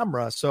behind the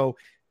camera. So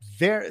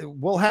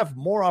we'll have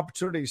more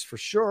opportunities for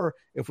sure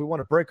if we want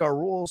to break our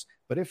rules.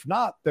 But if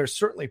not, there's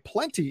certainly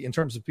plenty in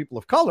terms of people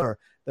of color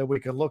that we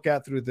can look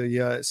at through the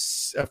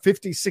 50s,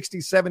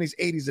 60s, 70s,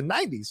 80s, and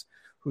 90s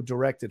who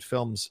directed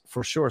films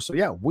for sure. So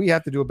yeah, we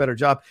have to do a better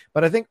job.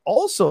 But I think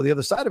also the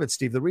other side of it,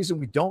 Steve, the reason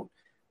we don't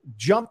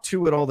jump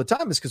to it all the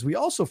time is because we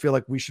also feel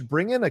like we should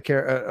bring in a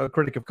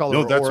critic of color.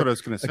 No, that's what I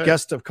was going to say. A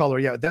guest of color.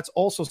 Yeah, that's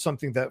also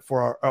something that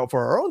for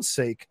our own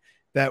sake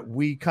that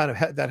we kind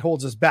of that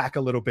holds us back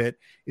a little bit,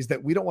 is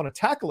that we don't want to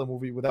tackle a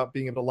movie without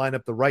being able to line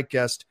up the right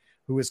guest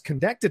who is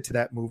connected to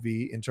that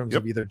movie in terms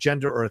of either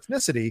gender or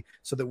ethnicity,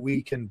 so that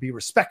we can be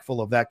respectful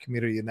of that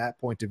community and that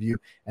point of view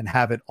and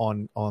have it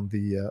on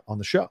the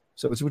show.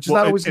 So which is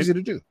not always easy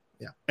to do.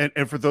 Yeah.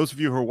 And for those of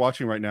you who are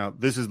watching right now,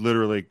 this is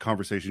literally a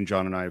conversation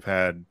John and I have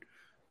had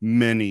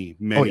many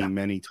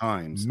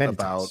times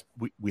about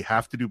we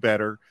have to do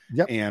better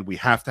and we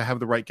have to have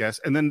the right guests.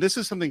 And then this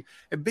is something,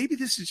 and maybe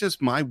this is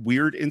just my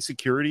weird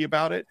insecurity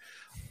about it.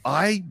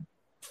 I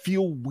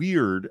feel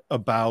weird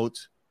about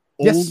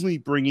only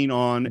bringing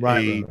on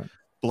a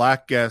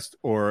black guest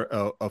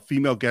or a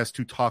female guest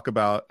to talk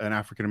about an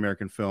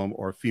African-American film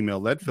or a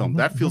female-led film.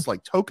 That feels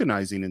like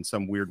tokenizing in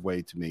some weird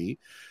way to me.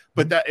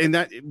 But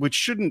which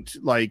shouldn't,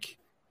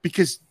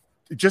 because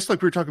just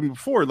like we were talking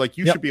before,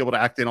 you should be able to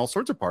act in all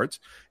sorts of parts.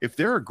 If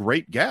they're a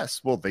great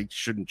guest, well, they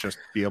shouldn't just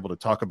be able to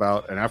talk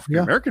about an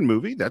African-American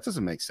movie. That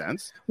doesn't make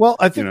sense. Well,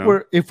 I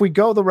think if we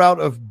go the route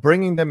of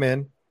bringing them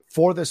in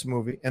for this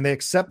movie and they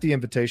accept the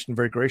invitation,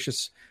 very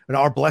gracious, and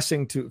our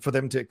blessing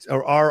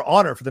or our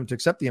honor for them to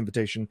accept the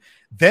invitation,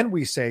 then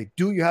we say,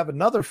 do you have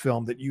another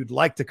film that you'd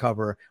like to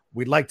cover?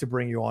 We'd like to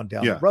bring you on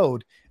down the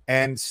road.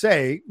 And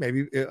say,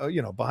 maybe,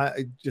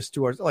 behind just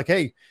to our,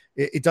 hey,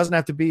 it doesn't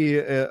have to be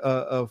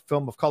a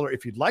film of color.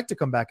 If you'd like to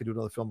come back and do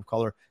another film of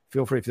color,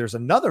 feel free. If there's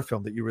another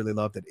film that you really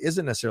love that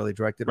isn't necessarily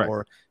directed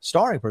or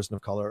starring a person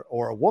of color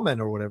or a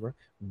woman or whatever,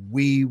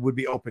 we would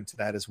be open to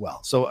that as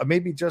well. So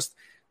maybe just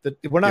that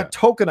we're not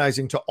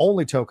tokenizing to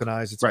only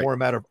tokenize. It's more a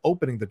matter of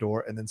opening the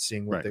door and then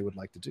seeing what they would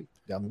like to do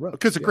down the road.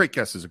 Because a great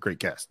guest is a great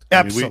guest.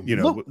 Absolutely. I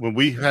mean,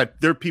 when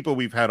there are people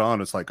we've had on,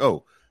 it's like,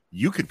 oh,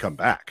 you could come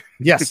back.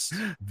 Yes,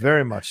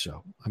 very much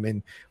so. I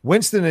mean,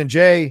 Winston and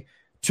Jay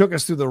took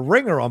us through the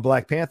ringer on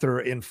Black Panther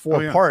in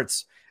 4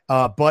 parts,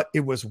 but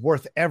it was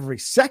worth every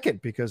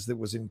second because it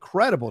was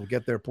incredible to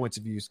get their points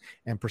of views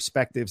and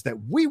perspectives that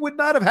we would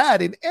not have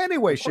had in any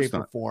way, shape,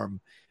 or form.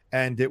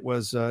 And it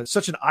was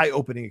such an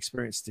eye-opening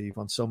experience, Steve,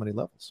 on so many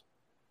levels.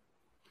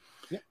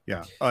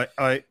 Yeah.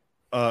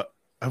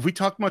 Have we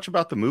talked much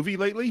about the movie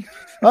lately?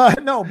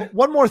 No, but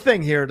one more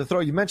thing here to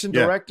throw. You mentioned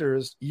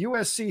directors.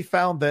 USC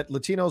found that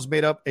Latinos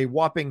made up a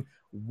whopping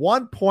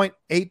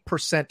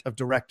 1.8% of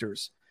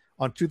directors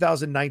on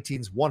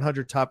 2019's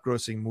 100 top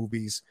grossing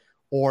movies,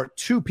 or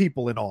 2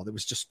 people in all. There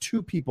was just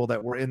 2 people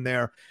that were in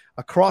there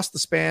across the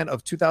span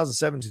of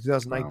 2007 to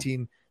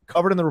 2019. Wow.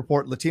 Covered in the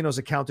report, Latinos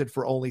accounted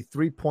for only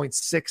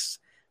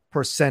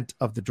 3.6%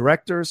 of the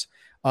directors.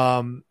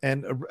 But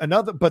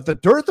the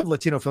dearth of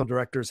Latino film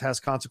directors has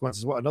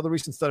consequences as well. Another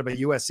recent study by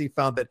USC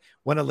found that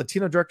when a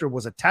Latino director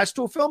was attached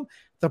to a film,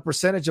 the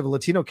percentage of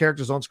Latino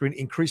characters on screen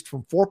increased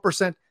from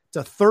 4% to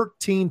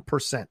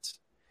 13%.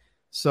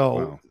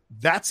 So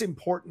that's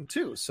important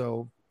too.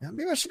 So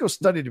maybe I should go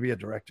study to be a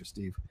director,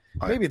 Steve.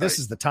 Maybe this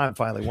is the time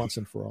finally, once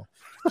and for all.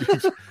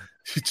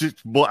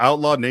 Will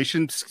Outlaw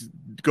Nation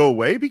go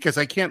away? Because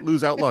I can't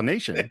lose Outlaw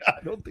Nation. I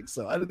don't think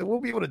so.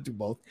 We'll be able to do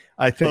both,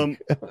 I think.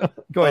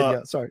 Go ahead.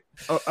 Yeah, sorry.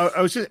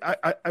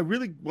 I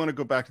really want to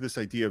go back to this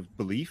idea of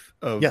belief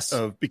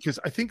because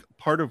I think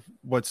part of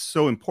what's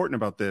so important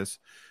about this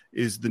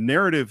is the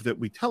narrative that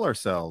we tell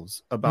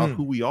ourselves about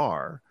who we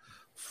are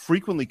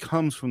frequently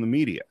comes from the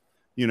media.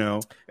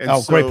 And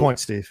great point,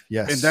 Steve.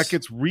 Yes. And that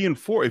gets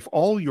reinforced. If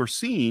all you're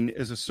seeing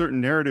is a certain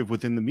narrative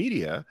within the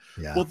media,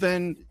 well,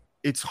 then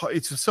it's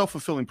a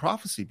self-fulfilling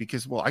prophecy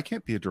because, well, I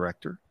can't be a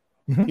director,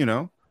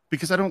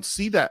 because I don't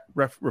see that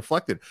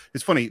reflected.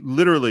 It's funny,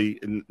 literally,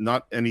 and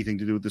not anything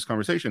to do with this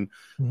conversation.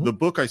 The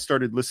book I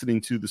started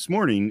listening to this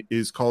morning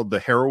is called The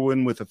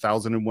Heroine with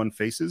 1,001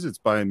 Faces. It's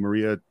by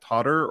Maria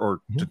Tatar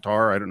or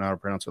Tatar. I don't know how to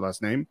pronounce her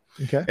last name.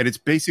 Okay. And it's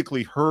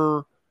basically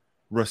her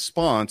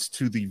response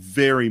to the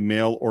very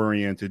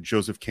male-oriented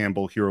Joseph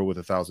Campbell Hero with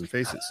 1,000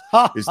 Faces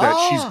is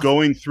that she's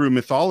going through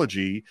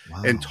mythology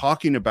and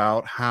talking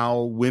about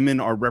how women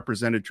are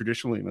represented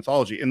traditionally in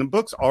mythology. And the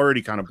book's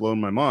already kind of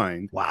blown my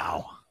mind.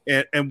 Wow.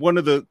 And one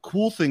of the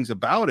cool things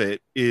about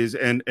it is,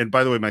 and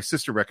by the way, my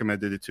sister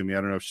recommended it to me.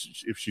 I don't know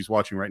if she's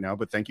watching right now,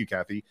 but thank you,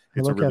 Kathy.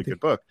 It's a really good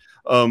book.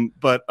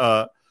 But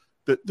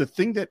the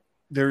thing that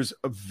there's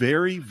a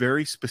very,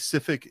 very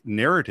specific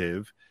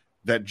narrative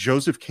that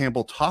Joseph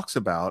Campbell talks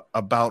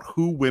about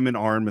who women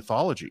are in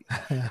mythology.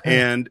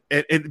 and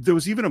there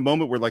was even a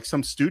moment where like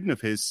some student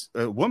of his,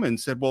 woman,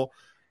 said, well,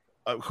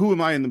 who am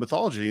I in the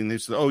mythology? And they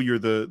said, oh, you're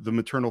the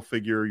maternal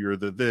figure, you're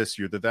the this,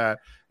 you're the that.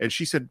 And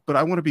she said, but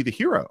I want to be the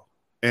hero.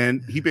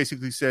 And he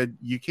basically said,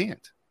 you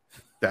can't.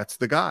 That's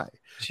the guy.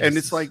 Jesus. And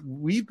it's like,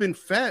 we've been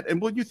fed.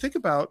 And when you think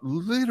about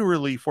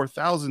literally for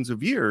thousands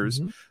of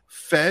years,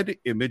 fed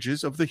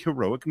images of the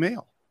heroic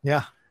male.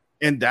 Yeah.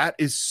 And that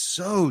is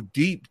so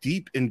deep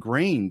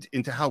ingrained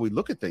into how we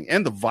look at things,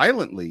 and the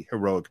violently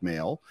heroic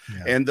male,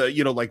 and the,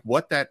 like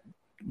what that,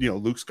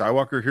 Luke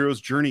Skywalker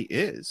hero's journey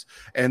is,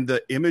 and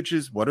the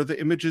images. What are the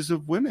images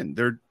of women?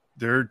 They're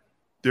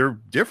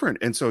different.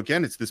 And so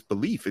again, it's this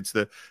belief. It's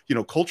the,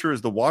 culture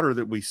is the water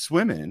that we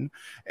swim in.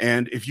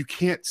 And if you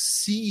can't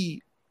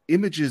see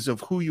images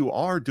of who you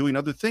are doing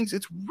other things,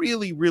 it's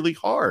really, really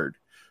hard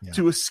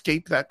to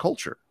escape that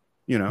culture,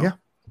 Yeah,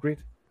 agreed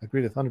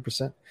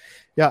 100%.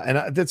 Yeah.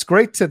 And it's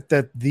great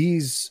that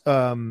these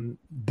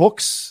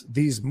books,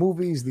 these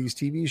movies, these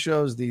TV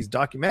shows, these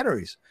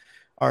documentaries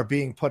are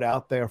being put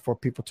out there for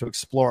people to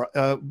explore.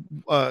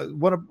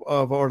 One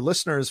of our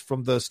listeners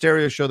from the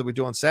stereo show that we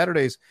do on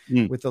Saturdays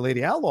with the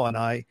Lady Outlaw and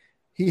I,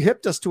 he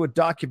hipped us to a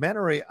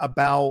documentary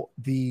about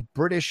the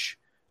British,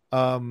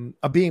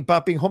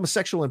 about being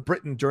homosexual in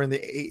Britain during the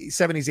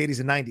 70s, 80s,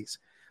 and 90s.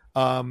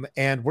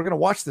 And we're going to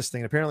watch this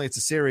thing. Apparently it's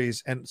a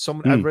series, and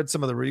I've read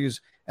some of the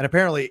reviews, and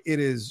apparently it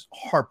is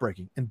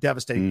heartbreaking and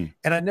devastating.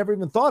 And I never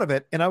even thought of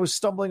it. And I was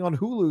stumbling on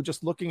Hulu,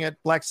 just looking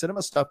at Black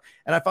cinema stuff.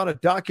 And I found a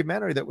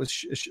documentary that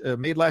was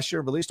made last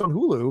year, released on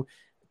Hulu,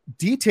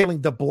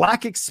 detailing the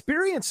Black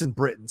experience in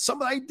Britain.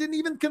 Something I didn't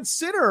even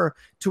consider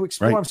to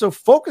explore. Right. I'm so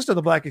focused on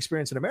the Black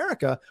experience in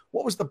America.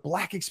 What was the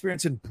Black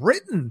experience in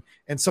Britain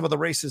and some of the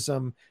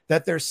racism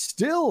that they're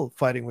still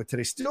fighting with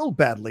today, still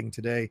battling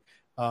today?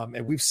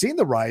 And we've seen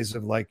the rise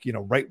of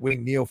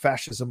right-wing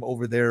neo-fascism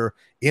over there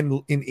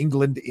in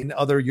England, in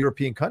other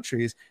European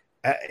countries,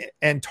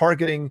 and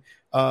targeting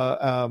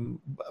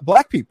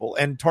Black people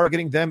and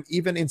targeting them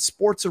even in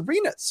sports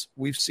arenas.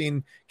 We've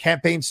seen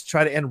campaigns to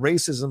try to end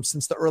racism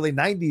since the early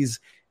 90s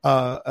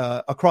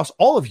across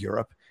all of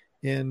Europe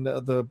in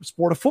the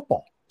sport of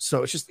football.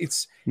 So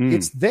it's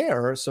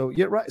there. So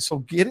you're right. So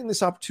getting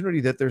this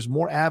opportunity that there's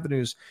more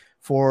avenues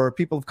for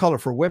people of color,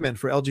 for women,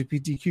 for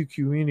LGBTQ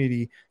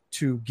community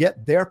to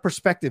get their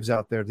perspectives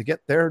out there, to get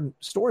their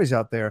stories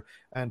out there,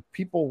 and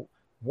people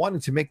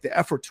wanting to make the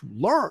effort to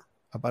learn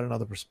about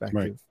another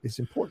perspective is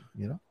important,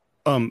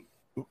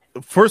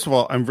 First of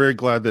all, I'm very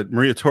glad that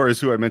Maria Torres,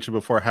 who I mentioned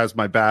before, has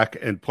my back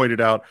and pointed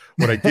out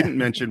what I didn't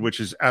mention, which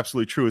is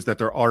absolutely true, is that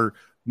there are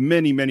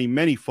many, many,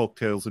 many folk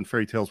tales and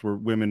fairy tales where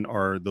women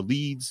are the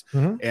leads.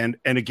 And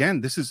again,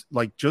 this is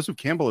like Joseph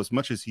Campbell, as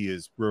much as he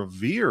is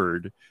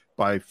revered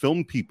by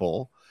film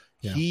people,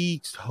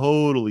 he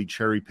totally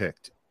cherry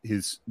picked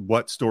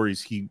what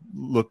stories he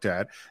looked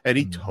at, and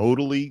he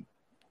totally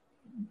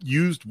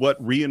used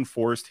what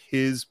reinforced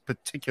his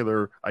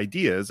particular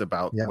ideas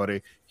about what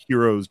a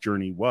hero's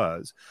journey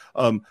was.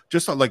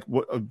 Just like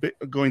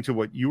going to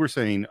what you were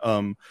saying,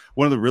 one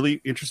of the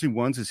really interesting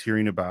ones is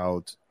hearing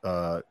about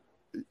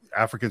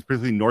Africans,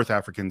 particularly North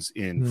Africans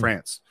in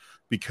France,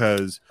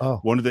 because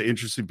one of the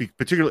interesting,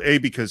 particularly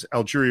because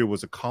Algeria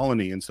was a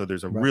colony, and so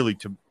there's a really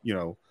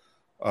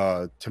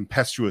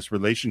tempestuous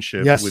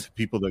relationship with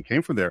people that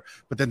came from there.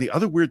 But then the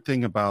other weird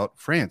thing about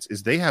France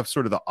is they have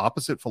sort of the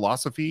opposite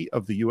philosophy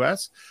of the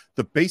US.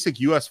 The basic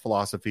US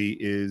philosophy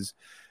is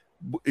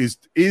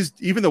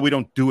even though we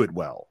don't do it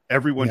well,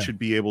 everyone should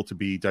be able to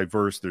be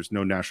diverse. There's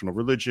no national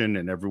religion,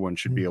 and everyone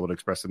should be able to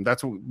express them.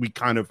 That's what we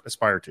kind of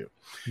aspire to.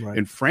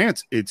 In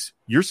France,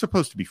 you're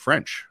supposed to be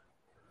French.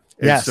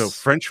 And so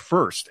French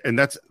first, and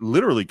that's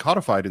literally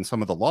codified in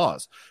some of the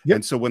laws.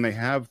 And so when they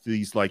have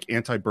these like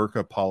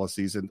anti-burqa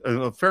policies and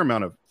a fair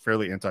amount of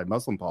fairly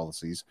anti-Muslim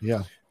policies,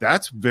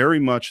 that's very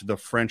much the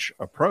French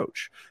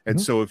approach. And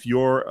so if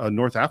you're a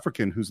North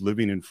African who's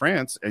living in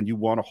France and you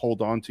want to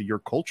hold on to your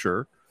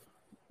culture,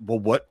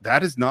 well,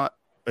 that is not,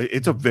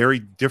 it's a very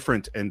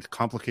different and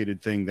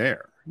complicated thing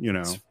there,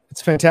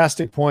 It's a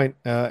fantastic point.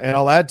 And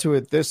I'll add to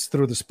it this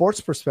through the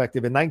sports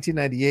perspective. In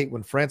 1998,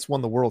 when France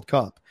won the World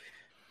Cup,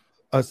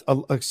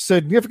 a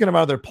significant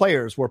amount of their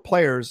players were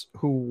players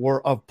who were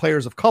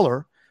players of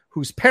color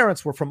whose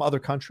parents were from other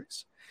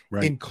countries,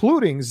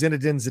 including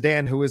Zinedine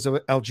Zidane, who is of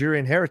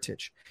Algerian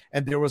heritage.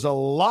 And there was a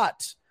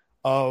lot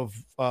of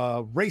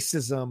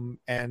racism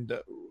and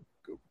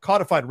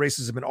codified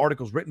racism in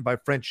articles written by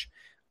French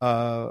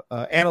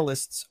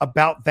analysts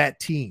about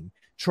that team,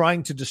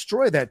 trying to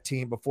destroy that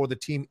team before the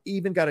team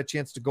even got a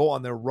chance to go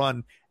on their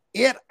run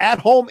at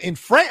home in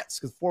France,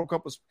 because the World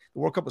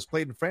Cup was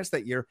played in France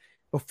that year,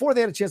 before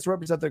they had a chance to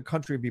represent their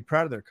country and be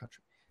proud of their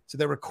country. So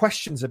there were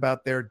questions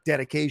about their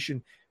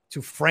dedication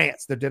to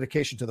France, their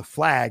dedication to the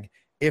flag,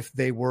 if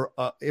they were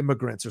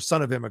immigrants or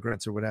son of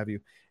immigrants or what have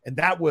you. And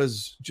that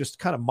was just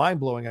kind of mind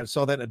blowing. I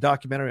saw that in a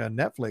documentary on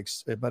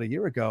Netflix about a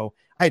year ago.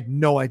 I had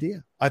no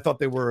idea. I thought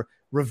they were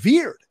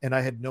revered, and I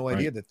had no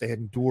idea that they had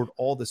endured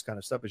all this kind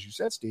of stuff, as you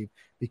said, Steve,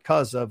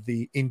 because of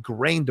the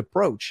ingrained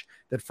approach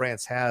that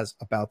France has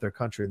about their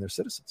country and their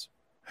citizens.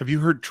 Have you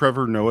heard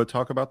Trevor Noah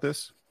talk about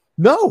this?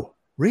 No,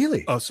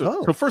 really?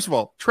 So first of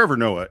all, Trevor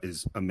Noah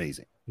is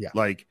amazing. Yeah.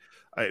 Like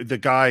the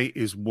guy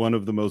is one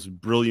of the most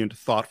brilliant,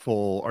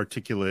 thoughtful,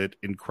 articulate,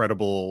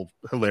 incredible,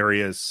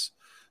 hilarious,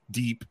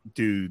 deep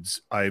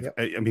dudes I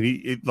mean,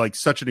 he like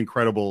such an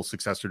incredible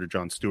successor to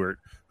Jon Stewart,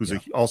 who's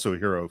also a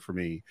hero for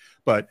me.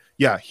 But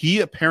yeah, he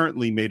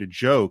apparently made a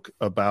joke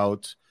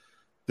about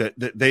that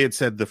they had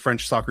said the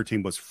French soccer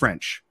team was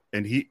French,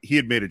 and he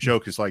had made a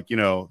joke. It's like,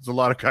 there's a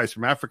lot of guys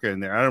from Africa in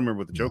there. I don't remember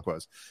what the joke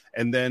was.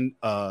 And then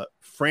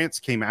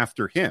France came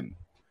after him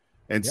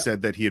and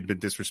said that he had been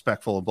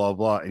disrespectful and blah,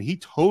 blah. And he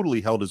totally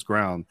held his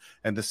ground.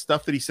 And the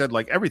stuff that he said,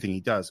 like everything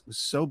he does, was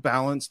so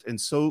balanced and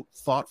so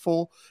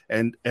thoughtful.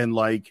 And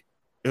like,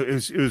 it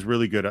was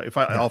really good.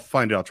 I'll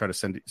find it, I'll try to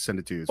send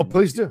it to you. Oh,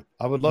 please do.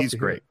 I would love to. He's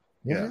great.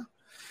 Yeah.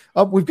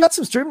 We've got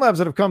some Streamlabs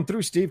that have come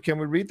through, Steve. Can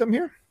we read them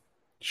here?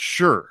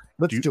 Sure.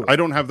 Let's do it. I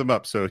don't have them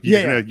up, so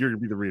you're going to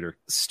be the reader.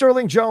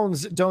 Sterling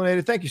Jones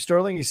donated. Thank you,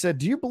 Sterling. He said,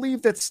 do you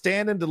believe that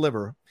Stand and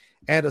Deliver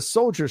and A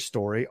Soldier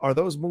Story are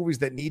those movies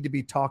that need to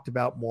be talked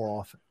about more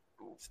often?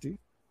 Steve?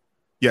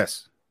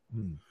 Yes.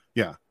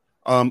 Yeah.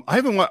 I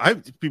haven't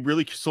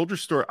watched. Soldier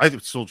Story. I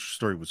think Soldier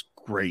Story was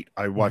great.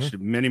 I watched it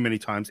many, many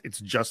times.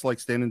 It's just like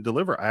Stand and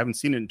Deliver. I haven't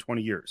seen it in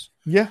 20 years.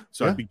 Yeah.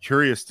 So I'd be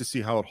curious to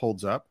see how it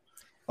holds up.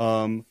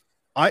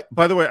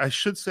 By the way, I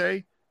should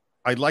say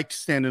I liked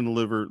Stand and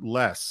Deliver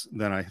less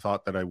than I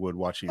thought that I would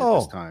watching it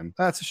this time.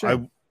 That's a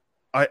shame.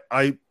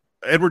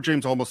 Edward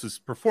James Olmos's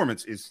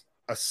performance is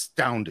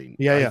astounding.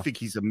 I think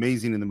he's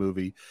amazing in the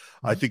movie.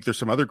 I think there's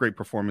some other great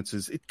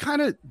performances. It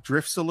kind of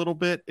drifts a little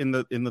bit in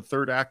the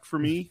third act for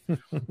me.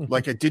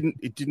 Like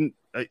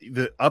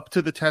the up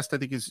to the test I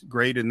think is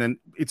great, and then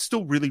it's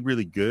still really,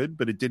 really good,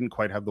 but it didn't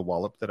quite have the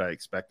wallop that I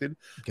expected.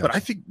 Gotcha. But I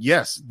think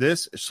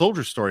this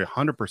Soldier Story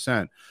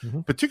 100%,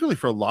 particularly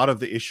for a lot of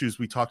the issues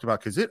we talked about,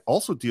 because it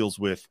also deals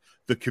with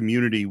the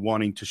community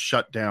wanting to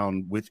shut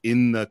down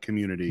within the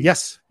community.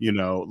 Yes,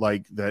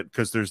 like that,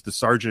 because there's the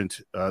sergeant,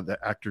 the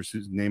actor's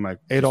whose name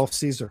Adolf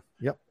Caesar.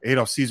 Yep,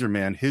 Adolf Caesar,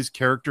 man, his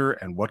character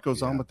and what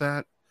goes on with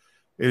that.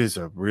 It is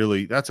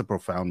that's a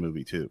profound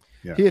movie too.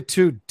 Yeah. He had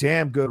two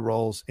damn good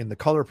roles in The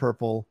Color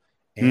Purple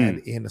and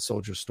in A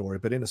Soldier Story.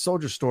 But in A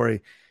Soldier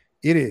Story,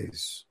 it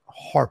is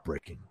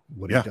heartbreaking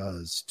what he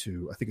does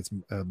to, I think it's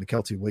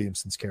McKelty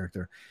Williamson's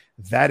character.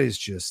 That is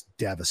just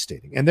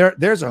devastating. And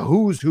there's a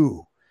who's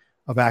who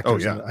of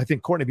actors. I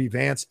think Courtney B.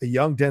 Vance, a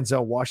young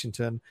Denzel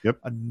Washington,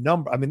 a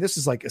number. I mean, this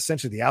is like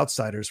essentially The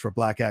Outsiders for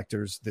Black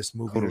actors. This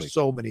movie, there's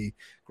so many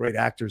great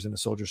actors in A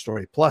Soldier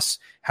Story. Plus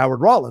Howard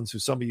Rollins, who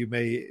some of you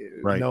may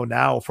know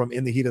now from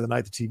In the Heat of the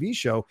Night, the TV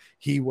show.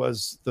 He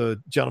was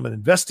the gentleman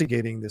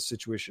investigating this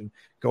situation,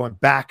 going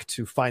back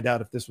to find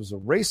out if this was a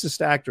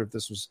racist act or if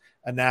this was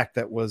an act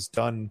that was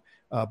done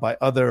by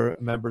other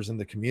members in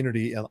the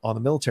community on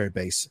the military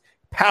base.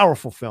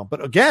 Powerful film.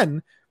 But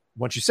again,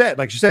 like you said,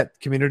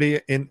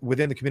 community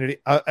within the community,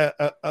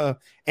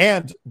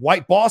 and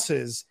white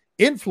bosses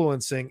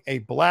influencing a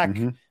black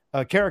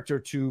character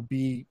to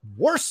be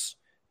worse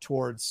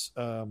towards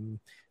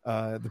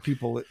the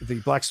people,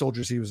 the black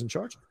soldiers he was in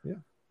charge of. Yeah.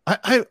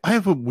 I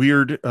have a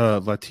weird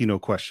Latino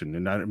question,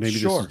 and maybe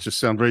this will just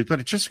sound right, but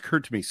it just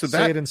occurred to me. So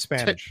say it in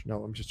Spanish.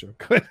 No, I'm just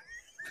joking.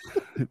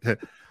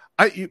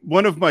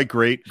 One of my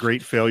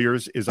great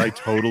failures is I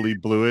totally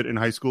blew it in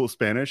high school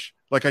Spanish.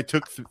 Like I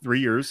took 3.5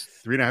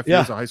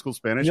 years of high school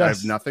Spanish. I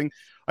have nothing.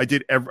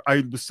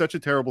 I was such a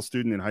terrible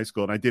student in high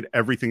school, and I did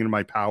everything in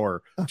my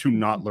power to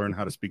not learn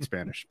how to speak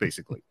Spanish,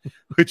 basically,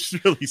 which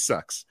really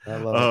sucks. I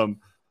love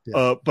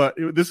it. But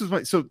this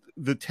is so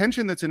the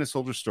tension that's in A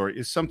Soldier Story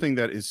is something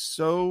that is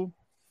so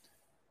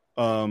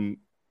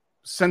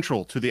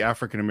central to the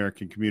African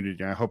American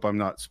community. I hope I'm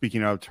not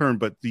speaking out of turn,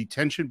 but the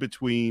tension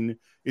between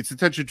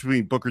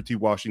Booker T.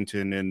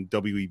 Washington and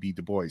W.E.B.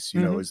 Du Bois,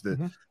 is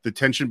the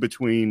tension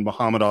between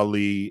Muhammad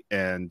Ali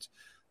and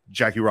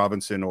Jackie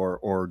Robinson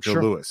or Joe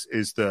Louis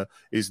is the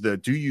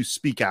do you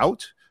speak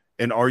out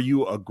and are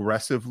you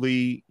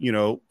aggressively,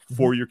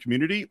 for your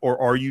community,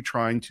 or are you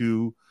trying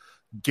to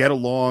get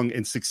along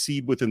and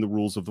succeed within the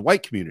rules of the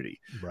white community,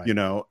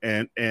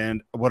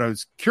 and what I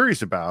was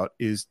curious about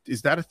is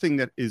that a thing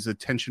that is a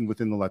tension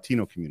within the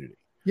Latino community?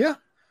 Yeah,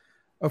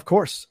 of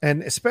course.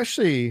 And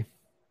especially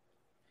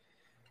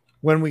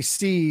when we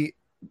see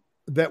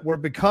that we're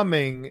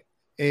becoming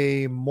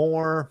a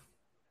more,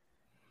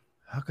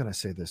 how can I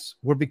say this?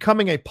 We're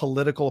becoming a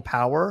political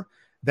power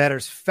that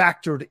is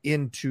factored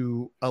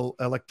into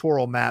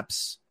electoral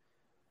maps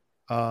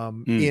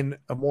in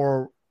a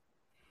more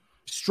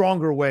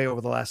stronger way over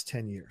the last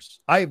 10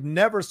 years. I have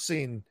never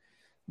seen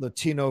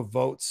Latino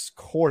votes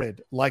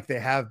courted like they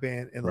have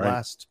been in the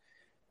last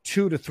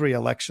 2 to 3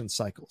 election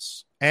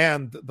cycles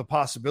and the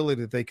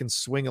possibility that they can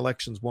swing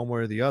elections one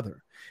way or the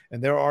other.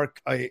 And there are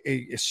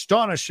a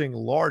astonishing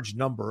large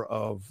number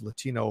of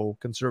Latino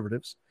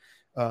conservatives,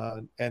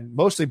 and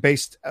mostly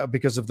based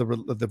because of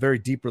the very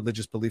deep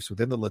religious beliefs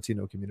within the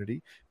Latino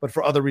community, but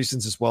for other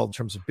reasons as well, in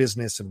terms of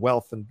business and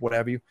wealth and what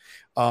have you.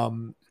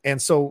 And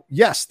so,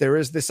 yes, there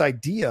is this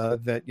idea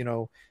that,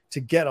 to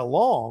get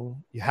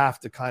along, you have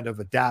to kind of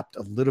adapt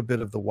a little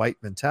bit of the white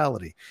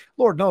mentality.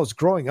 Lord knows,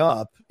 growing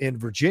up in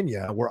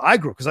Virginia, where I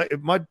grew, because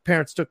my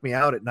parents took me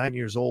out at 9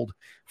 years old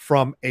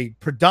from a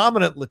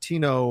predominant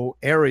Latino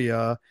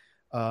area,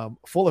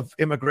 full of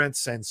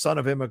immigrants and son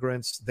of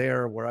immigrants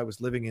there, where I was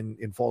living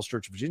in Falls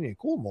Church, Virginia, in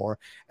Coolmore,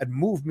 and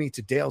moved me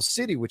to Dale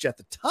City, which at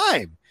the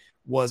time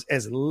was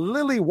as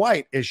lily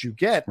white as you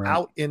get,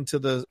 out into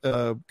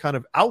the kind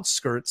of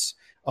outskirts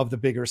of the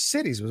bigger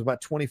cities. It was about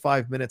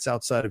 25 minutes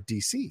outside of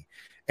DC.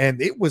 And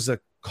it was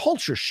a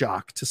culture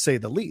shock, to say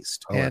the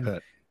least.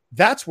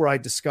 That's where I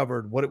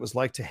discovered what it was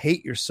like to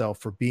hate yourself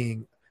for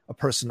being a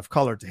person of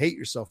color, to hate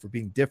yourself for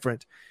being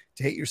different,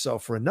 to hate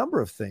yourself for a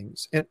number of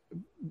things. And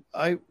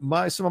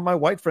some of my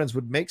white friends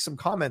would make some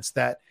comments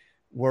that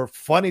were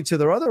funny to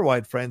their other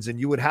white friends, and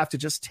you would have to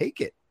just take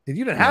it. And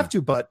you didn't have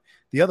to, but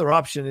the other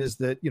option is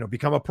that,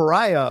 become a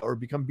pariah or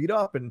become beat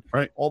up and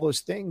all those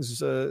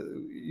things.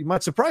 You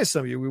might surprise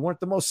some of you. We weren't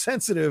the most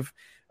sensitive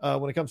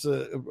when it comes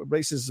to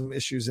racism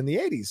issues in the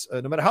 80s.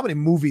 No matter how many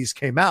movies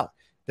came out,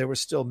 there were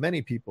still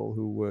many people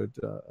who would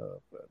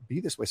be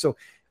this way.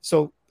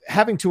 So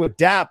having to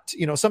adapt,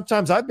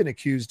 sometimes I've been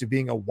accused of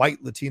being a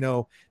white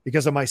Latino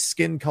because of my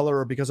skin color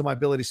or because of my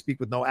ability to speak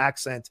with no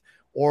accent,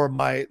 or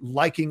my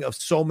liking of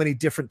so many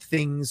different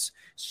things,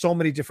 so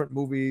many different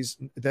movies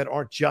that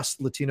aren't just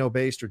Latino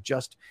based or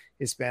just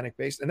Hispanic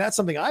based. And that's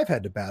something I've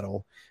had to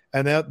battle.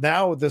 And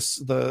now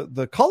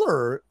the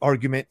color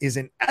argument is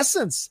in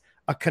essence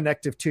a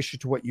connective tissue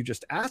to what you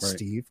just asked,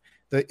 Steve.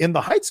 The In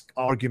the Heights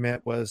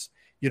argument was,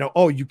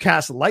 you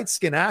cast light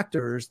skinned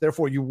actors,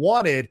 therefore you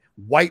wanted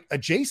white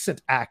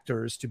adjacent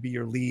actors to be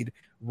your lead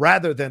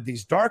rather than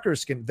these darker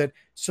skin that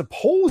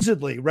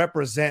supposedly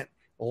represent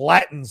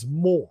Latins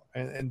more.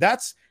 And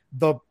that's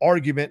the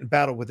argument and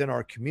battle within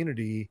our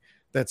community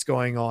that's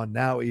going on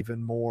now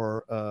even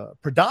more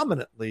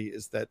predominantly,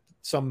 is that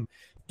some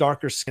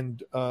darker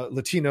skinned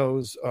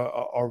Latinos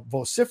are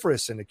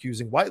vociferous in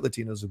accusing white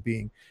Latinos of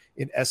being,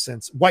 in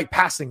essence, white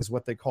passing is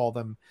what they call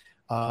them,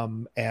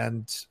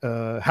 and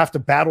have to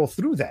battle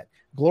through that.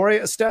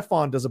 Gloria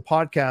Estefan does a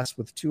podcast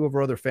with 2 of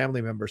her other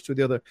family members, 2 of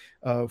the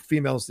other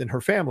females in her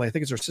family. I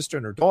think it's her sister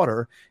and her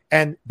daughter.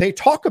 And they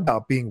talk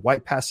about being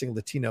white passing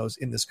Latinos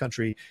in this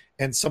country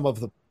and some of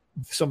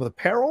the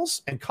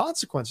perils and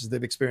consequences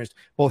they've experienced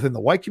both in the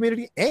white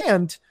community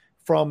and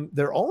from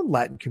their own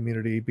Latin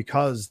community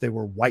because they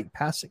were white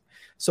passing.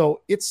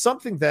 So it's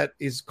something that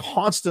is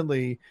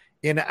constantly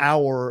in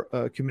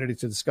our community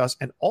to discuss,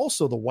 and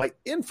also the white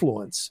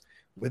influence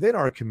within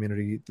our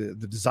community,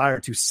 the desire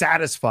to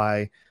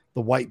satisfy the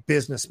white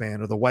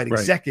businessman or the white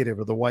executive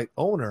or the white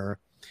owner,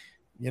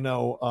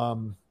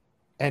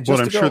 and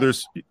just I'm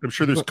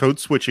sure there's code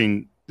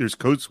switching. There's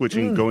code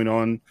switching going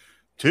on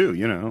too,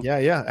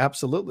 Yeah,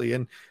 absolutely.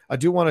 And I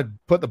do want to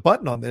put the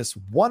button on this.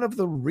 One of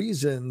the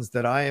reasons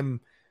that I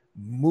am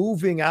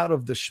moving out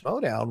of the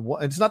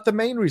Schmoedown, it's not the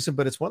main reason,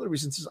 but it's one of the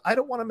reasons, is I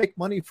don't want to make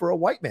money for a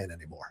white man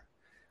anymore.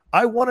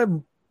 I want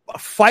to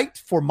fight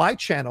for my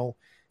channel,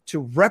 to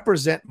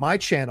represent my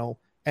channel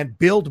and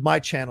build my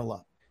channel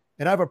up.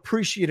 And I've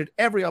appreciated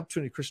every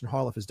opportunity Christian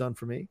Harloff has done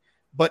for me.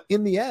 But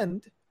in the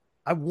end,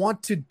 I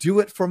want to do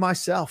it for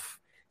myself.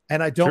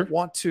 And I don't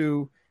want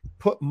to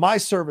put my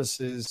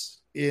services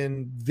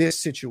in this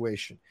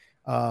situation.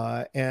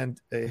 And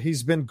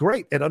he's been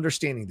great at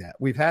understanding that.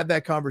 We've had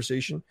that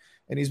conversation,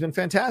 and he's been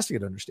fantastic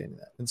at understanding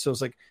that. And so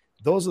it's like,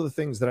 those are the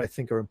things that I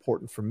think are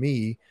important for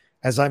me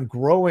as I'm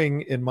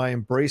growing in my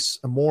embracing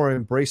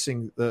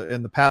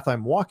in the path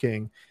I'm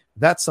walking.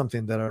 That's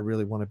something that I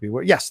really want to be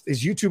aware. Yes,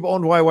 is YouTube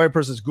owned by a white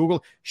person? Is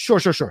Google?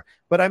 Sure.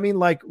 But I mean,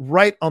 like,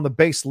 right on the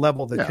base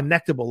level, the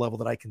connectable level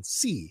that I can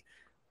see,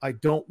 I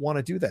don't want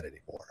to do that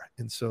anymore.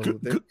 And so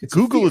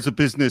Google is a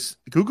business.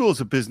 Google is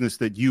a business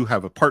that you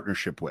have a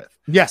partnership with.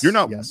 Yes, you're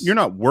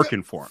not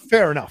working for them.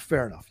 Fair enough.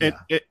 And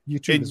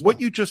what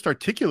you just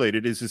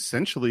articulated is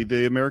essentially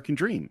the American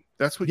dream.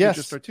 That's what you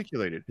just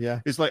articulated.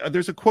 Yeah, it's like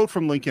there's a quote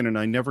from Lincoln, and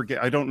I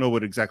don't know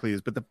what exactly it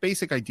is, but the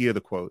basic idea of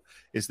the quote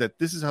is that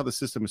this is how the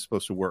system is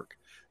supposed to work: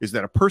 is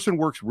that a person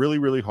works really,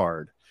 really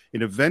hard.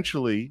 And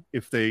eventually,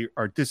 if they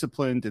are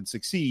disciplined and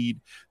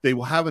succeed, they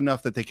will have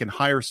enough that they can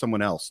hire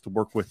someone else to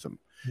work with them.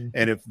 Mm-hmm.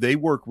 And if they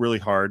work really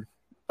hard,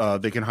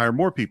 they can hire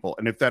more people.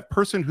 And if that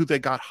person who they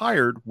got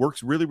hired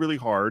works really, really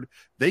hard,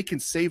 they can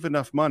save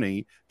enough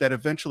money that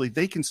eventually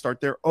they can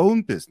start their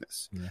own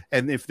business. Yeah.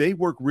 And if they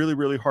work really,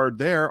 really hard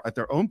there at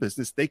their own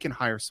business, they can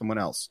hire someone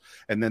else.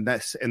 And then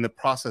the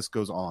process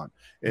goes on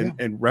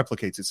and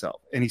replicates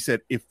itself. And he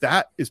said, if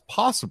that is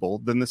possible,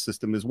 then the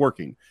system is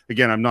working.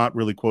 Again, I'm not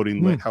really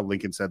quoting how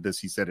Lincoln said this.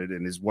 He said it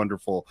in his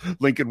wonderful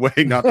Lincoln way,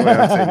 not the way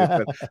I'm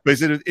saying it. But he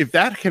said, if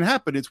that can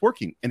happen, it's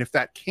working. And if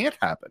that can't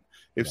happen,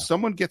 if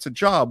someone gets a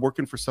job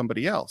working for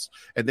somebody else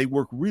and they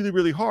work really,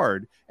 really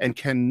hard and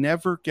can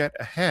never get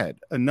ahead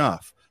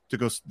enough to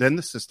go, then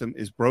the system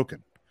is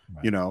broken.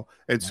 Right. You know,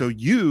 and so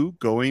you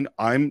going,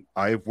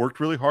 I've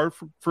worked really hard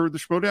for the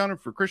Schmoedown and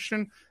for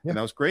Christian, and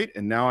that was great.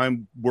 And now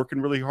I'm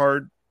working really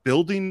hard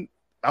building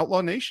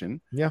Outlaw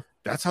Nation. Yeah,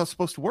 that's how it's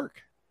supposed to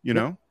work. You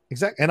know.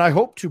 Exactly. And I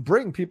hope to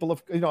bring people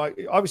of,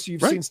 obviously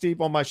you've seen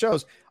Steve on my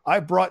shows. I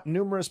brought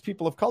numerous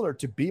people of color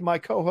to be my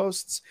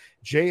co-hosts,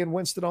 Jay and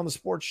Winston on the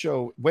sports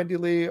show, Wendy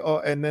Lee,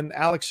 and then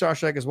Alex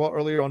Shawshak as well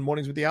earlier on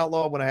Mornings with the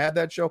Outlaw when I had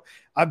that show.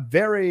 I'm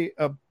very,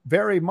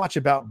 very much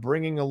about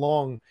bringing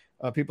along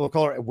people of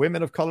color,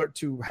 women of color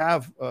to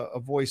have a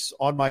voice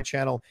on my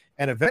channel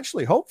and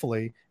eventually,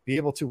 hopefully, be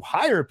able to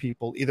hire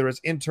people either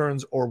as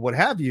interns or what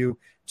have you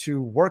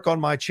to work on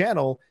my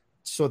channel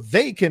so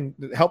they can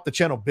help the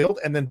channel build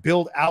and then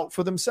build out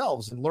for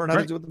themselves and learn how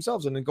to do it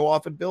themselves and then go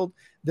off and build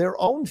their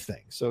own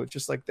thing. So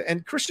just like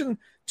and Christian,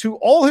 to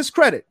all his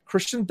credit,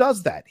 Christian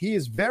does that. He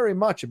is very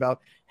much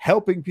about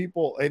helping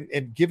people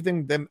and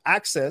giving them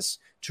access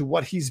to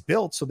what he's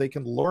built so they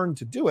can learn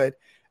to do it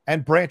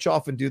and branch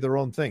off and do their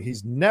own thing.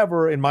 He's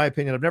never, in my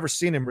opinion, I've never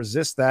seen him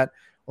resist that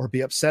or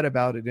be upset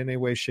about it in any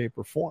way, shape,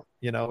 or form,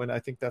 and I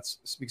think that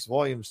speaks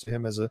volumes to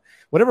him as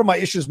whatever my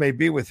issues may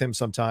be with him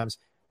sometimes.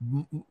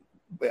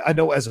 I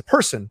know as a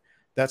person,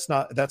 that's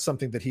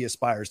something that he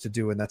aspires to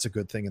do, and that's a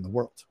good thing in the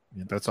world.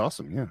 That's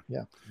awesome.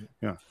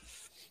 Yeah.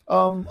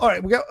 All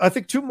right, we got I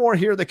think two more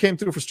here that came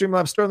through for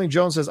Streamlabs. Sterling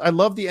Jones says, "I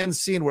love the end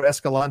scene where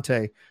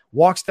Escalante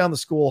walks down the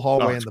school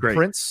hallway and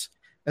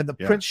the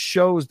prince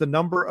shows the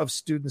number of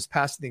students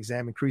passing the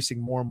exam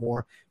increasing more and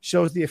more,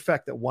 shows the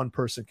effect that one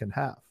person can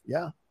have."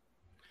 Yeah,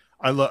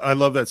 I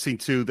love that scene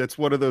too. That's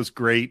one of those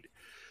great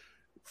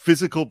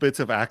physical bits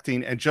of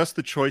acting, and just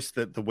the choice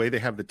that the way they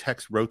have the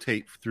text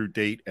rotate through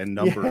date and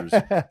numbers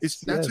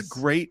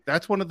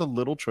that's one of the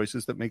little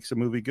choices that makes a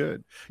movie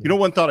good.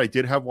 One thought I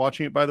did have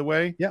watching it, by the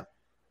way,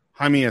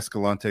 Jaime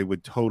Escalante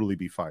would totally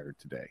be fired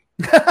today.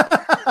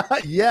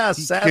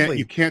 Sadly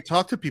you can't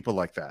talk to people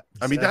like that.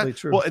 I mean, that's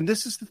true. Well, and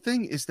this is the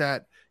thing, is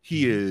that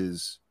he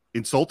is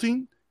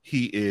insulting.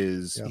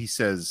 He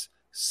says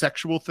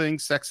sexual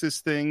things,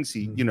 sexist things.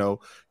 He,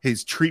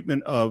 his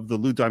treatment of the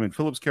Lou Diamond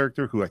Phillips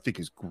character, who I think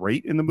is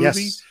great in the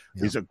movie,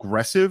 is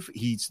aggressive.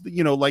 He's,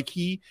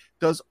 he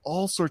does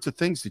all sorts of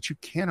things that you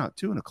cannot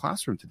do in a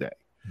classroom today.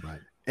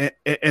 Right.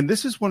 And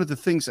this is one of the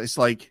things. It's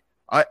like,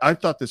 I've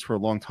thought this for a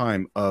long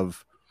time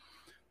of,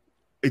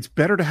 it's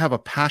better to have a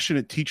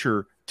passionate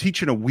teacher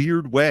teach in a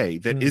weird way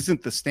that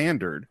isn't the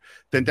standard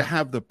than to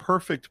have the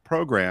perfect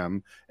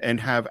program and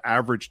have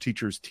average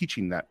teachers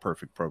teaching that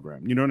perfect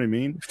program. You know what I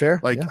mean? Fair.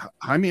 Like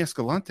Jaime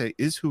I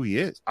is who he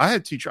is. I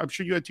had teachers, I'm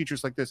sure you had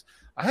teachers like this.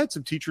 I had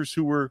some teachers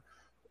who were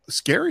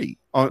scary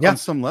on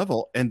some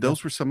level, and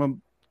those were some of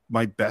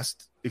my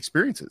best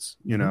experiences,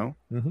 Well,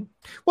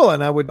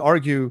 and I would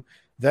argue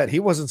that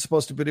he wasn't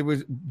supposed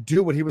to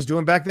do what he was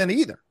doing back then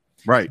either.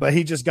 Right. But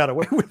he just got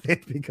away with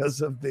it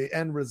because of the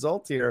end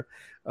result here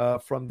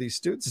from these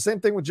students. The same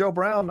thing with Joe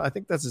Brown. I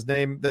think that's his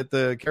name, that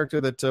the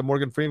character that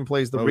Morgan Freeman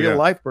plays, the real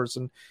life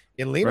person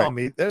in Lean on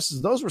Me.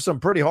 Those were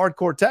some pretty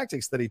hardcore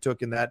tactics that he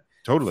took in that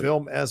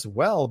film as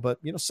well. But,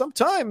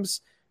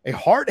 sometimes a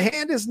hard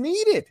hand is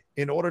needed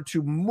in order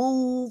to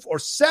move or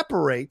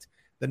separate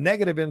the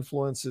negative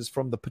influences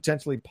from the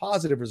potentially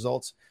positive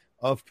results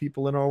of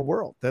people in our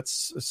world. That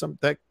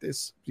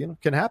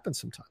can happen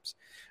sometimes.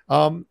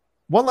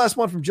 One last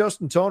one from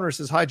Justin Toner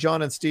says, "Hi,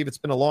 John and Steve. It's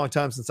been a long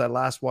time since I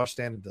last watched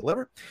Stand and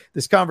Deliver.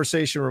 This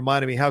conversation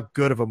reminded me how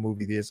good of a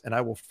movie it is, and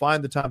I will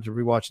find the time to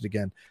rewatch it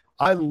again.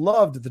 I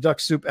loved the Duck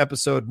Soup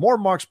episode. More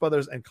Marx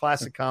Brothers and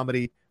classic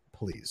comedy,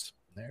 please."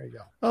 There you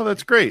go. Oh,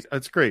 that's great.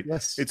 That's great.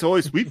 Yes. It's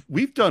always,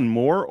 we've done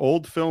more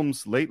old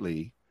films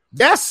lately.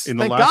 Yes. In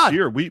the last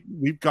year,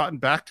 we've gotten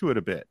back to it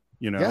a bit,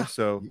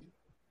 so.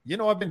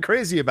 I've been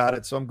crazy about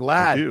it, so I'm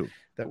glad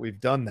that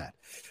we've done that.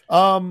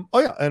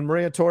 And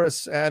Maria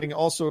Torres adding,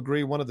 also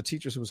agree, one of the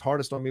teachers who was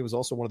hardest on me was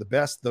also one of the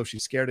best, though she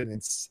scared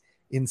and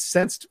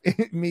incensed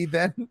me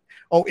then.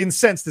 Oh,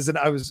 incensed as in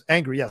I was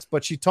angry, yes,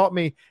 but she taught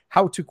me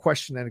how to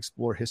question and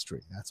explore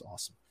history. That's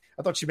awesome.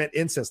 I thought she meant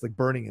incense, like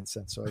burning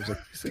incense, so I was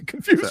like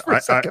confused for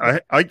a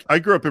second. I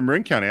grew up in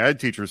Marin County. I had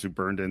teachers who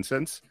burned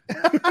incense.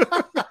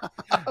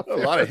 A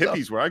lot of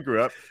hippies where I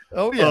grew up.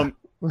 Oh yeah.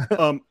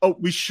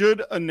 We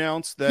should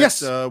announce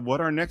that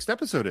what our next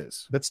episode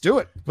is. Let's do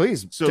it,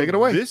 please. So take it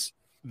away.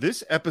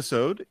 This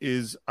episode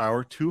is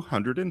our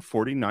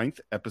 249th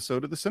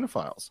episode of the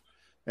Cinephiles.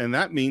 And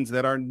that means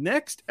that our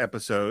next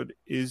episode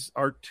is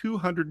our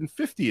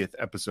 250th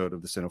episode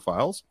of the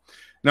Cinephiles.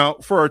 Now,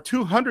 for our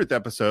 200th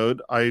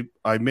episode, I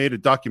made a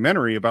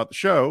documentary about the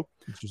show.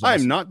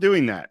 I'm not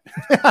doing that.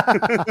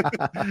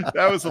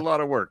 That was a lot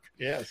of work.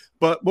 Yes.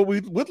 But what we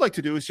would like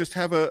to do is just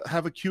have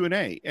a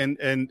Q&A,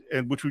 and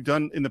which we've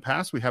done in the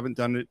past. We haven't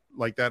done it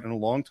like that in a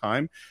long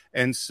time.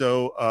 And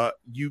so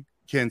you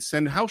can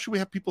send, how should we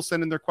have people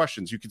send in their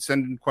questions? You can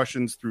send in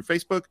questions through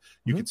Facebook.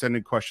 You can send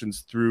in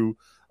questions through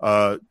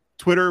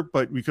Twitter,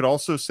 but we could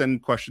also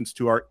send questions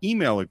to our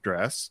email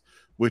address,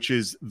 which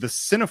is the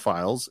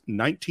Cinephiles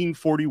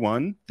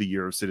 1941, the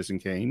year of Citizen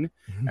Kane,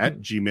 at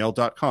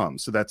gmail.com.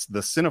 So that's the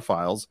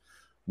Cinephiles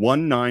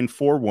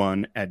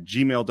 1941 at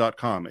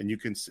gmail.com. And you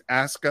can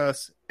ask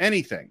us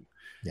anything.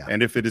 Yeah.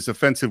 And if it is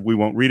offensive, we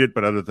won't read it.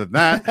 But other than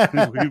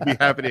that, we'd be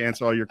happy to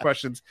answer all your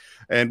questions.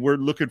 And we're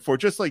looking for,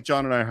 just like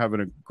John and I are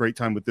having a great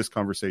time with this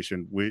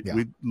conversation,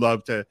 we'd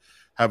love to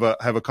have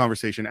a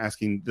conversation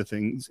answering the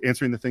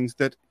things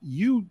that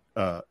you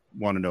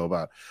want to know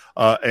about.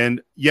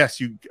 And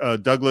yes,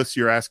 Douglas,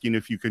 you're asking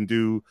if you can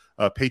do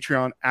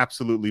Patreon.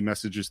 Absolutely.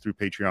 Messages through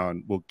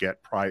Patreon will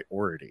get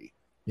priority.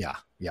 Yeah.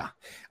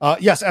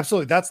 Yes,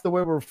 absolutely. That's the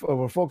way we're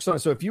focused on it.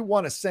 So if you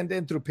want to send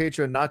in through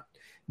Patreon,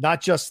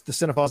 not just the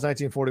Cinephiles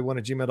 1941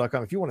 at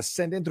gmail.com. If you want to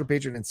send in through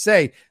Patreon and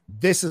say,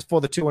 this is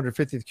for the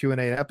 250th Q&A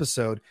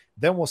episode,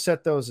 then we'll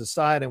set those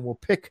aside and we'll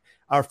pick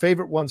our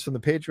favorite ones from the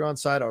Patreon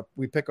side, or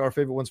we pick our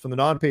favorite ones from the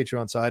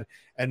non-Patreon side,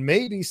 and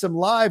maybe some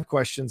live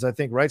questions, I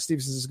think, right, Steve?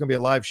 This is going to be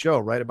a live show,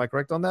 right? Am I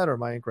correct on that, or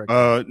am I incorrect?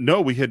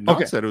 No, we had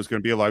not said it was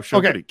going to be a live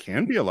show, but it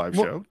can be a live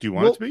show. Do you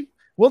want it to be?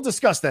 We'll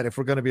discuss that if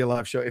we're going to be a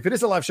live show. If it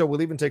is a live show,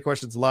 we'll even take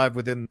questions live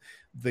within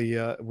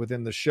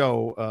the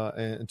show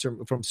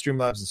from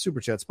Streamlabs and Super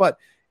Chats. But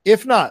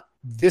if not,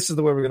 this is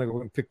the way we're going to go. We're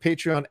going to pick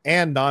Patreon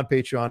and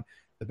non-Patreon,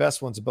 the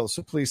best ones of both.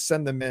 So please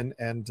send them in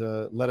and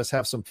let us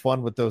have some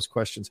fun with those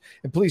questions.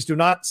 And please do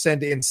not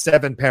send in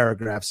 7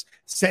 paragraphs.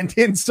 Send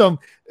in some.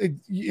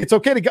 It's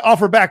okay to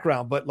offer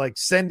background, but like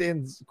send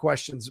in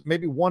questions,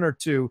 maybe 1 or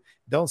 2.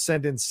 Don't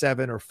send in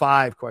 7 or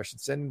 5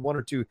 questions. Send in 1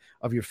 or 2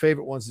 of your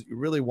favorite ones that you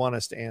really want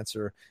us to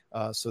answer,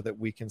 so that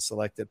we can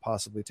select it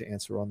possibly to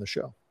answer on the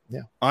show.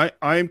 Yeah, I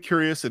am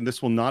curious, and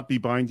this will not be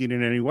binding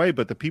in any way,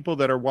 but the people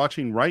that are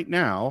watching right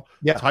now,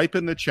 type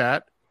in the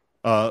chat,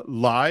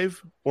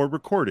 live or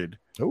recorded.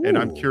 Ooh. And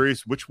I'm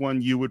curious which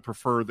one you would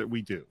prefer that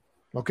we do.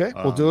 Okay,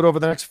 we'll do it over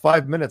the next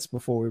 5 minutes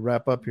before we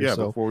wrap up here. Yeah,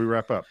 before we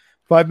wrap up.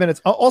 5 minutes.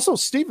 Also,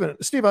 Steve, I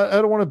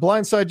don't want to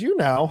blindside you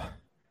now.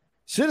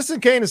 Citizen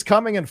Kane is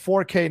coming in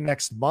 4K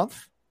next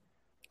month.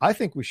 I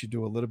think we should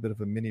do a little bit of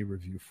a mini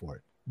review for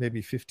it.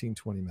 Maybe 15,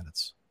 20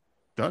 minutes.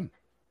 Done.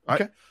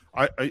 Okay.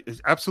 I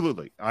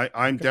absolutely.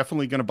 I'm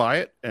definitely going to buy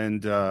it,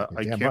 and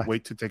I can't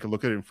wait to take a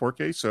look at it in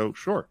 4K. So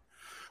sure.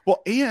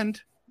 Well,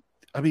 and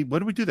I mean,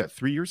 when did we do that?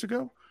 3 years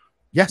ago?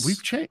 Yes,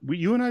 we've changed.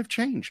 You and I have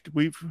changed.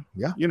 Maybe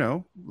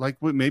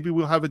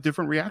we'll have a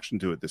different reaction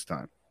to it this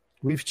time.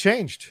 We've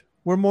changed.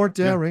 We're more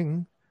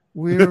daring.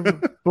 We're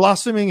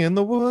blossoming in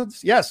the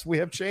woods. Yes, we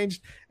have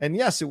changed, and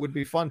yes, it would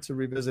be fun to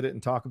revisit it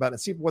and talk about it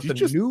and see what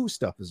new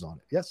stuff is on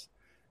it. Yes.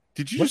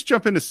 Did you just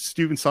jump into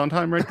Stephen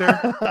Sondheim right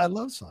there? I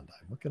love Sondheim.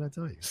 What can I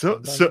tell you?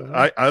 So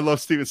I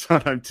love Stephen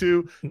Sondheim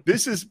too.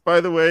 This is,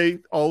 by the way,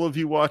 all of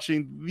you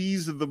watching,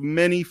 these are the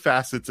many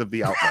facets of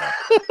the outlaw.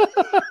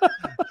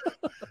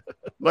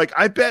 Like,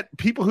 I bet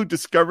people who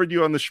discovered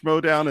you on the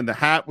Schmodown and the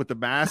hat with the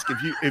mask,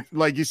 if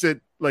like you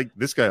said, like,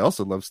 this guy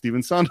also loves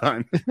Stephen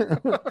Sondheim.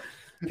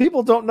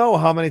 People don't know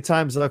how many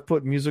times I've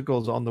put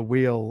musicals on the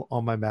wheel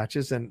on my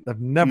matches, and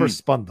I've never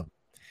spun them.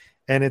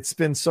 And it's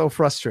been so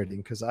frustrating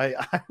because I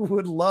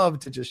would love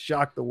to just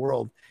shock the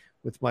world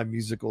with my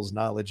musicals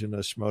knowledge in a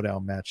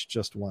Schmodown match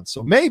just once.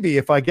 So maybe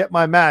if I get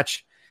my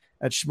match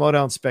at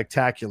Schmodown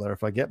Spectacular,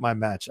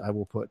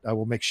 I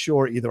will make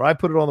sure either I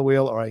put it on the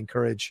wheel or I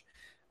encourage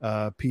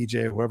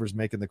PJ, whoever's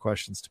making the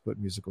questions, to put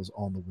musicals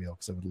on the wheel,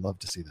 because I would love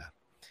to see that.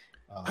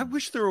 I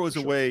wish there was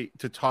a way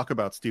to talk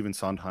about Stephen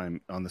Sondheim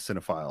on the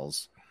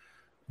Cinephiles.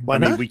 Why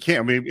not? We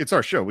can't. I mean, it's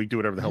our show. We do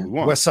whatever the hell we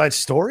want. West Side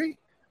Story?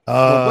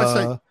 West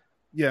Side.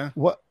 Yeah.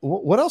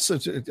 What else?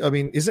 Is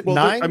it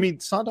 9?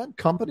 Sondheim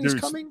Company's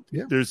coming?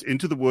 Yeah. There's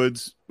Into the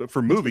Woods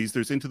for movies.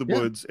 There's Into the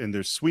Woods and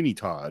there's Sweeney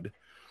Todd.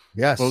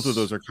 Yes. Both of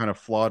those are kind of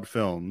flawed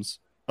films.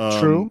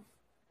 True.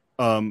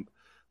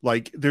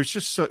 Like, there's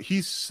just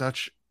he's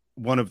such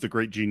one of the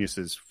great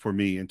geniuses for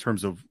me in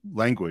terms of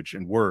language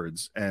and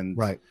words. And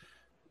right.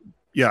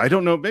 Yeah, I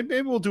don't know.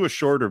 Maybe we'll do a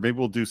short, or maybe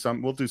we'll do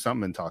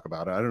something and talk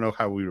about it. I don't know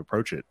how we would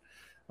approach it.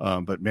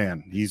 But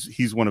man,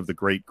 he's one of the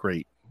great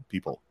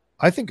people.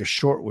 I think a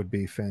short would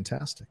be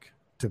fantastic,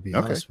 to be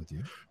honest with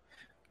you.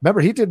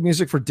 Remember, he did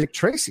music for Dick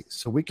Tracy,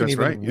 so we can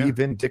weave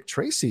in Dick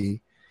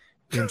Tracy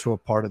into a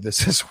part of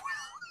this as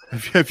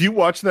well. Have you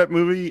watched that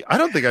movie? I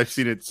don't think I've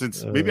seen it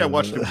since. Maybe I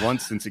watched it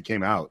once since it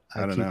came out.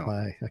 I don't know.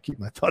 I keep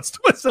my thoughts to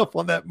myself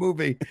on that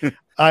movie.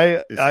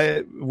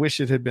 I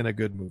wish it had been a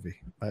good movie.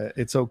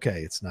 It's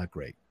okay. It's not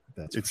great.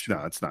 It's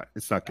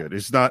not good.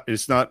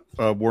 It's not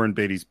Warren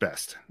Beatty's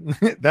best.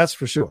 That's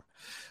for sure.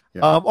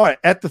 Yeah. All right.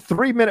 At the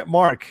 3-minute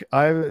mark,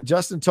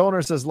 Justin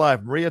Toner says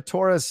live. Maria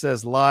Torres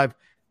says live.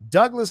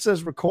 Douglas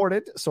says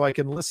recorded, so I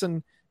can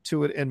listen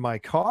to it in my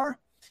car.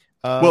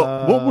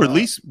 Well,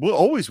 we'll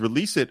always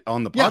release it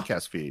on the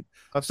podcast feed.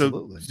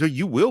 Absolutely. So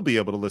you will be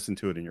able to listen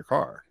to it in your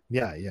car.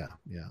 Yeah.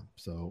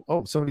 So,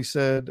 somebody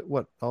said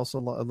what? Also,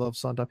 I love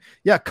Sondheim.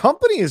 Yeah,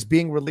 Company is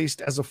being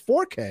released as a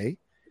 4K.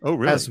 Oh,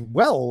 really? As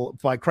well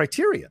by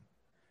Criterion.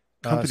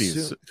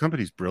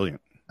 Company's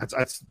brilliant.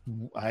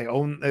 I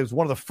own. It was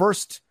one of the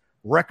first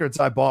records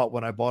I bought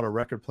when I bought a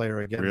record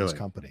player again. Really? Was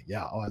Company.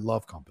 Yeah. Oh, I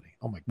love Company.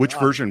 Oh my god. Which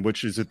version?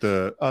 Which is it?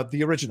 The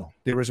original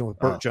with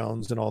Burt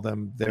Jones and all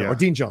them there, or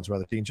Dean Jones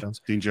rather. Dean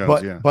Jones.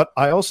 But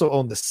I also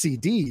own the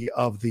CD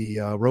of the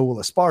Raul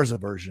Esparza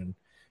version,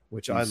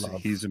 which I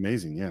love. He's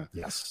amazing. Yeah.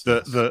 Yes.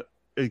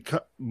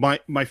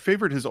 My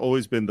favorite has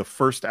always been the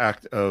first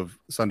act of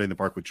Sunday in the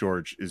Park with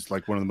George is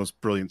like one of the most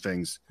brilliant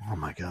things. Oh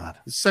my god.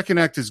 The second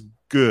act is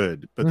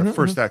good, but the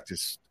first act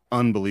is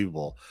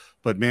unbelievable.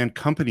 But man,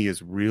 Company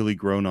has really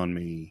grown on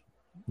me.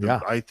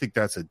 Yeah. I think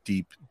that's a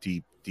deep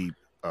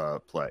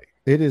play.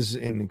 It is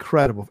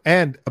incredible.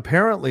 And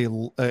apparently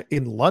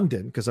in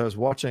London, because I was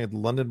watching the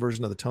London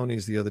version of the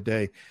Tonys the other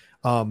day,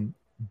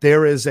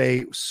 there is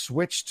a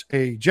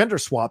gender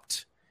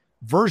swapped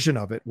version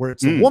of it where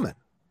it's a woman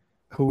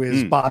who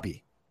is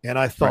Bobby. And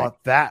I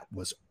thought that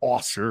was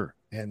awesome. Sure.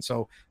 And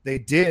so they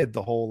did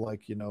the whole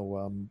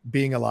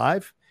Being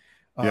Alive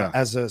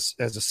as a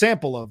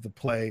sample of the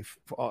play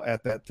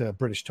at that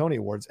British Tony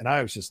Awards. And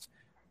I was just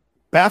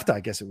BAFTA, I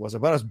guess it was,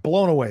 but I was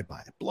blown away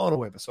by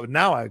it. So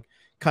now I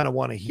kind of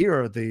want to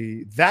hear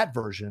that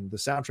version, the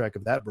soundtrack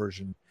of that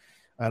version.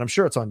 And I'm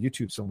sure it's on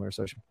YouTube somewhere,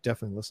 so I should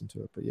definitely listen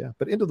to it.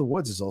 But Into the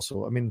Woods is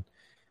also,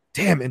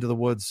 Into the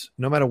Woods,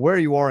 no matter where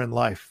you are in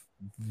life,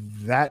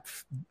 that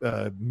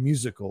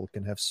musical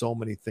can have so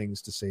many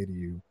things to say to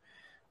you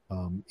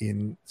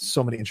in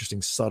so many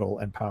interesting, subtle,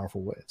 and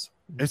powerful ways.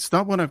 It's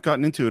not one I've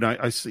gotten into,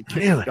 and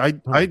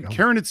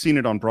Karen had seen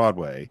it on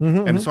Broadway,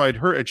 and so I'd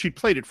heard, and she'd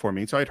played it for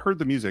me, so I'd heard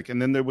the music,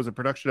 and then there was a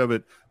production of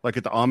it, like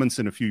at the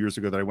Amundsen a few years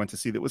ago, that I went to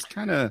see that was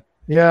kind of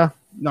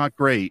not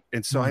great,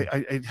 and so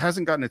it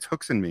hasn't gotten its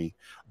hooks in me.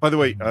 By the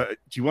way, do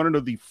you want to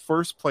know the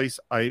first place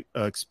I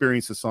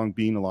experienced the song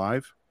 "Being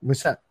Alive"?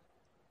 What's that?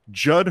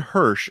 Judd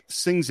Hirsch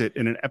sings it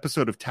in an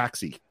episode of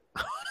Taxi.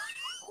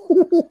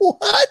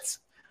 What?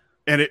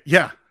 And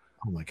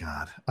oh my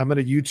god, I'm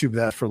gonna YouTube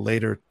that for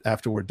later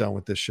after we're done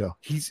with this show.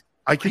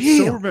 I could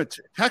so remember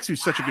Taxi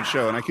was such a good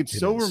show, and I could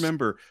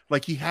remember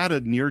like he had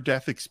a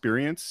near-death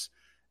experience,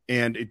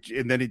 and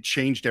then it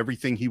changed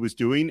everything he was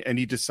doing, and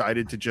he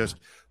decided to just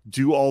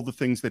do all the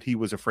things that he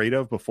was afraid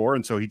of before,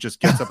 and so he just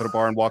gets up at a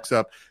bar and walks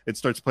up and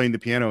starts playing the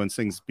piano and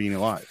sings "Being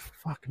Alive."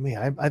 Fuck me,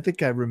 I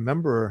think I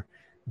remember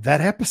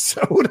that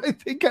episode. I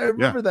think I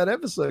remember that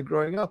episode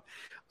growing up.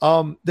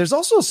 There's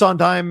also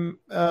Sondheim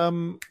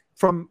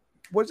from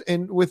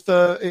in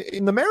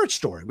the Marriage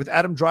Story with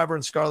Adam Driver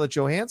and Scarlett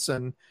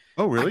Johansson.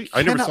 Oh, really?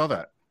 I never saw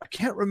that. I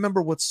can't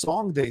remember what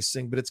song they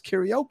sing, but it's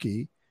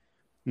karaoke.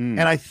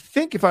 And I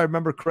think if I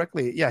remember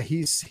correctly,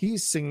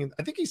 he's singing.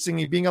 I think he's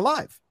singing "Being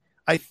Alive."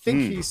 I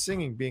think he's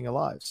singing "Being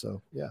Alive."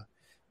 So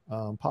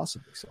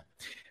possibly so.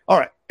 All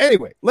right.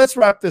 Anyway, let's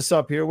wrap this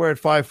up here. We're at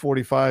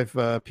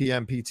 5:45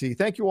 p.m. PT.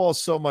 Thank you all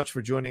so much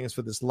for joining us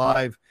for this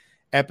live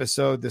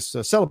episode, this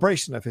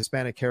celebration of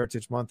Hispanic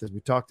Heritage Month, as we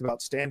talked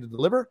about Stand and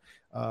Deliver,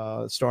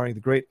 starring the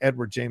great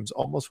Edward James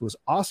Olmos, who was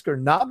Oscar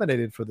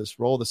nominated for this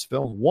role. This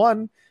film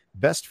won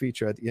Best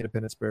Feature at the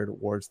Independent Spirit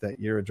Awards that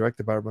year, and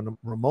directed by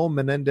Ramon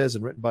Menendez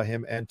and written by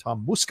him and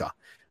Tom Muska,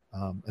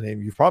 a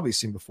name you've probably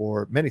seen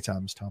before many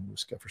times, Tom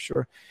Muska for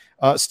sure.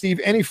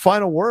 Steve, any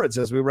final words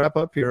as we wrap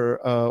up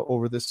here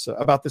over this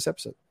about this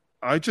episode?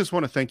 I just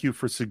want to thank you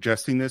for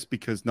suggesting this,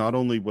 because not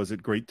only was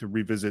it great to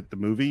revisit the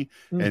movie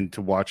and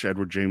to watch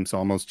Edward James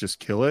Olmos just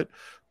kill it,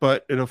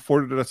 but it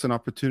afforded us an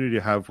opportunity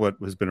to have what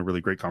has been a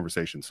really great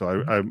conversation.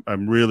 So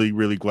I'm really,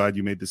 really glad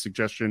you made the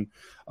suggestion.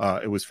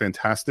 It was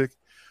fantastic.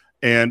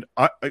 And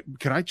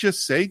can I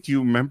just say, do you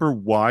remember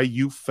why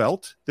you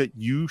felt that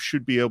you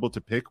should be able to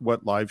pick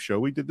what live show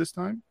we did this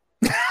time?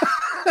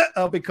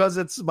 Because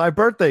it's my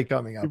birthday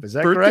coming up. Is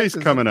that correct? Birthday's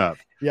coming up.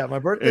 Yeah, my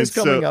birthday's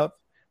coming up.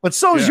 But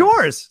so is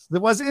yours.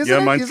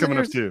 Mine's coming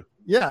up too.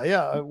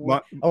 Yeah.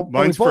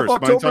 Mine's first.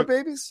 October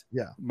babies?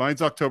 Yeah.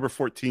 Mine's October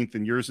 14th,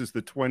 and yours is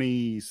the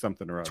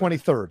 20-something or other.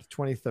 23rd.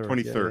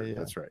 23rd. Yeah.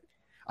 That's right.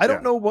 I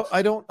don't know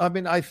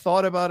I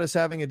thought about us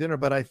having a dinner,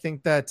 but I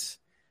think that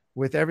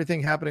with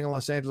everything happening in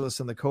Los Angeles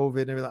and the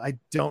COVID and everything, I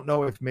don't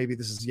know if maybe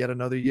this is yet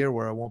another year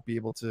where I won't be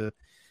able to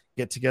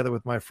get together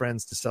with my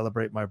friends to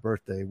celebrate my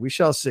birthday. We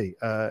shall see,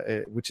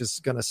 which is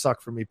going to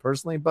suck for me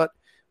personally, but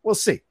we'll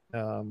see.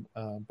 But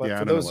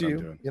for those of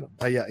you,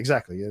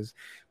 exactly.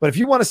 But if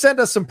you want to send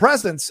us some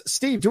presents,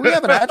 Steve, do we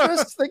have an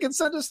address they can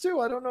send us to?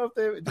 I don't know if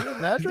do you have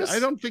an address? I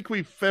don't think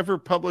we've ever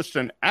published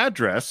an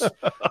address.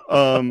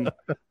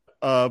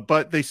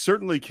 But they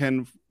certainly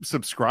can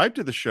subscribe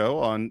to the show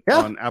on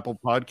Apple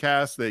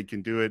Podcasts. They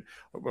can do it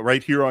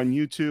right here on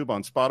YouTube,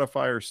 on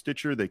Spotify or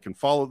Stitcher. They can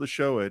follow the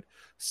show at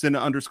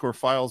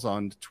Cine_Files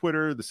on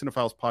Twitter, the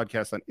Cinephiles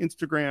Podcast on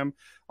Instagram,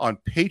 on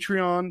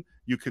Patreon.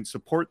 You can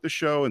support the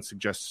show and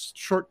suggest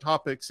short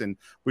topics. And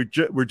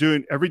we're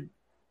doing every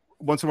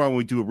once in a while when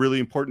we do a really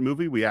important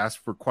movie, we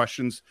ask for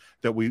questions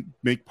that we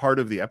make part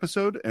of the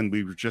episode. And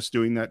we were just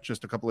doing that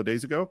just a couple of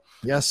days ago.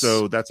 Yes.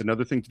 So that's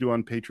another thing to do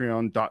on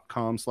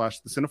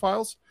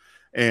patreon.com/thecинephiles.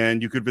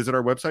 And you could visit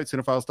our website,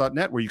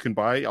 cinephiles.net, where you can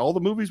buy all the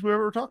movies we've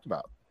ever talked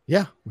about.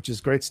 Yeah, which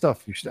is great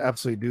stuff. You should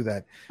absolutely do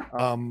that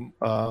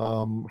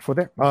for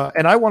there.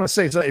 And I want to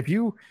say, so if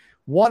you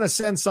want to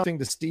send something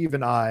to Steve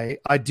and I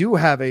do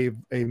have a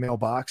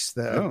mailbox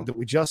that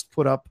we just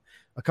put up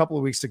a couple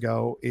of weeks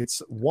ago.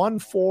 It's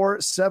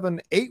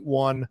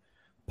 14781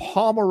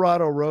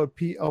 Pomerado Road,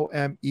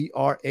 Pomerado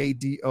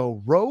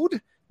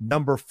Road,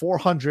 number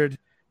 400,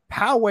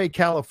 Poway,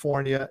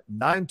 California,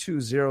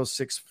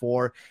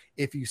 92064.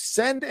 If you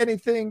send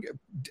anything,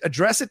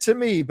 address it to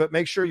me, but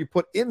make sure you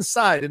put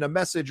inside in a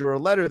message or a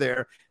letter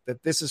there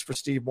that this is for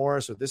Steve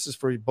Morris, or this is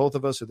for both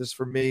of us, or this is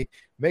for me.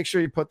 Make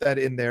sure you put that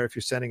in there if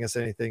you're sending us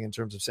anything in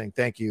terms of saying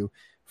thank you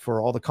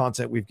for all the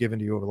content we've given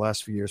to you over the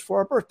last few years for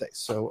our birthdays.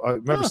 So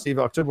remember, Steve,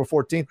 October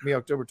 14th, me,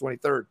 October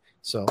 23rd.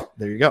 So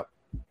there you go.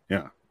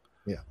 Yeah.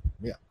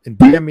 And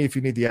DM me if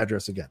you need the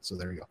address again. So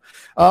there you go.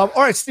 All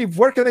right, Steve,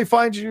 where can they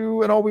find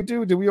you and all we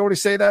do? Did we already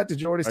say that?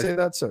 Did you already say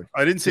that, sir?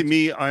 I didn't say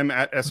me. I'm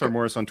at SR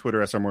Morris on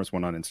Twitter, SR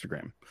Morris1 on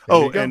Instagram.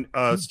 And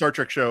Star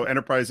Trek show,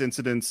 Enterprise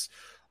Incidents.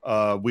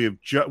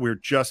 We're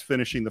just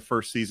finishing the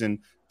first season.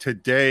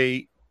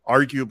 Today,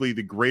 arguably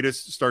the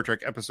greatest Star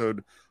Trek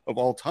episode of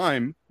all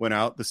time went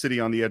out, The City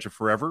on the Edge of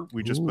Forever.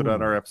 We just put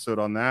out our episode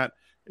on that.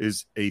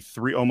 Is a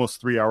almost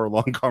 3 hour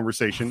long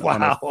conversation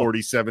on a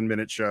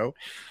 47-minute show.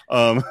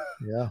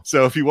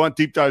 So if you want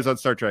deep dives on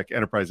Star Trek,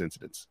 Enterprise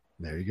Incidents.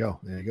 There you go.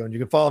 And you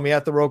can follow me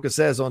at The Rocha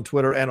Says on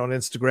Twitter and on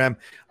Instagram.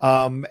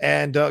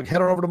 And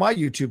head on over to my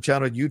YouTube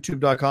channel,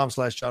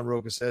 youtube.com/John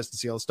Rocha Says, to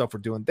see all the stuff we're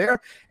doing there.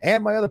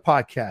 And my other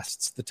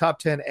podcasts, The Top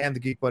 10 and The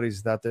Geek Buddies,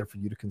 is out there for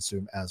you to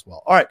consume as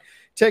well. All right.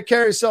 Take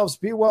care of yourselves.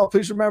 Be well.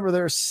 Please remember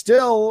there's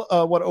still,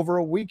 over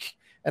a week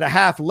and a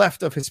half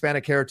left of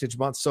Hispanic Heritage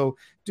Month. So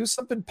do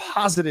something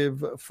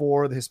positive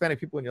for the Hispanic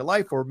people in your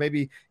life, or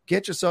maybe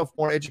get yourself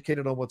more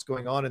educated on what's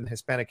going on in the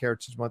Hispanic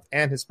Heritage Month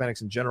and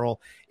Hispanics in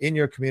general in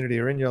your community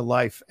or in your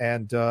life.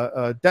 And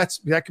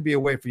that could be a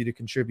way for you to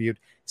contribute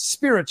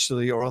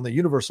spiritually or on the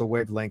universal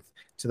wavelength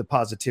to the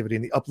positivity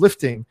and the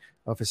uplifting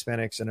of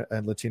Hispanics and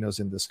Latinos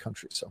in this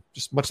country. So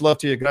just much love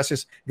to you.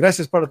 Gracias.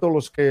 Gracias para todos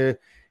los que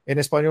en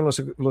español,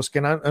 los que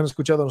han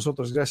escuchado a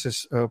nosotros.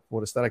 Gracias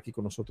por estar aquí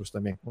con nosotros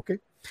también. Okay.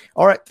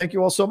 All right. Thank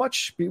you all so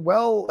much. Be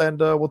well. And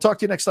we'll talk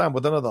to you next time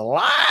with another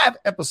live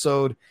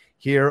episode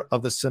here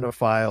of the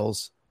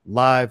Cinephiles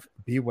Live.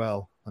 Be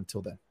well.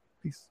 Until then.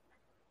 Peace.